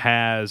Homecoming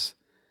has...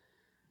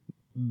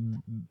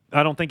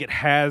 I don't think it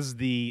has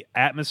the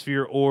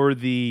atmosphere or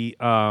the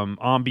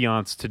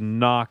ambiance to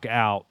knock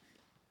out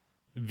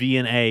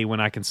V&A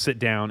when I can sit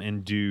down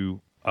and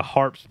do a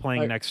harps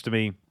playing next to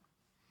me.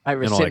 I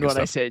and all rescind that what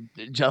I stuff. said.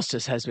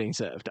 Justice has been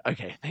served.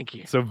 Okay, thank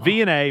you. So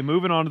V&A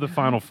moving on to the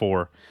Final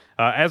Four.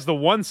 As the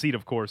 1 seed,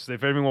 of course,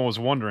 if anyone was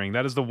wondering,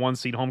 that is the 1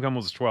 seed. Homecoming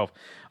was 12.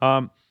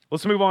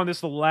 Let's move on. This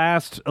is the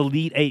last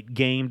Elite 8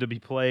 game to be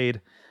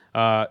played.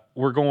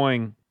 We're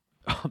going...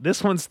 Oh,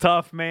 this one's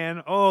tough,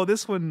 man. Oh,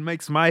 this one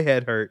makes my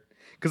head hurt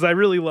because I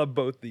really love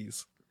both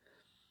these.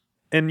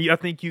 And I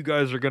think you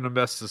guys are going to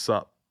mess this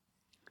up.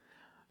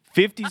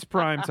 50s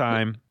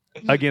Primetime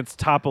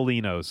against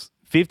Topolino's.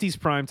 50s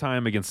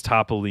primetime against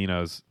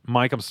Topolino's.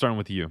 Mike, I'm starting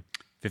with you.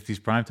 50s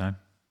primetime.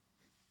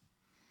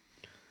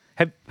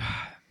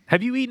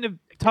 Have you eaten at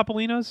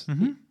Topolino's?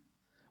 Mm-hmm.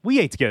 We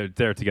ate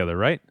there together,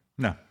 right?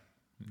 No.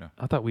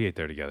 I thought we ate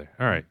there together.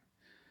 All right.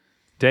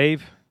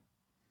 Dave?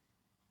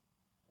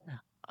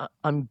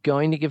 I'm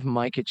going to give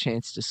Mike a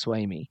chance to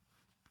sway me.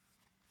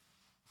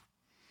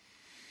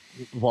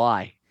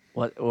 Why?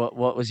 What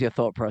was your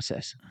thought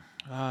process?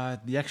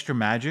 The extra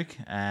magic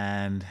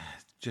and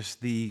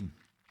just the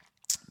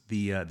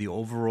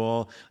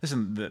overall.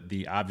 Listen,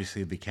 the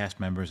obviously the cast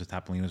members of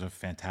Topolino's are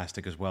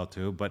fantastic as well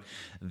too. But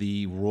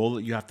the role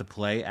that you have to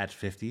play at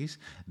 50s,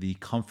 the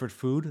comfort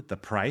food, the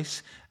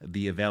price,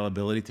 the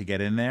availability to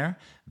get in there,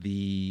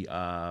 the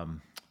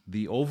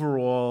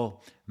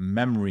overall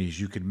memories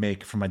you could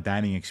make from a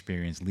dining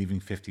experience leaving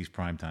 50s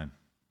primetime.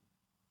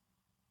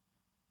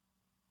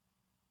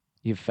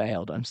 You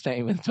failed. I'm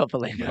staying with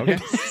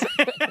Topolino's.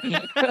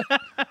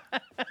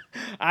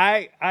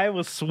 I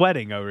was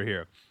sweating over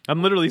here.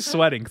 I'm literally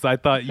sweating because I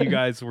thought you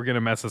guys were going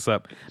to mess us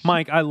up.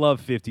 Mike, I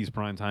love 50s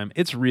primetime.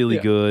 It's really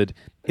good.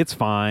 It's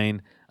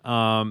fine.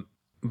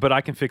 But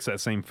I can fix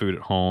that same food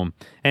at home.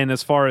 And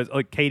as far as,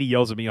 like, Katie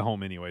yells at me at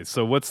home anyway.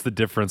 So what's the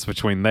difference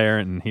between there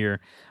and here?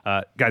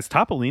 Guys,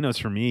 Topolino's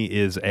for me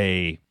is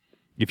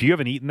if you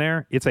haven't eaten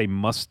there, it's a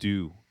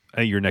must-do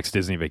at your next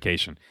Disney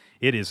vacation.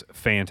 It is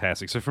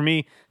fantastic. So for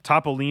me,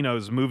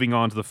 Topolino's moving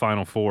on to the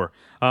Final Four.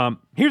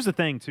 Here's the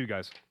thing, too,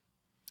 guys.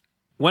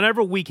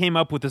 Whenever we came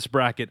up with this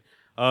bracket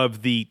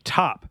of the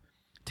top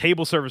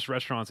table service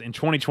restaurants in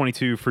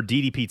 2022 for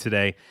DDP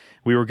today,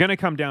 we were going to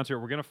come down to it.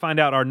 We're going to find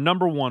out our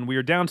number one. We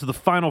are down to the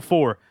Final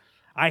Four.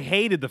 I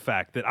hated the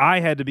fact that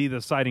I had to be the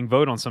deciding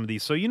vote on some of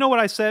these. So you know what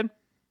I said?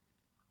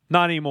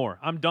 Not anymore.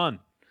 I'm done.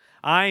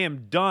 I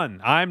am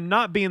done. I'm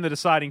not being the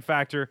deciding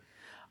factor.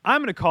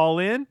 I'm going to call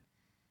in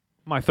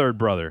my third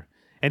brother,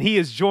 and he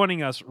is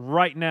joining us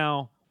right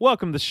now.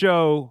 Welcome to the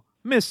show,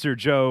 Mr.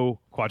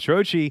 Joe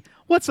Quattrochi.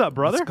 What's up,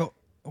 brother?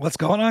 What's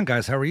going on,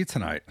 guys? How are you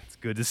tonight? It's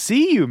good to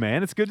see you,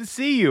 man. It's good to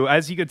see you.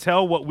 As you can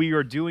tell, what we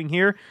are doing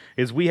here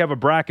is we have a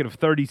bracket of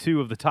 32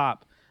 of the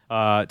top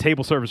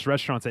table service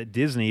restaurants at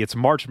Disney. It's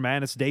March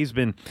Madness. Dave's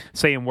been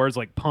saying words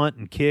like punt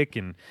and kick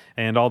and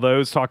all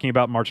those, talking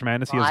about March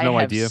Madness. He has no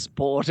idea. I have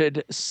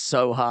sported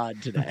so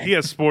hard today. He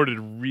has sported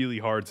really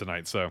hard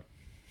tonight, so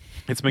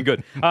it's been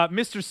good.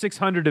 Mr.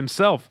 600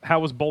 himself, how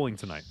was bowling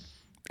tonight?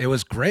 It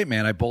was great,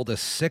 man. I bowled a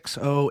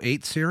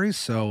 608 series,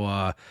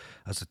 so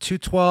that's a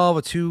 212,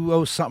 a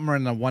 20 something,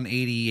 and a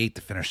 188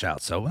 to finish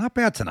out. So not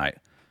bad tonight.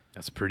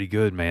 That's pretty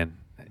good, man.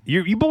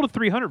 You bowled a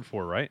 300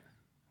 before, right?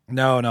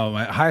 No,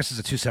 my highest is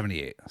a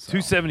 278. So.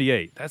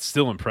 278. That's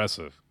still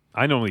impressive.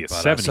 I normally get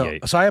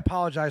 78. So I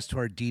apologize to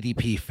our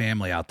DDP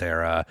family out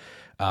there.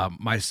 One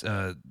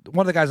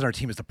of the guys on our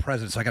team is the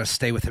president, so I got to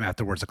stay with him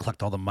afterwards to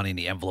collect all the money in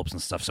the envelopes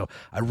and stuff. So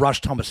I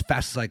rushed home as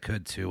fast as I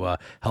could to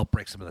help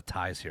break some of the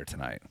ties here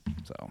tonight.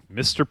 So,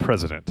 Mr.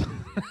 President,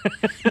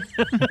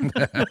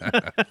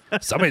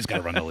 somebody's got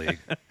to run the league.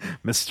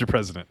 Mr.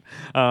 President.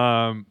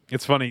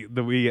 It's funny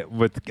that we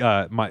with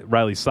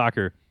Riley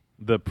Soccer,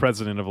 the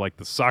president of like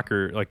the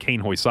soccer, like Kane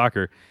Hoy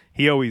Soccer.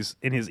 He always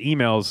in his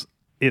emails,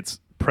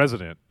 it's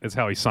President is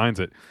how he signs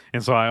it,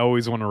 and so I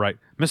always want to write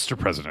Mr.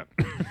 President.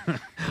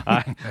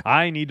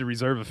 I need to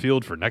reserve a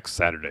field for next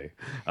Saturday.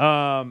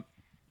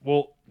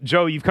 Well,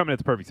 Joe, you've come in at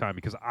the perfect time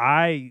because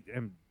I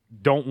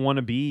don't want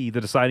to be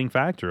the deciding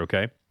factor.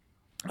 Okay,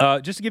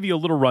 just to give you a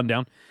little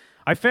rundown,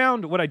 I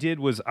found what I did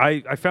was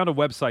I found a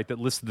website that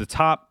listed the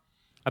top.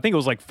 I think it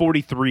was like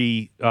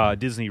 43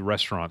 Disney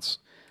restaurants.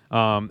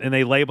 And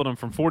they labeled them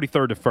from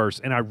 43rd to 1st,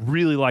 and I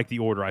really liked the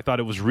order. I thought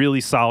it was really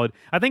solid.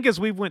 I think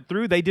as we went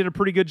through, they did a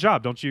pretty good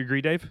job. Don't you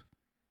agree, Dave?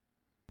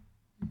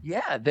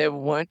 Yeah, there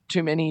weren't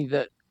too many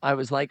that I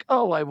was like,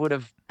 oh, I would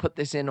have put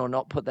this in or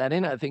not put that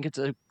in. I think it's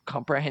a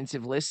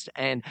comprehensive list,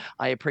 and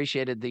I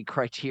appreciated the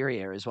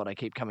criteria is what I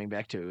keep coming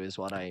back to, is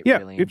what I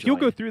really enjoyed. If you'll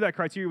go through that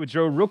criteria with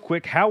Joe real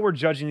quick, how we're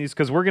judging these,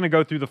 because we're going to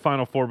go through the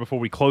Final Four before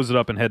we close it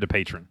up and head to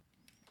Patron.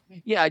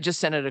 Yeah, I just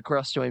sent it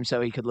across to him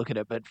so he could look at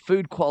it, but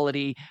food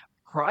quality,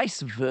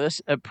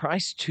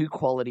 price to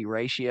quality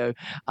ratio,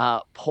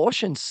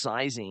 portion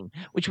sizing,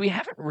 which we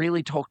haven't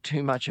really talked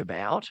too much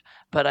about,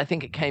 but I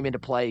think it came into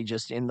play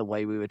just in the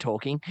way we were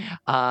talking.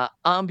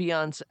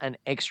 Ambiance and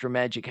extra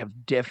magic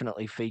have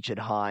definitely featured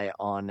high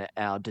on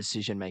our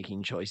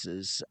decision-making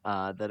choices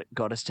that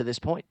got us to this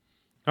point.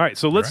 All right,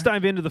 so let's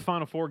dive into the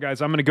Final Four,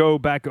 guys. I'm going to go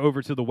back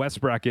over to the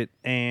West bracket,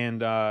 and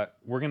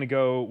we're going to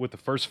go with the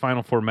first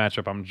Final Four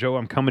matchup. Joe,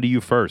 I'm coming to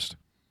you first.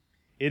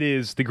 It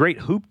is the great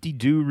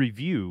Hoop-de-Doo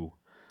Review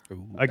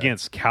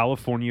against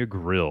California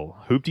Grill.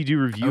 Hoop-de-Doo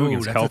Review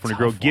against California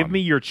Grill. Give me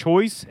your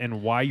choice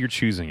and why you're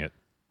choosing it.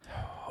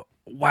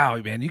 Wow,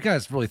 man, you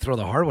guys really throw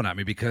the hard one at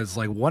me because,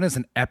 like, one is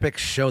an epic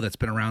show that's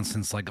been around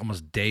since, like,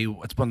 almost day.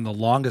 It's been the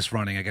longest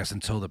running, I guess,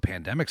 until the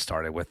pandemic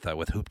started with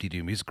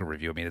Hoop-de-Doo Musical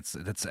Review. I mean, it's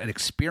an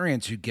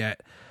experience you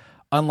get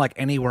unlike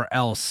anywhere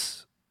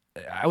else.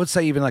 I would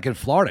say even like in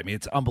Florida. I mean,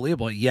 it's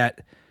unbelievable.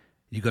 Yet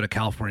you go to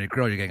California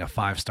Grill, you're getting a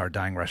 5-star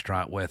dining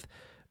restaurant with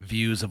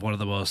views of one of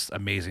the most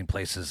amazing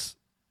places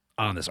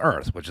on this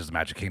earth, which is the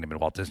Magic Kingdom in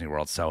Walt Disney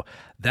World. So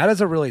that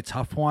is a really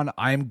tough one.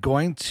 I'm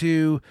going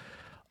to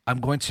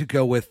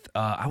go with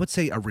I would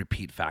say a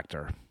repeat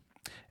factor,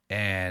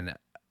 and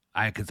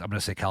I'm going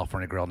to say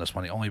California Grill on this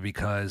one only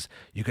because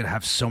you could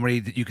have so many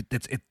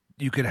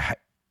that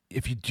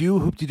if you do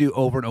Hoop-Dee-Doo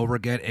over and over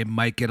again, it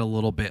might get a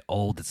little bit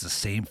old. It's the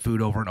same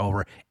food over and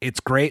over.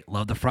 It's great.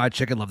 Love the fried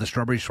chicken. Love the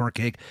strawberry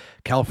shortcake.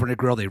 California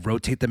Grill, they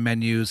rotate the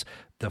menus.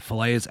 The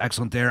filet is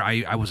excellent there.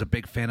 I was a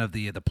big fan of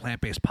the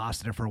plant-based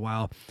pasta there for a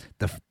while.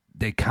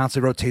 They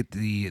constantly rotate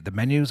the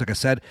menus. Like I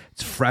said,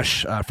 it's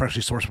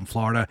freshly sourced from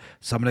Florida.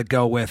 So I'm going to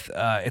go with,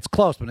 it's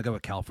close, but I'm going to go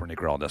with California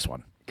Grill on this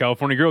one.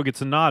 California Grill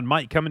gets a nod.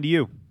 Mike, coming to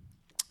you.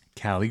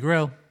 Cali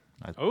Grill.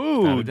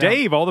 Oh,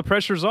 Dave, all the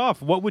pressure's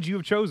off. What would you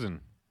have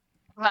chosen?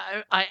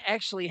 I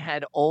actually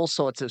had all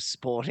sorts of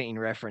sporting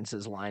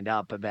references lined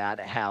up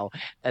about how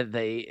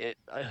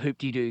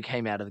Hoop-Dee-Doo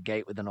came out of the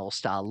gate with an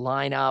all-star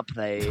lineup.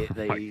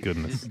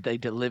 They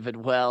delivered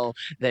well.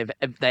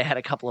 They had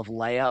a couple of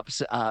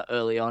layups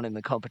early on in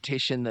the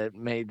competition that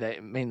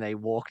mean they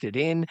walked it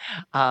in.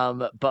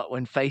 But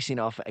when facing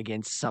off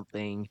against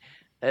something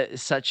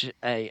such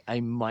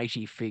a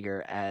mighty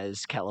figure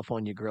as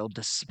California Grill,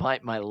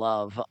 despite my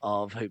love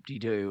of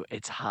Hoop-Dee-Doo,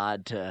 it's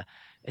hard to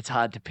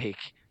pick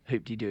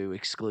Hoop-Dee-Doo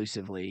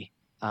exclusively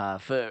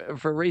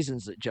for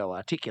reasons that Joe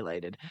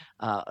articulated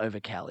over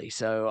Cali.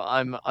 So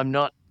I'm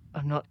not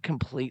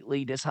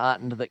completely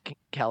disheartened that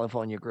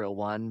California Grill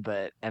won,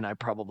 and I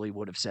probably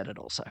would have said it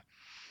also.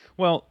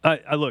 Well,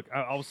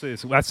 I'll say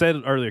this. I said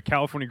it earlier.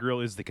 California Grill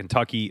is the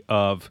Kentucky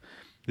of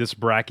this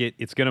bracket.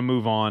 It's going to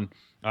move on.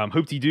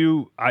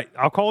 Hoop-Dee-Doo,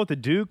 I'll call it the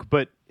Duke,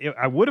 but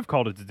I would have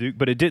called it the Duke,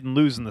 but it didn't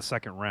lose in the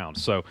second round,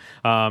 so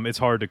it's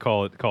hard to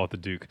call it the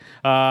Duke.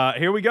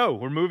 Here we go.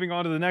 We're moving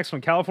on to the next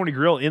one. California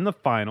Grill in the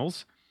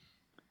finals.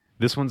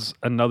 This one's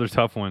another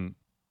tough one.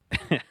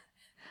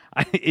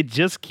 It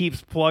just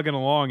keeps plugging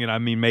along, and I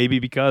mean maybe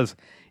because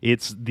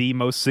it's the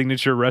most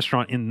signature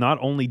restaurant in not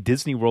only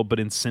Disney World but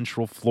in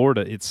Central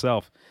Florida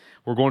itself.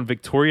 We're going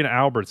Victoria and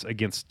Albert's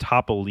against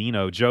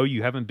Topolino. Joe,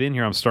 you haven't been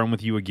here. I'm starting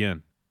with you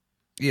again.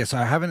 Yeah, so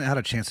I haven't had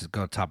a chance to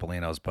go to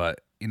Topolino's,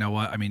 but you know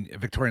what? I mean,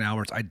 Victoria and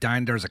Albert's, I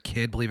dined there as a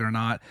kid, believe it or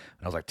not,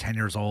 when I was like 10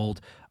 years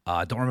old.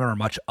 Don't remember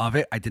much of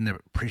it. I didn't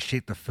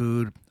appreciate the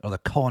food or the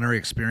culinary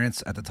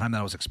experience at the time that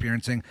I was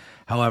experiencing.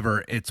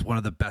 However, it's one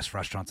of the best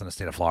restaurants in the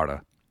state of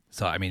Florida.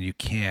 So, I mean, you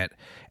can't.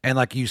 And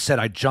like you said,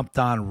 I jumped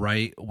on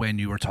right when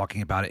you were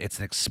talking about it. It's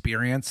an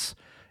experience.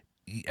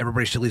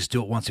 Everybody should at least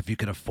do it once if you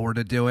can afford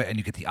to do it and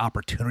you get the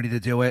opportunity to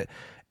do it.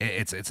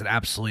 It's an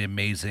absolutely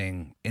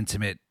amazing,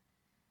 intimate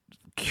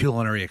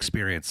culinary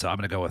experience. So I'm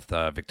going to go with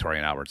Victoria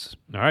and Albert's.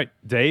 All right.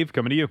 Dave,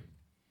 coming to you.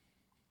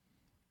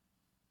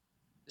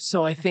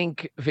 So I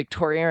think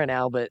Victoria and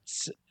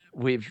Albert's,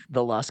 with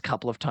the last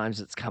couple of times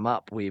it's come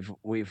up, we've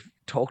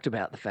talked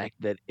about the fact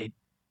that it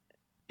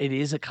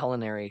is a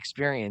culinary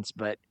experience,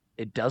 but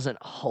it doesn't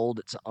hold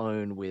its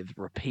own with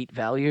repeat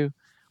value,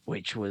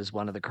 which was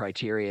one of the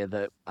criteria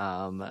that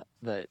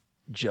that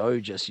Joe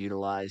just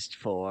utilized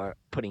for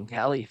putting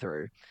Cali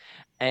through.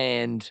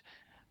 And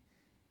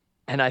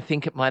I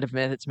think it might have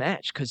met its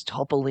match because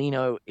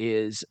Topolino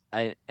is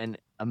an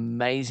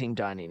amazing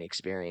dining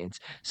experience,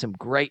 some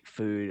great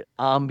food,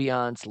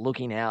 ambiance,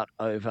 looking out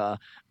from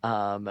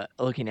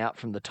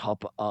the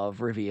top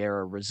of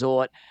Riviera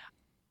Resort.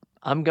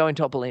 I'm going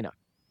Topolino.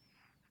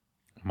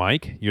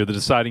 Mike, you're the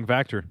deciding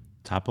factor.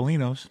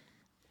 Topolino's.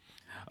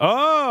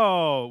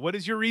 Oh, what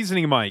is your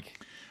reasoning, Mike?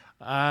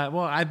 Well,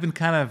 I've been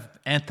kind of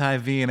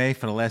anti-V&A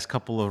for the last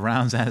couple of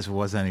rounds, as it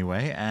was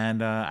anyway,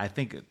 and I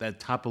think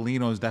that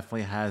Topolino's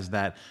definitely has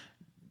that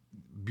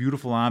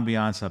beautiful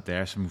ambiance up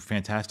there, some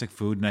fantastic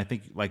food, and I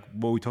think, like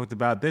what we talked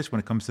about when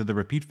it comes to the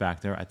repeat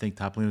factor, I think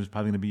Topolino's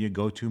probably going to be your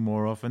go-to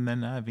more often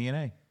than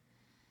V&A.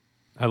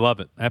 I love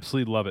it.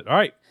 Absolutely love it. All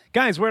right,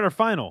 guys, we're at our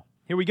final.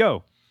 Here we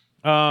go.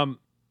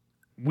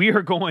 We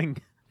are going,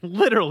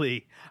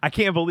 literally, I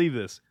can't believe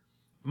this,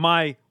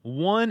 my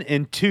 1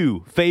 and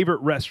 2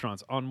 favorite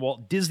restaurants on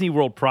Walt Disney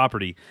World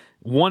property,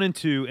 1 and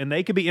 2, and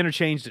they could be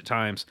interchanged at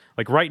times.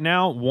 Like right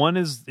now, one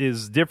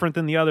is different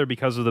than the other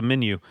because of the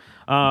menu.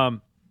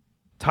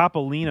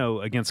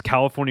 Topolino against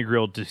California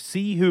Grill to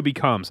see who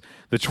becomes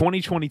the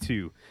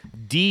 2022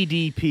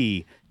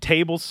 DDP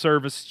Table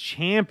Service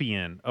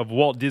Champion of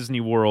Walt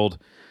Disney World.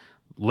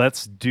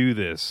 Let's do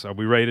this. Are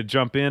we ready to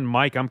jump in?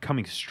 Mike, I'm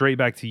coming straight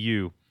back to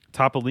you.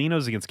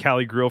 Topolino's against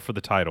Cali Grill for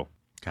the title.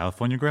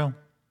 California Grill.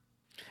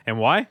 And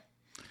why?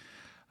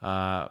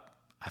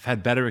 I've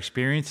had better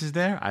experiences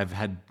there. I've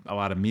had a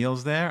lot of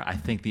meals there. I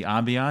think the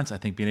ambiance, I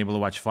think being able to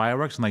watch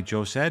fireworks, and like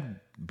Joe said,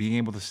 being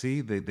able to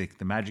see the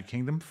Magic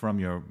Kingdom from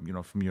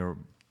your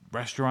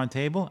restaurant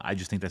table, I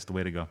just think that's the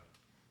way to go.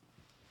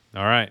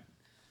 All right.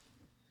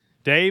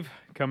 Dave,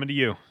 coming to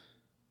you.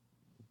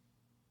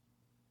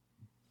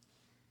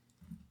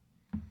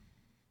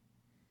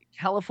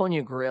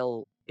 California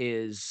Grill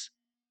is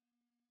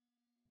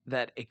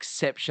that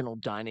exceptional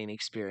dining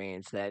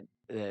experience that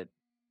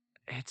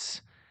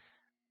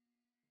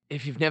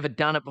if you've never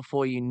done it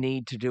before, you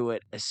need to do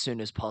it as soon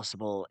as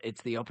possible.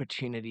 It's the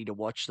opportunity to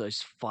watch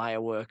those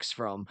fireworks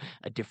from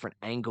a different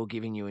angle,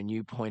 giving you a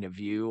new point of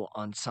view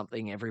on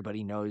something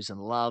everybody knows and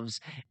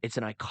loves. It's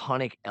an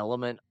iconic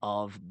element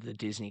of the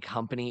Disney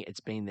company. It's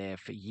been there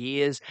for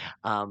years.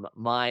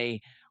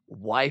 My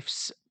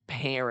wife's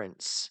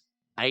parents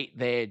ate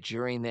there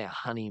during their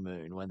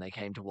honeymoon when they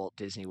came to Walt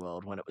Disney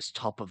World, when it was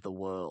top of the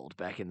world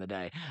back in the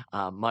day.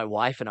 My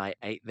wife and I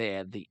ate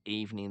there the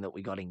evening that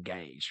we got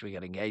engaged. We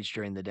got engaged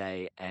during the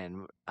day,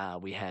 and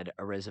we had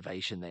a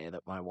reservation there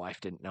that my wife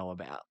didn't know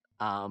about.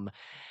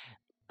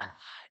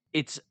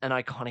 It's an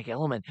iconic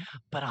element,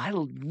 but I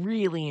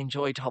really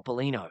enjoy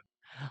Topolino.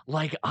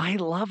 Like, I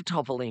love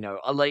Topolino.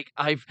 Like,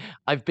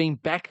 I've been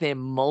back there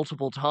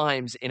multiple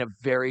times in a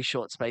very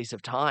short space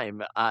of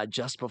time,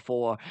 just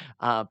before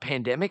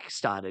pandemic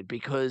started,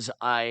 because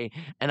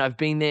I've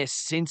been there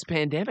since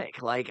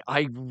pandemic. Like,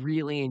 I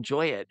really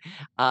enjoy it.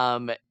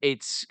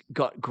 It's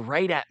got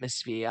great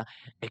atmosphere,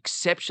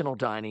 exceptional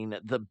dining.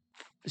 The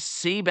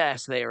sea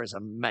bass there is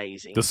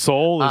amazing. The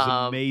sole is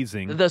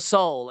amazing. The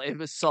sole. It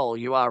was sole.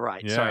 You are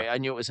right. Yeah. Sorry, I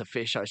knew it was a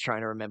fish. I was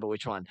trying to remember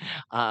which one.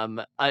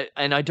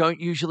 I don't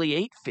usually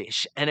eat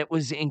fish, and it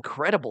was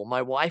incredible.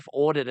 My wife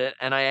ordered it,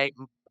 and I ate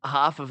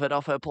half of it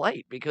off her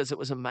plate because it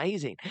was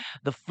amazing.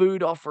 The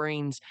food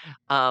offerings,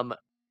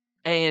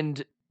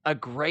 and a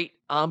great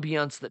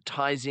ambiance that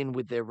ties in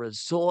with their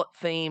resort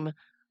theme.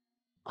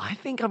 I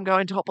think I'm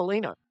going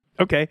Topolino.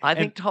 Okay. I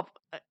think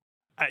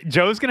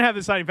Joe's going to have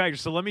the deciding factor,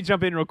 so let me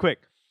jump in real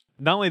quick.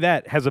 Not only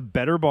that, has a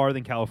better bar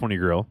than California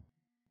Grill.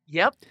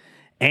 Yep.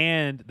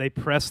 And they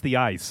press the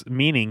ice,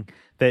 meaning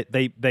that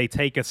they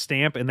take a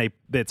stamp and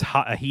it's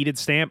a heated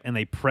stamp, and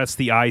they press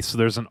the ice so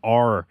there's an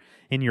R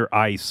in your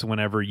ice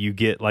whenever you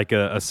get like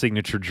a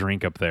signature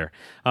drink up there.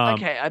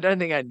 Okay, I don't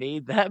think I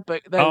need that,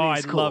 but that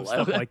is cool. I love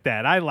stuff like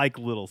that. I like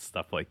little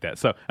stuff like that.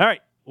 So, all right.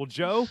 Well,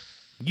 Joe,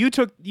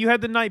 you had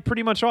the night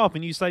pretty much off,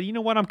 and you decided, you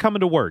know what, I'm coming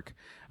to work.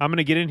 I'm going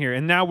to get in here.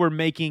 And now we're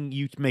making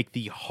you make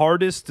the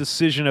hardest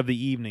decision of the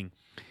evening.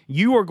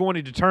 You are going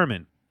to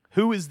determine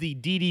who is the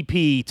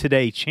DDP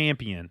Today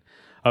champion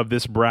of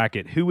this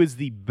bracket. Who is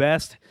the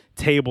best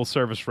table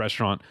service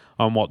restaurant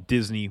on Walt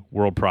Disney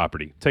World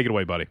property? Take it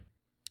away, buddy.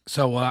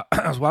 So what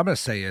I'm going to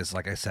say is,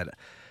 like I said,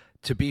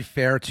 to be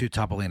fair to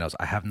Topolino's,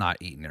 I have not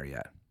eaten there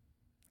yet.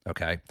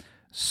 Okay?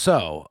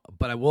 So,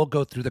 but I will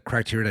go through the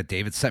criteria that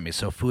David sent me.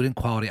 So food and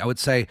quality, I would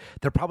say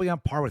they're probably on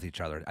par with each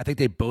other. I think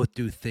they both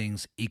do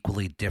things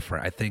equally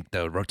different. I think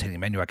the rotating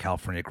menu at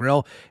California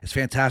Grill is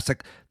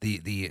fantastic.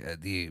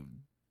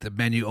 The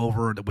menu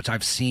over, which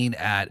I've seen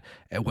at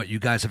what you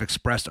guys have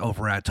expressed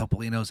over at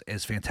Topolino's,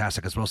 is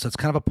fantastic as well. So it's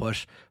kind of a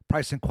push.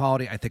 Price and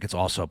quality, I think it's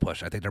also a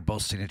push. I think they're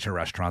both signature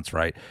restaurants,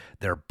 right?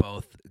 They're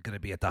both going to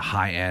be at the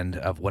high end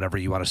of whatever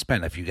you want to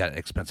spend. If you got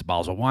expensive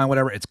bottles of wine,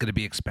 whatever, it's going to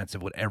be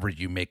expensive, whatever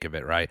you make of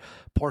it, right?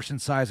 Portion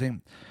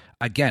sizing,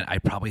 again, I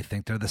probably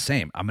think they're the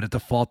same. I'm going to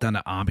default down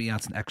to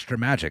ambiance and extra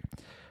magic.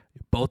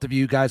 Both of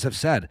you guys have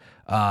said,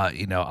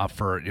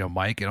 for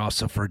Mike and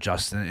also for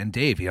Justin and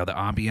Dave, the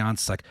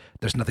ambiance, like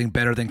there's nothing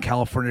better than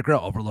California Grill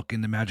overlooking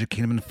the Magic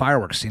Kingdom and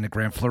fireworks, seeing the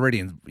Grand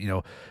Floridian,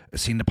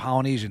 seeing the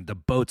Polynesian, the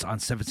boats on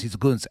Seven Seas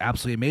Lagoon. It's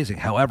absolutely amazing.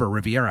 However,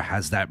 Riviera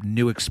has that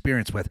new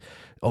experience with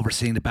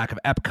overseeing the back of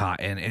Epcot,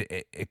 and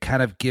it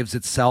kind of gives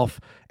itself,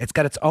 it's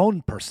got its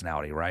own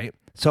personality, right?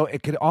 So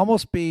it could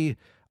almost be,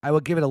 I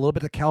would give it a little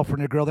bit of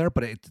California Grill there,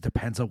 but it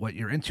depends on what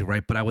you're into,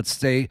 right? But I would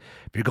say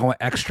if you're going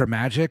extra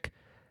magic,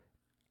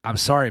 I'm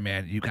sorry,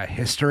 man. You got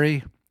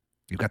history.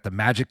 You've got the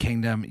Magic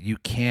Kingdom. You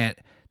can't.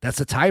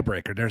 That's a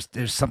tiebreaker.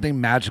 There's something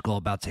magical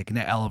about taking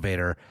the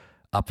elevator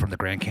up from the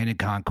Grand Canyon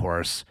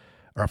Concourse,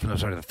 or from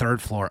the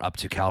third floor up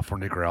to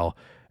California Grill.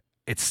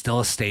 It's still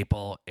a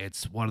staple.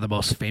 It's one of the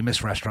most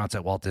famous restaurants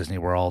at Walt Disney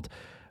World.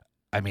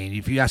 I mean,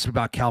 if you ask me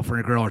about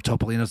California Grill or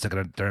Topolino's, they're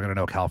gonna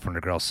know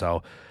California Grill.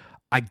 So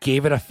I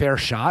gave it a fair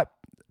shot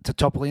to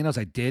Topolino's.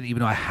 I did, even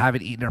though I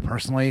haven't eaten there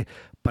personally.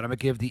 But I'm going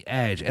to give the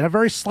edge, and a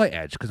very slight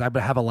edge, because I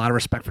have a lot of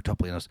respect for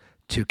Topolino's,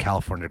 to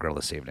California Grill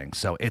this evening.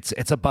 So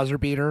it's a buzzer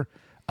beater,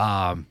 but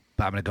I'm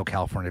going to go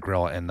California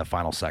Grill in the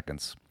final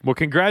seconds. Well,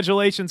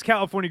 congratulations,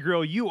 California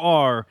Grill. You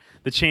are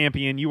the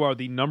champion. You are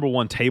the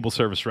 #1 table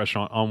service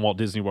restaurant on Walt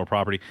Disney World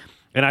property.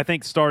 And I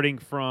think starting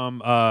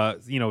from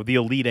the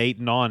Elite Eight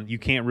and on, you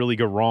can't really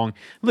go wrong.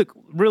 Look,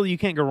 really, you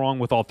can't go wrong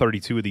with all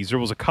 32 of these. There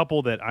was a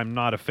couple that I'm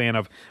not a fan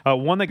of.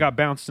 One that got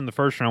bounced in the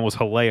first round was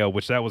Haleo,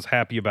 which I was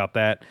happy about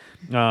that.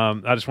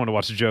 I just wanted to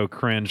watch Joe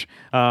cringe.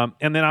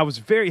 And then I was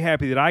very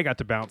happy that I got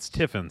to bounce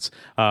Tiffin's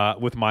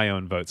with my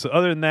own vote. So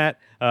other than that,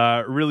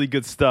 really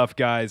good stuff,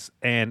 guys.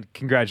 And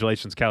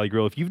congratulations, Cali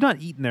Grill. If you've not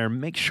eaten there,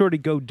 make sure to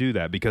go do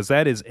that, because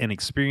that is an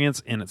experience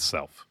in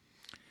itself.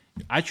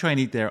 I try and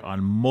eat there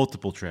on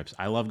multiple trips.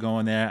 I love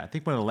going there. I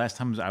think one of the last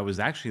times I was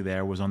actually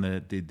there was on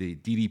the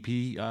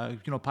DDP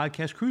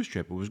podcast cruise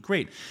trip. It was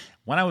great.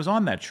 When I was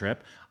on that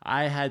trip,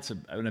 I had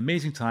an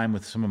amazing time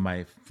with some of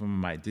my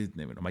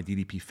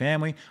DDP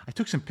family. I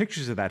took some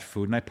pictures of that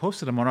food and I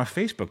posted them on our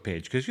Facebook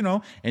page because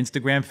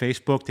Instagram,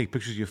 Facebook, take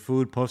pictures of your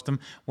food, post them.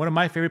 One of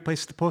my favorite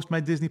places to post my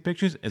Disney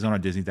pictures is on our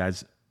Disney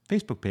Dads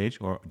Facebook page,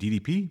 or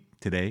DDP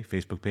Today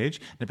Facebook page.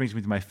 That brings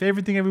me to my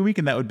favorite thing every week,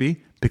 and that would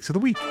be Picks of the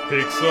Week.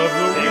 Picks of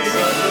the week.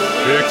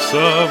 Picks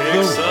of the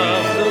week.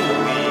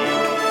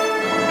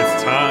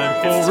 It's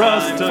time for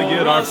us to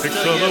get our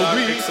picks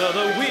of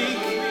the week.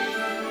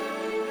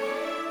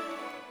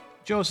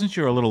 Joe, since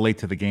you're a little late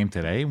to the game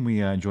today, and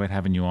we enjoyed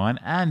having you on,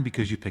 and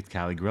because you picked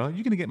Cali Grill,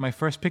 you're going to get my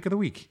first pick of the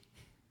week.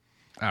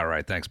 All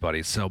right, thanks,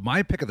 buddy. So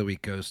my pick of the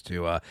week goes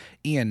to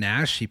Ian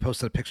Nash. He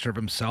posted a picture of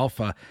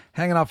himself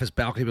hanging off his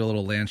balcony with a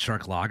little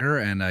Landshark lager,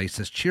 and he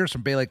says, "Cheers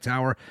from Bay Lake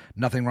Tower.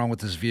 Nothing wrong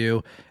with this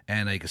view."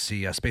 And you can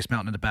see Space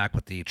Mountain in the back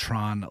with the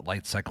Tron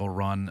Light Cycle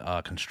Run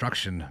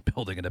construction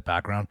building in the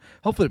background.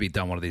 Hopefully it'll be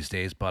done one of these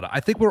days, but I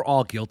think we're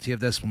all guilty of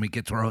this when we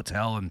get to our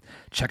hotel and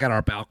check out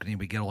our balcony.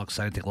 We get a little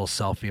excited, take a little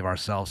selfie of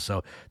ourselves.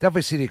 So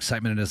definitely see the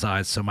excitement in his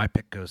eyes. So my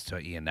pick goes to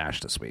Ian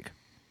Nash this week.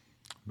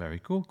 Very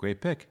cool.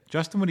 Great pick.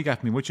 Justin, what do you got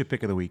for me? What's your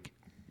pick of the week?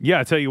 Yeah,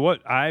 I tell you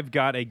what, I've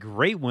got a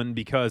great one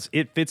because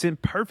it fits in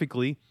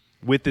perfectly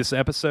with this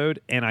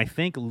episode, and I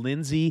think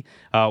Lindsay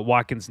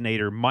Watkins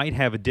Nader might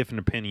have a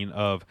different opinion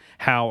of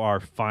how our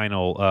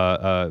final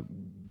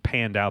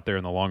panned out there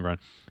in the long run.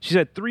 She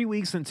said 3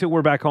 weeks until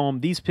we're back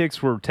home. These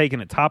picks were taken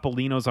at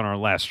Topolino's on our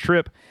last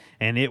trip,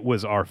 and it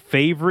was our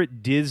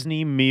favorite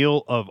Disney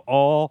meal of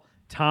all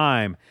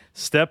time.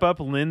 Step up,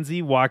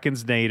 Lindsay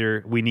Watkins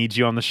Nader. We need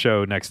you on the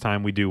show next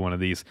time we do one of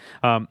these.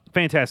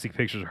 Fantastic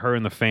pictures of her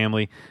and the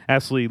family.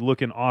 Absolutely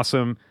looking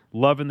awesome.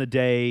 Loving the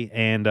day,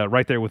 and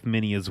right there with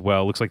Minnie as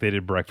well. Looks like they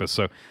did breakfast.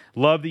 So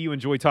love that you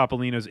enjoy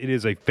Topolino's. It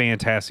is a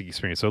fantastic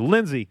experience. So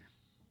Lindsay,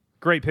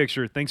 great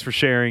picture. Thanks for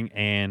sharing,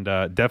 and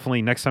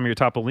definitely next time you're at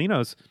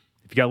Topolino's,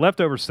 if you got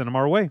leftovers, send them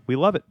our way. We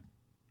love it.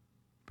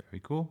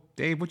 Very cool.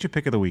 Dave, what's your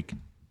pick of the week?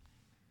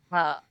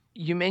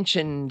 You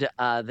mentioned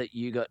that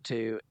you got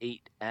to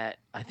eat at,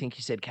 I think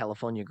you said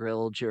California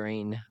Grill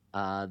during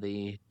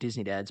the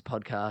Disney Dads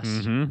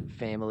podcast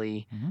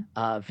family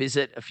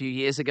visit a few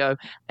years ago.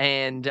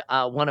 And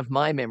one of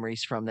my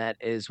memories from that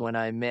is when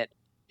I met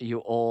you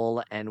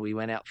all and we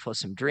went out for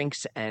some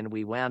drinks and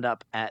we wound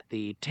up at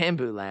the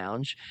Tambu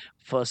Lounge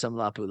for some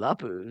Lapu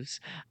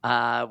Lapus,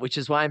 which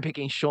is why I'm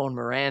picking Sean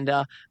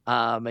Miranda.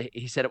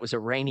 He said it was a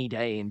rainy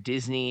day in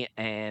Disney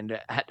and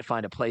had to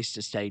find a place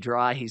to stay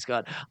dry. He's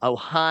got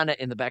Ohana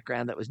in the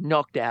background that was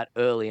knocked out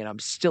early, and I'm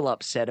still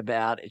upset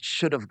about. It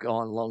should have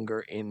gone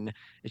longer in.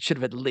 It should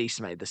have at least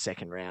made the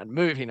second round.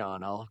 Moving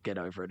on, I'll get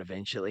over it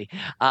eventually.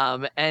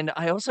 And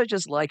I also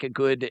just like a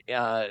good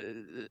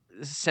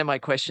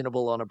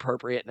semi-questionable on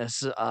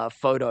appropriateness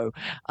photo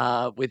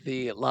with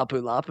the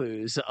Lapu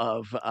Lapus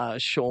of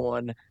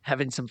Sean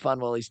having some fun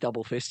while he's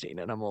double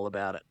fisting, and I'm all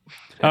about it.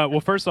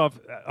 Well, first off,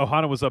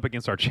 Ohana was up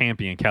against our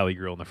champion, Cali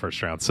Grill, in the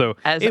first round. So,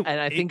 and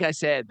I think I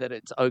said that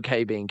it's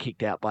okay being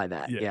kicked out by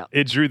that. Yeah.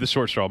 It drew the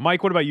short straw.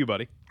 Mike, what about you,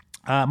 buddy?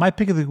 My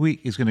pick of the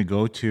week is going to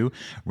go to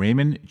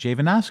Raymond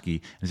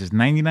Javanowski. This is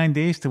 99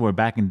 days till we're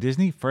back in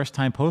Disney.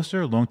 First-time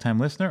poster, long-time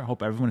listener.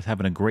 Hope everyone is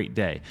having a great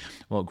day.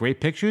 Well,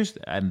 great pictures,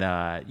 and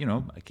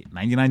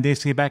 99 days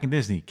to get back in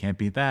Disney. Can't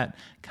beat that.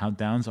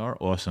 Countdowns are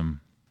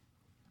awesome.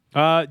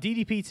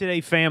 DDP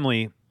Today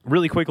family,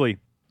 really quickly,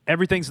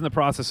 everything's in the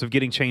process of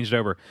getting changed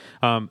over.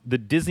 The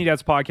Disney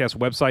Dads Podcast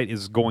website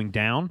is going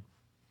down.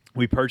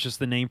 We purchased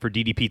the name for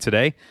DDP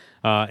Today,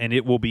 and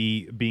it will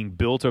be being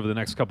built over the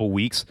next couple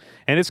weeks.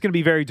 And it's going to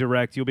be very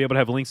direct. You'll be able to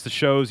have links to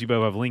shows. You'll be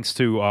able to have links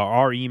to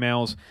our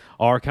emails,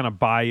 our kind of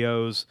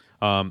bios,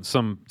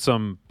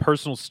 some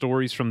personal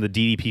stories from the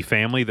DDP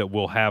family that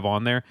we'll have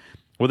on there,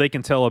 where they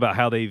can tell about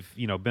how they've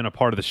been a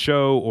part of the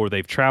show or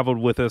they've traveled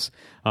with us,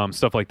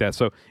 stuff like that.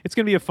 So it's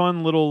going to be a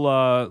fun little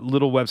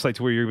website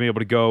to where you're going to be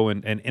able to go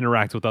and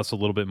interact with us a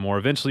little bit more.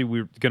 Eventually,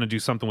 we're going to do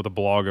something with a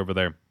blog over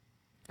there.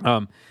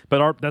 But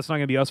that's not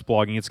going to be us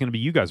blogging. It's going to be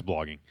you guys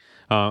blogging.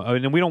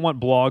 And we don't want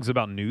blogs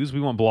about news. We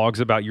want blogs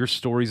about your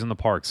stories in the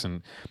parks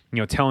and,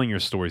 telling your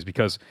stories,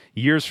 because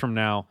years from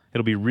now,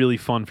 it'll be really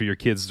fun for your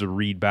kids to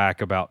read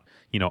back about,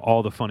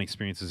 all the fun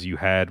experiences you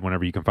had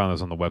whenever you can find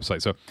those on the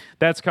website. So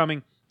that's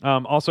coming.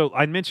 Also,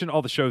 I mentioned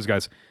all the shows,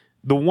 guys.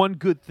 The one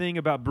good thing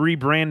about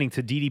rebranding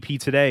to DDP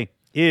Today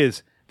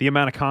is the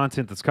amount of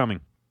content that's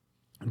coming.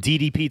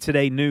 DDP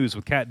Today News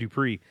with Kat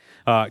Dupree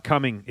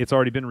coming. It's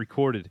already been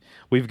recorded.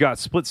 We've got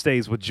Split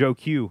Stays with Joe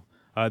Q.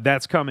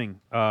 That's coming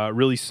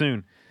really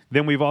soon.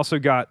 Then we've also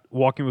got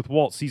Walking with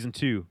Walt Season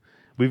 2.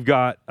 We've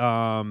got,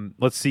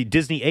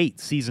 Disney 8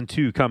 Season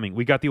 2 coming.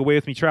 We got the Away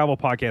With Me Travel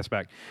podcast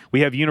back.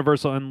 We have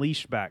Universal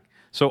Unleashed back.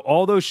 So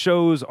all those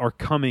shows are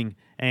coming,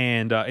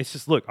 and it's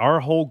just, look,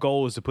 our whole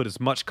goal is to put as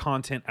much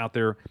content out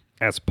there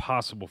as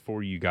possible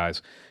for you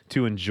guys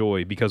to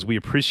enjoy, because we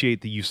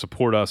appreciate that you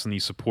support us and you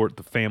support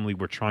the family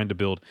we're trying to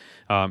build,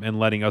 and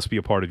letting us be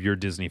a part of your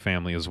Disney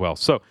family as well.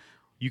 So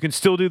you can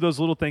still do those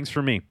little things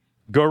for me.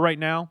 Go right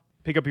now,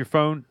 pick up your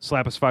phone,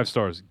 slap us 5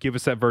 stars, give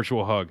us that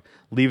virtual hug,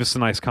 leave us a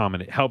nice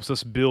comment. It helps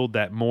us build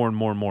that more and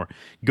more and more.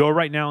 Go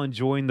right now and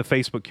join the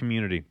Facebook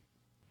community.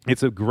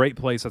 It's a great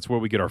place. That's where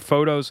we get our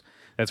photos.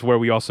 That's where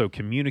we also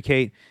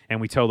communicate, and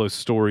we tell those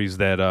stories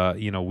that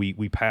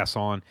we pass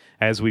on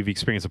as we've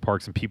experienced the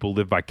parks, and people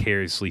live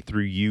vicariously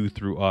through you,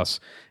 through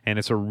us. And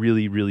it's a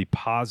really, really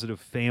positive,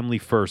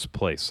 family-first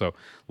place. So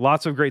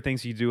lots of great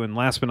things you do. And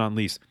last but not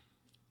least,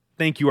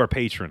 thank you, our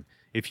patron.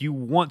 If you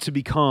want to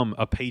become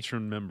a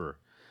patron member,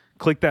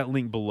 click that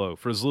link below.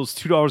 For as little as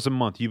 $2 a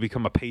month, you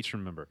become a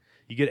patron member.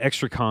 You get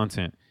extra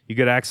content. You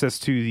get access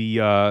to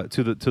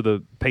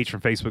the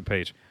patron Facebook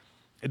page.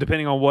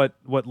 Depending on what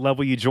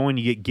level you join,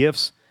 you get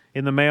gifts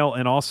in the mail,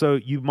 and also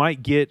you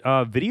might get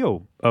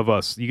video of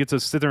us. You get to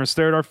sit there and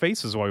stare at our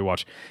faces while we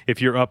watch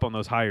if you're up on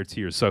those higher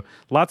tiers. So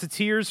lots of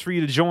tiers for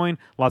you to join,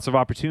 lots of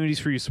opportunities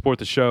for you to support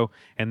the show,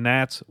 and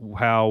that's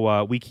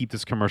how we keep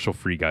this commercial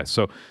free, guys.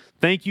 So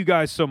thank you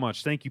guys so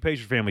much. Thank you,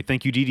 Patron family.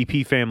 Thank you,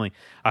 DDP family.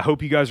 I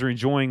hope you guys are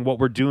enjoying what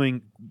we're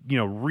doing,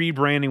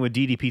 rebranding with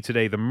DDP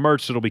today, the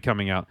merch that'll be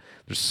coming out.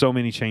 There's so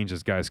many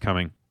changes, guys,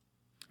 coming.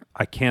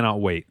 I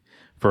cannot wait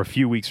for a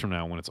few weeks from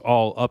now when it's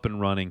all up and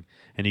running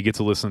and you get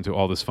to listen to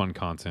all this fun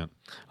content.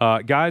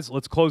 Guys,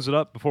 let's close it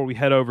up before we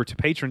head over to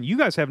Patreon. You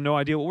guys have no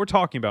idea what we're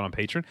talking about on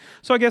Patreon,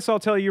 so I guess I'll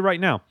tell you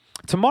right now.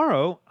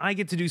 Tomorrow, I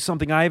get to do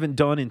something I haven't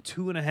done in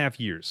 2.5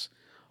 years.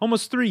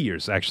 Almost 3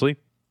 years, actually.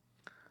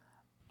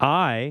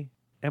 I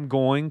am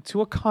going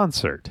to a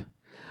concert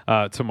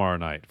tomorrow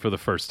night for the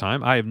first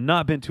time. I have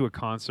not been to a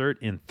concert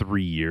in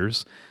 3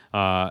 years.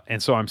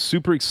 And so I'm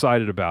super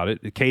excited about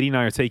it. Katie and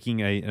I are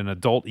taking an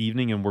adult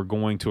evening, and we're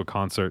going to a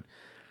concert.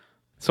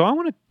 So I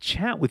want to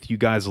chat with you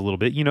guys a little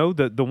bit.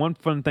 The one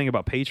fun thing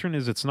about Patreon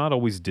is it's not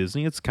always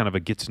Disney. It's kind of a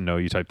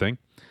get-to-know-you type thing.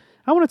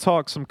 I want to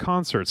talk some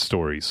concert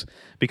stories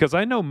because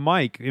I know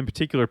Mike, in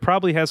particular,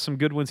 probably has some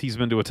good ones. He's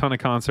been to a ton of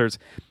concerts,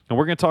 and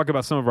we're going to talk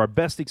about some of our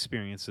best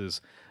experiences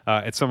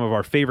at some of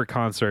our favorite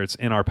concerts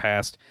in our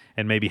past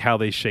and maybe how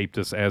they shaped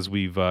us as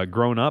we've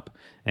grown up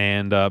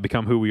and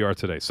become who we are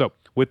today. So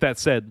with that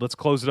said, let's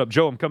close it up.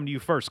 Joe, I'm coming to you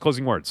first.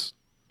 Closing words.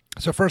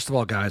 So first of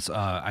all, guys,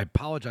 I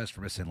apologize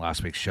for missing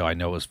last week's show. I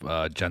know it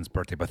was Jen's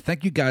birthday, but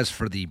thank you guys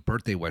for the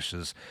birthday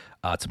wishes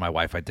to my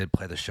wife. I did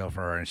play the show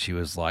for her, and she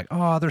was like,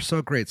 "Oh, they're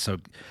so great." So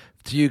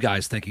to you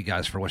guys, thank you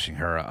guys for wishing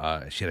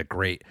her. She had a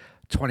great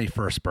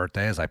 21st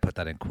birthday, as I put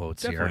that in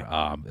quotes here.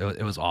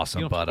 It was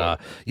awesome.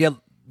 But yeah,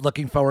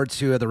 looking forward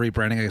to the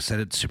rebranding. Like I said,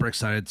 it's super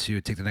excited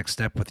to take the next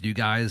step with you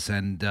guys.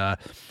 And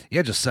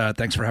just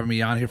thanks for having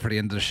me on here for the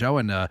end of the show.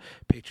 And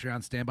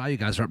Patreon, stand by. You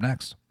guys are up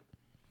next.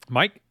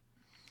 Mike?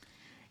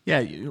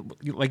 Yeah,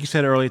 like you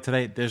said earlier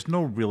today, there's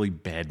no really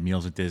bad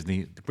meals at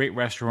Disney. The great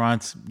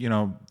restaurants,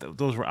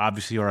 those were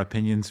obviously our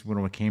opinions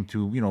when it came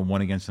to,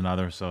 one against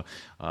another. So,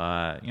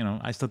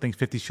 I still think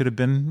 50 should have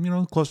been,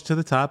 closer to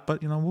the top,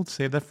 but, we'll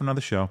save that for another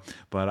show.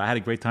 But I had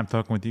a great time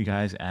talking with you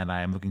guys, and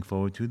I am looking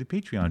forward to the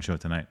Patreon show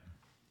tonight.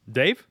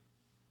 Dave?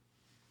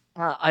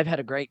 I've had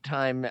a great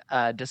time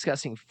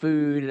discussing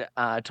food,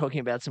 talking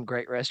about some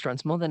great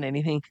restaurants. More than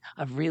anything,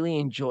 I've really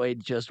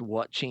enjoyed just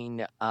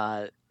watching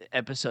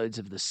episodes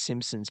of The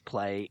Simpsons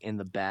play in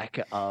the back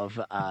of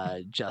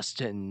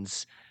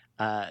Justin's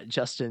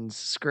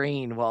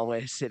screen while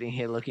we're sitting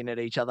here looking at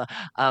each other.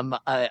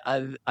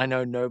 I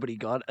know nobody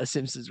got a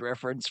Simpsons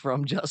reference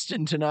from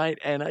Justin tonight,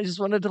 and I just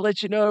wanted to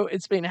let you know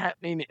it's been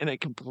happening in a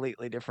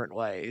completely different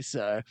way.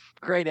 So,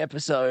 great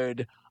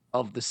episode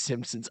of The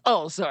Simpsons.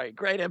 Oh, sorry.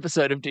 Great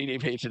episode of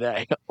DDP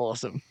today.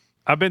 Awesome.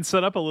 I've been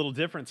set up a little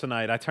different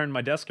tonight. I turned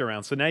my desk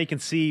around. So now you can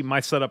see my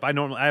setup. I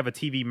have a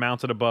TV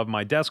mounted above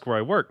my desk where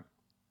I work.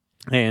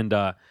 And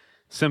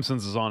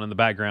Simpsons is on in the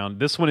background.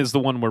 This one is the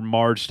one where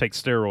Marge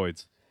takes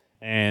steroids.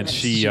 And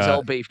she's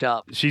all beefed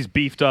up. She's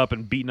beefed up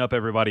and beating up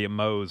everybody at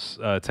Moe's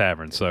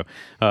Tavern. So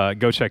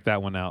go check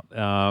that one out.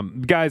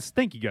 Guys,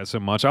 thank you guys so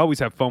much. I always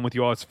have fun with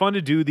you all. It's fun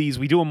to do these.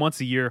 We do them once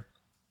a year.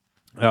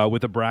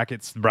 With the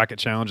bracket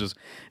challenges.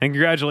 And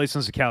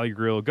congratulations to Cali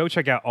Grill. Go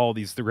check out all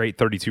these great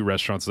 32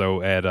 restaurants,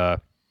 though, at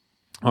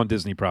on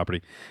Disney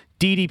property.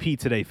 DDP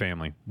Today,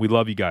 family. We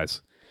love you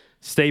guys.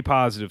 Stay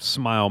positive.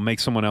 Smile. Make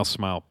someone else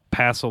smile.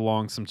 Pass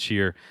along some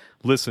cheer.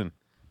 Listen,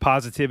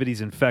 positivity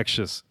is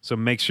infectious, so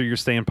make sure you're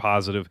staying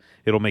positive.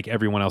 It'll make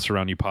everyone else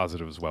around you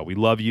positive as well. We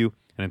love you,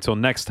 and until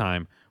next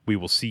time, we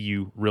will see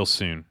you real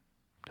soon.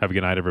 Have a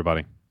good night,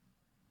 everybody.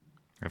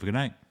 Have a good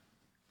night.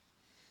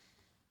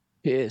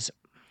 Cheers.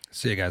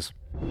 See you guys.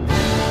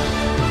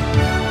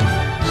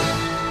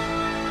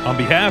 On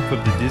behalf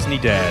of the Disney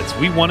Dads,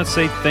 we want to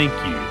say thank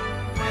you.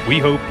 We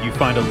hope you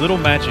find a little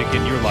magic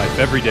in your life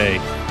every day,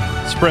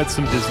 spread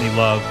some Disney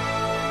love,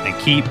 and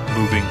keep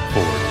moving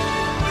forward.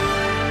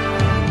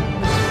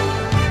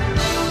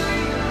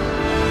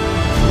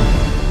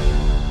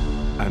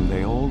 And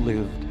they all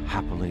lived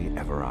happily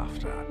ever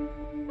after.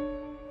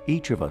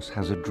 Each of us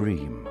has a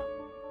dream,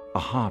 a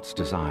heart's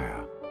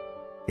desire.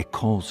 It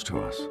calls to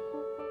us.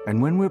 And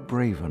when we're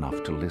brave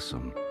enough to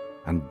listen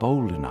and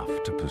bold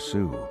enough to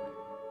pursue,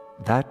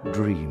 that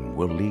dream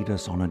will lead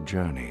us on a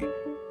journey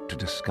to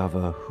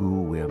discover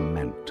who we're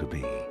meant to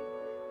be.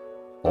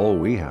 All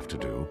we have to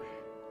do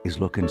is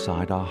look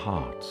inside our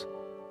hearts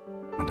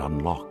and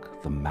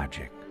unlock the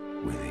magic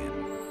within.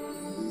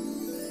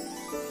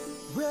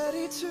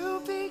 Ready to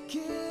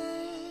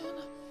begin.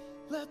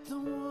 Let the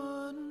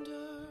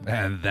wonder.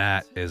 And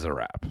that is a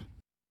wrap.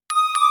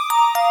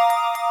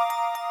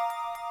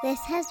 This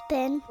has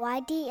been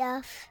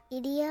YDF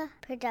Media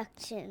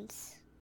Productions.